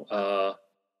Toronto,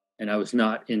 and I was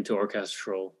not into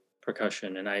orchestral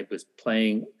percussion, and I was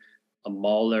playing a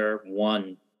Mahler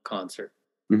 1 concert,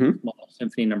 Mahler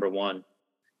Symphony No. 1,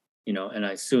 and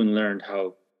I soon learned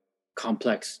how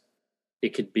complex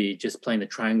it could be just playing the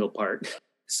triangle part.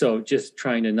 So just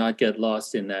trying to not get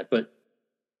lost in that. But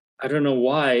I don't know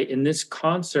why in this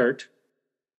concert,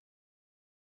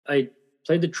 I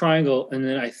played the triangle and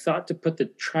then I thought to put the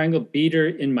triangle beater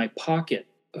in my pocket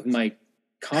of my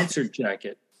concert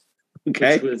jacket.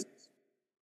 Okay. Which was,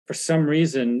 for some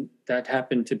reason, that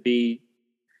happened to be,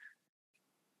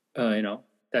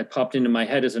 that popped into my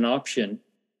head as an option.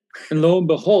 And lo and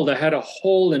behold, I had a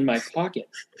hole in my pocket.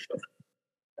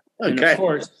 Okay. And of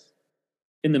course,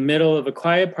 in the middle of a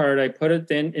quiet part, I put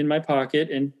it in my pocket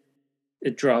and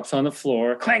it drops on the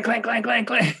floor. Clang, clang, clang, clang,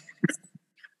 clang.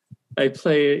 I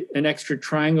play an extra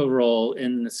triangle roll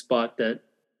in the spot that,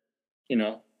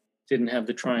 didn't have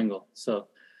the triangle. So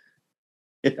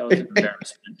that was an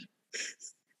embarrassment.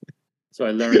 So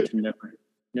I learned to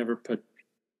never put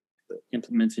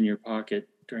implements in your pocket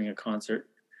during a concert.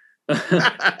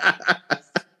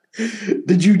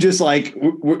 Did you just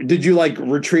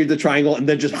retrieve the triangle and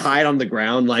then just hide on the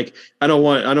ground? Like, I don't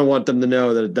want them to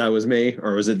know that was me,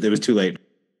 or was it was too late?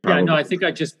 Probably. Yeah, no, I think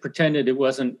I just pretended it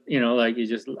wasn't, I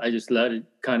just let it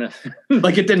kind of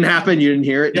like it didn't happen. You didn't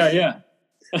hear it. Yeah.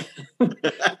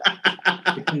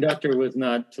 The conductor was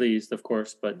not pleased, of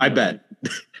course, but I bet.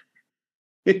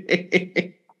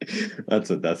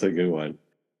 That's a good one.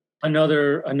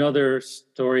 Another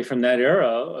story from that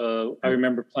era. I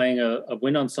remember playing a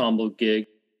wind ensemble gig,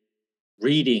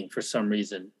 reading for some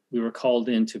reason. We were called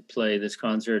in to play this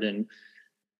concert, and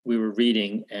we were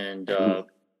reading, and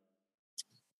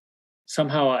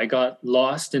somehow I got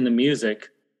lost in the music.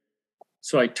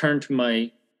 So I turned to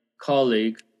my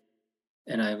colleague,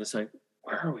 and I was like,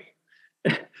 "Where are we?"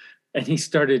 And he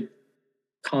started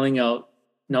calling out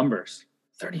numbers: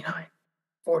 39,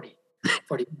 40,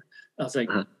 40. I was like,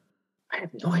 I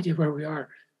have no idea where we are.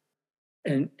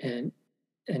 And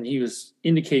he was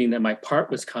indicating that my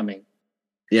part was coming.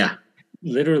 Yeah.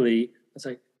 literally, I was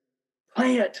like,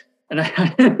 play it. And I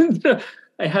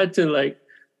had to like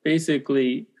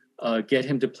basically get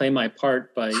him to play my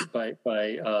part by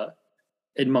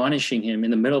admonishing him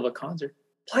in the middle of a concert.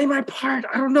 Play my part.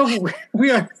 I don't know.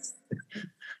 We are.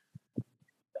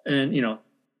 And,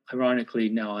 ironically,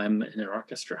 now I'm in an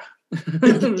orchestra.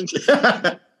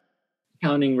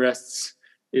 Counting rests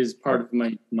is part of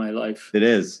my life. It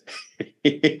is.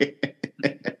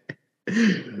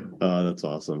 Oh, that's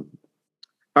awesome.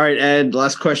 All right, Ed,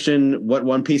 last question. What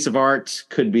one piece of art,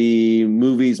 could be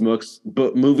movies, books,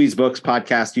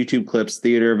 podcasts, YouTube clips,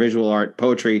 theater, visual art,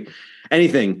 poetry,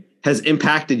 anything, has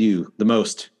impacted you the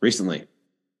most recently?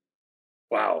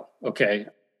 Wow. Okay.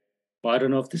 Well, I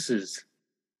don't know if this is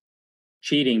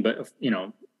cheating, but,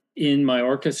 in my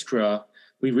orchestra,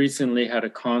 we recently had a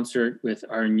concert with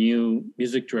our new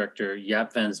music director,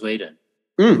 Jaap van Zweden,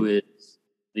 who is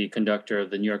the conductor of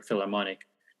the New York Philharmonic.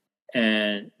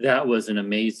 And that was an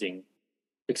amazing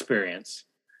experience.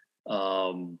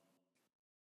 And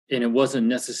it wasn't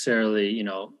necessarily,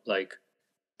 like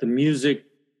the music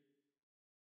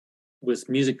was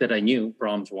music that I knew,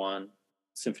 Brahms 1,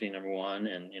 Symphony No. 1,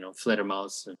 and,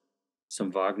 Fledermaus and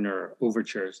some Wagner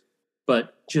overtures,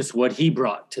 but just what he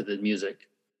brought to the music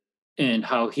and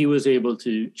how he was able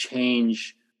to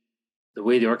change the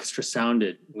way the orchestra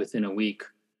sounded within a week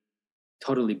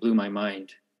totally blew my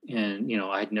mind. And,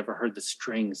 I'd never heard the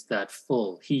strings that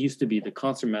full. He used to be the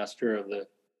concertmaster of the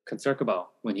Concertgebouw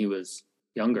when he was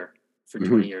younger for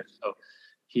 20 years. So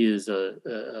he is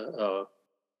a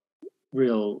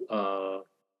real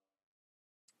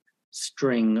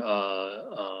string.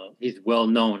 He's well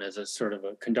known as a sort of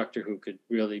a conductor who could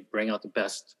really bring out the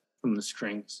best from the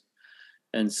strings.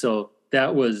 And so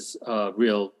that was a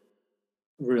real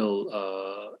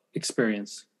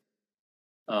experience.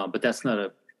 But that's not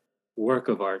a work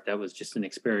of art. That was just an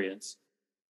experience.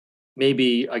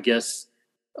 Maybe, I guess,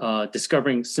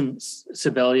 discovering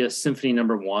Sibelius Symphony No.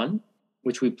 1,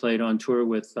 which we played on tour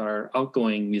with our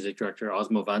outgoing music director,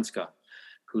 Osmo Vanska,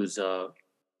 who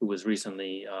was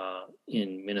recently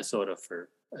in Minnesota for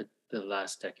the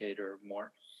last decade or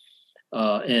more.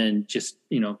 And just,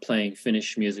 playing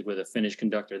Finnish music with a Finnish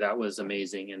conductor, that was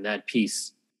amazing. And that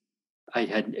piece,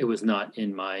 it was not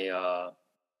in my,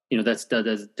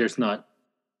 there's not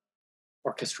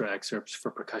orchestra excerpts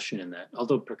for percussion in that.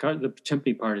 Although the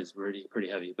timpani part is pretty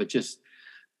heavy, but just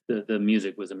the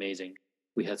music was amazing.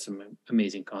 We had some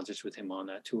amazing concerts with him on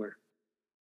that tour.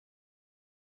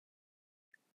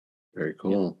 Very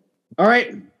cool. Yeah. All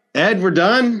right, Ed, we're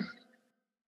done.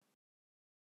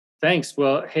 Thanks.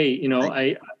 Well, hey,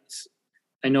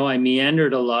 I know I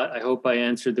meandered a lot. I hope I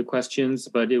answered the questions,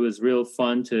 but it was real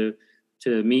fun to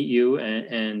meet you,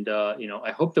 and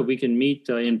I hope that we can meet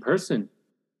in person.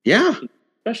 Yeah.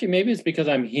 Especially maybe it's because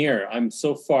I'm here. I'm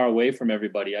so far away from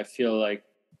everybody. I feel like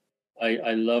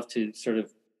I love to sort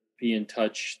of be in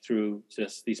touch through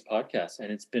just these podcasts,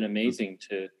 and it's been amazing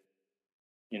to,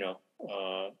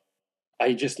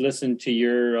 I just listened to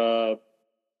your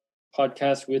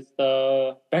podcast with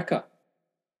Becca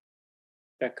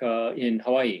in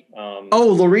Hawaii.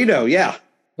 Laredo, yeah.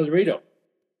 Laredo.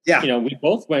 Yeah.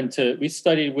 We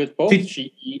studied with both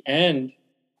she and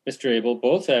Mr. Abel,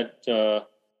 both at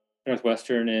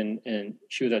Northwestern, and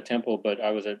she was at Temple, but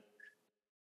I was at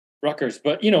Rutgers.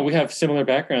 But, we have similar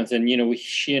backgrounds, and,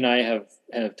 she and I have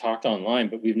talked online,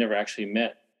 but we've never actually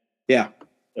met. Yeah.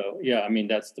 So, yeah, I mean,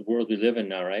 that's the world we live in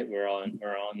now, right? We're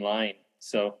online.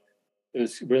 So it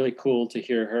was really cool to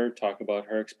hear her talk about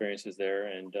her experiences there.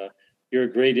 And you're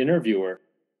a great interviewer.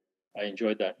 I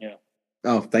enjoyed that. Yeah.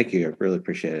 Oh, thank you. I really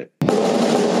appreciate it.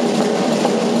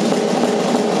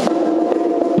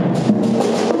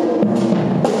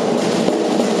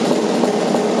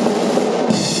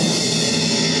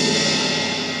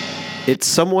 It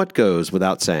somewhat goes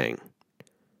without saying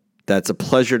that it's a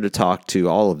pleasure to talk to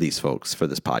all of these folks for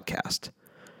this podcast.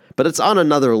 But it's on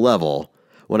another level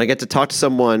when I get to talk to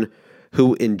someone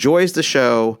who enjoys the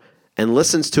show and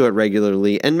listens to it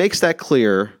regularly and makes that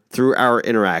clear through our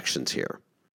interactions here.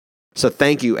 So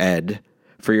thank you, Ed,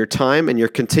 for your time and your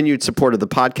continued support of the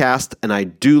podcast, and I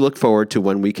do look forward to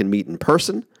when we can meet in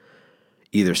person,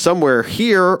 either somewhere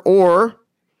here or,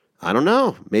 I don't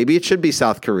know, maybe it should be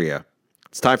South Korea.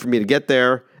 It's time for me to get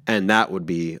there, and that would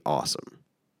be awesome.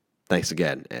 Thanks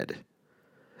again, Ed.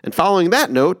 And following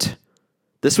that note,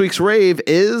 this week's rave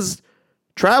is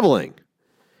traveling.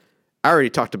 I already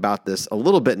talked about this a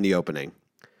little bit in the opening,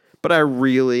 but I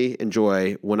really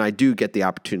enjoy when I do get the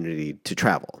opportunity to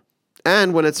travel,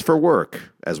 and when it's for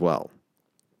work as well.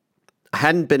 I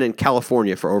hadn't been in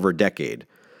California for over a decade,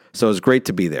 so it was great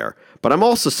to be there. But I'm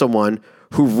also someone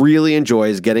who really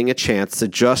enjoys getting a chance to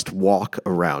just walk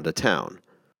around a town.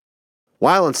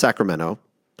 While in Sacramento,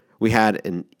 we had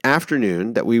an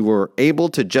afternoon that we were able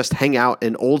to just hang out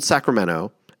in Old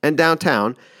Sacramento and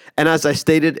downtown, and as I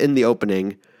stated in the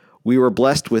opening, we were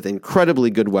blessed with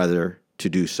incredibly good weather to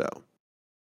do so.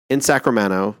 In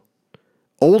Sacramento,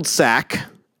 Old Sac,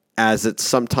 as it's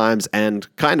sometimes and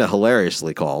kind of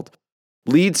hilariously called,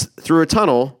 leads through a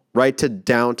tunnel right to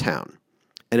downtown.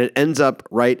 And it ends up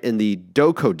right in the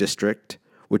Doco district,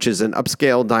 which is an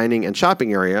upscale dining and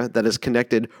shopping area that is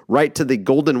connected right to the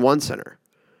Golden One Center,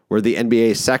 where the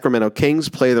NBA Sacramento Kings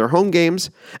play their home games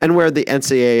and where the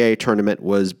NCAA tournament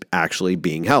was actually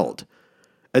being held.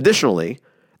 Additionally,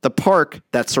 the park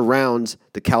that surrounds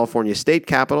the California State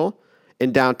Capitol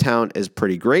in downtown is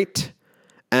pretty great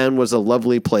and was a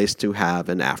lovely place to have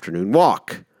an afternoon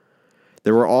walk.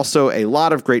 There were also a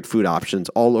lot of great food options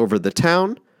all over the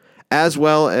town, as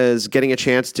well as getting a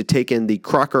chance to take in the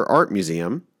Crocker Art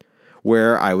Museum,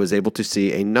 where I was able to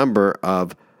see a number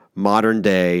of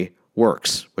modern-day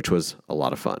works, which was a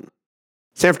lot of fun.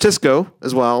 San Francisco,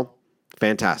 as well,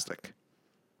 fantastic.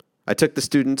 I took the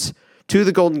students to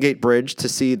the Golden Gate Bridge to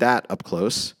see that up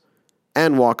close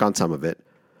and walk on some of it,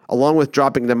 along with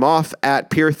dropping them off at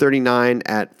Pier 39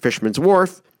 at Fisherman's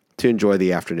Wharf to enjoy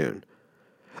the afternoon.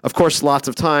 Of course, lots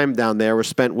of time down there was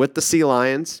spent with the sea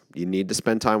lions. You need to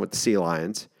spend time with the sea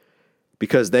lions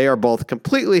because they are both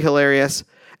completely hilarious,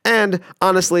 and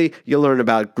honestly, you'll learn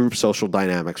about group social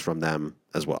dynamics from them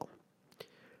as well.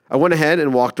 I went ahead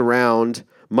and walked around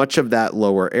much of that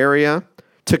lower area,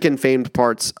 took in famed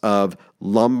parts of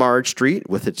Lombard Street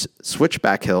with its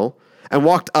switchback hill, and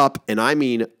walked up, and I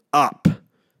mean up,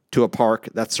 to a park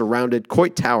that surrounded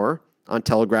Coit Tower on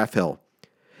Telegraph Hill.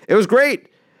 It was great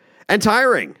and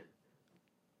tiring.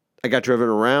 I got driven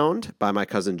around by my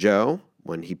cousin Joe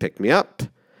when he picked me up,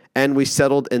 and we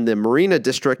settled in the Marina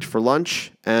District for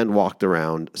lunch and walked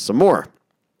around some more.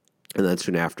 And then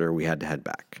soon after, we had to head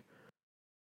back.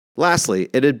 Lastly,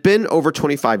 it had been over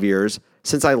 25 years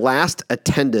since I last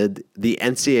attended the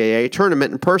NCAA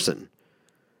tournament in person,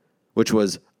 which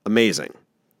was amazing.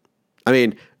 I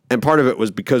mean, and part of it was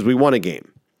because we won a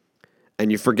game.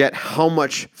 And you forget how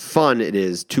much fun it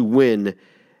is to win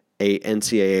a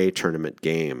NCAA tournament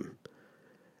game.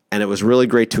 And it was really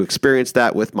great to experience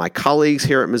that with my colleagues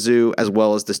here at Mizzou, as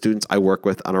well as the students I work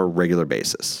with on a regular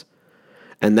basis.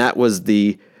 And that was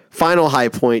the final high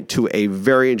point to a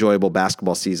very enjoyable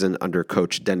basketball season under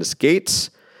Coach Dennis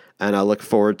Gates. And I look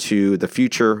forward to the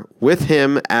future with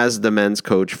him as the men's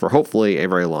coach for hopefully a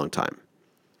very long time.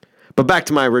 But back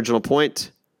to my original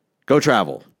point, go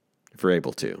travel if you're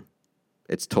able to.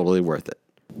 It's totally worth it.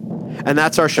 And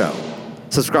that's our show.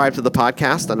 Subscribe to the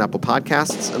podcast on Apple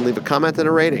Podcasts and leave a comment and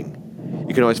a rating.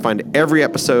 You can always find every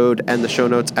episode and the show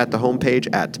notes at the homepage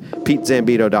at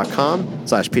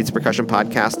petezambito.com/Pete's Percussion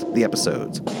Podcast, the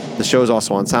episodes. The show is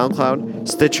also on SoundCloud,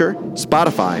 Stitcher,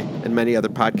 Spotify, and many other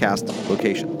podcast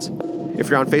locations. If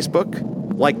you're on Facebook,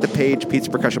 like the page Pete's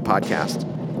Percussion Podcast.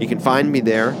 You can find me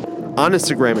there on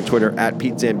Instagram and Twitter at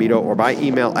Pete Zambito or by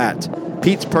email at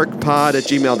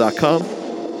petesperkpod@gmail.com.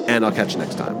 And I'll catch you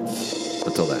next time.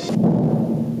 Until then.